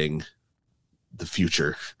incubating the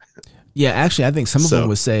future. Yeah, actually, I think some of them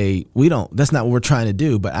would say that's not what we're trying to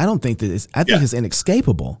do, but I don't think that I think it's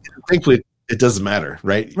inescapable. Thankfully, it doesn't matter,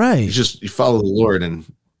 right? Right. You follow the Lord and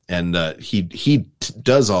he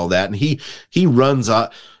does all that, and he runs. I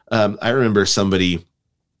remember somebody.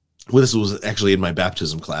 Well, this was actually in my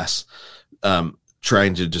baptism class,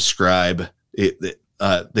 trying to describe it.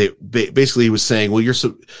 Basically he was saying, well,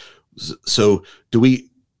 so do we?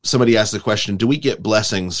 Somebody asked the question, do we get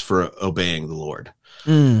blessings for obeying the Lord?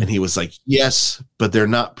 And he was like, yes, but they're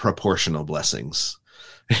not proportional blessings.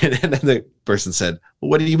 And then the person said, well,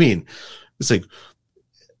 what do you mean? It's like,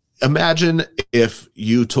 imagine if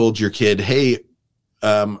you told your kid, hey,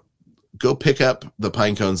 go pick up the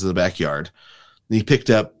pine cones in the backyard. And he picked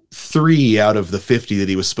up 3 out of the 50 that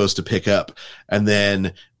he was supposed to pick up. And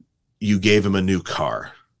then you gave him a new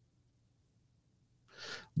car.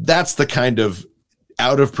 That's the kind of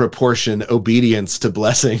out of proportion obedience to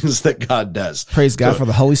blessings that God does. Praise God for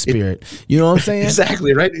the Holy Spirit. You know what I'm saying?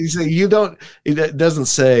 Exactly, right? He doesn't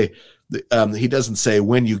say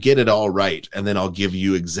when you get it all right, and then I'll give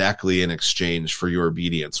you exactly in exchange for your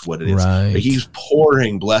obedience what it is. Right. But he's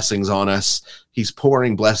pouring blessings on us. And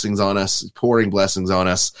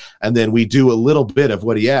then we do a little bit of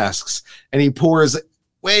what he asks, and he pours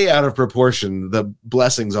way out of proportion the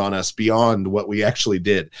blessings on us beyond what we actually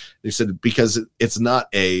did. He said, because it's not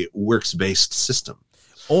a works-based system.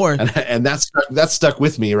 And that stuck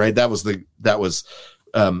with me, right? That was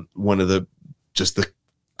one of the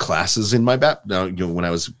classes in my when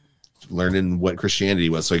I was learning what Christianity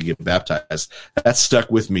was so I could get baptized. That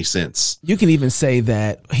stuck with me since. You can even say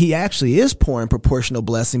that he actually is pouring proportional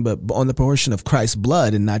blessing, but on the proportion of Christ's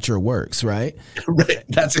blood and not your works, right? Right.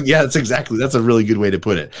 That's a really good way to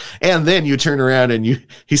put it. And then you turn around and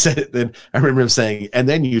he said it, then I remember him saying, and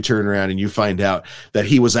then you turn around and you find out that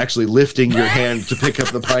he was actually lifting your hand to pick up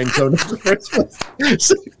the pine cone in the first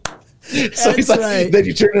place. So he's like, right. Then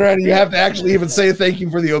you turn around and you have to actually even say thank you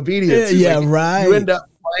for the obedience. Right. You end up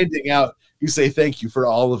finding out, you say thank you for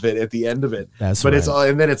all of it at the end of it.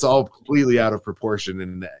 It's all completely out of proportion,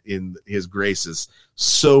 and in his grace is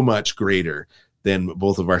so much greater than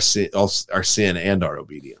both of our sin and our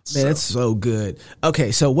obedience. Man, it's so good.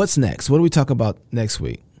 Okay, so what's next? What do we talk about next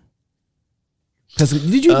week? Because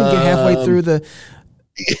did you even get halfway through the?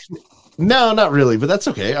 No, not really, but that's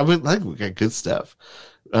okay. I mean, we got good stuff.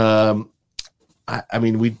 I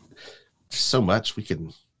mean, there's so much we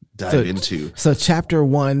can dive into. So chapter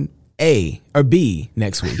 1A or B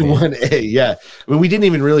next week. 1A, yeah. I mean, we didn't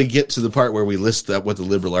even really get to the part where we list what the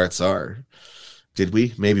liberal arts are. Did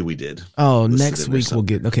we? Maybe we did. Oh, next week we'll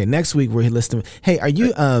get. Okay, next week we're listing. Hey, are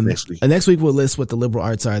you? Next week we'll list what the liberal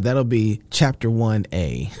arts are. That'll be chapter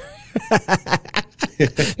 1A.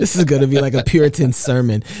 This is going to be like a Puritan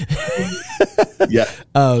sermon. Yeah.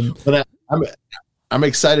 But I'm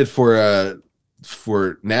excited for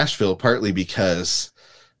Nashville, partly because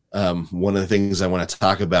one of the things I want to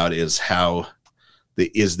talk about is how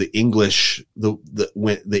the English what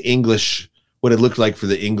it looked like for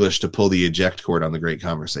the English to pull the eject cord on the Great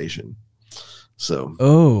Conversation. So,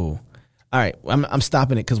 all right, I'm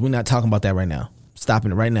stopping it because we're not talking about that right now.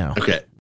 Stopping it right now. Okay.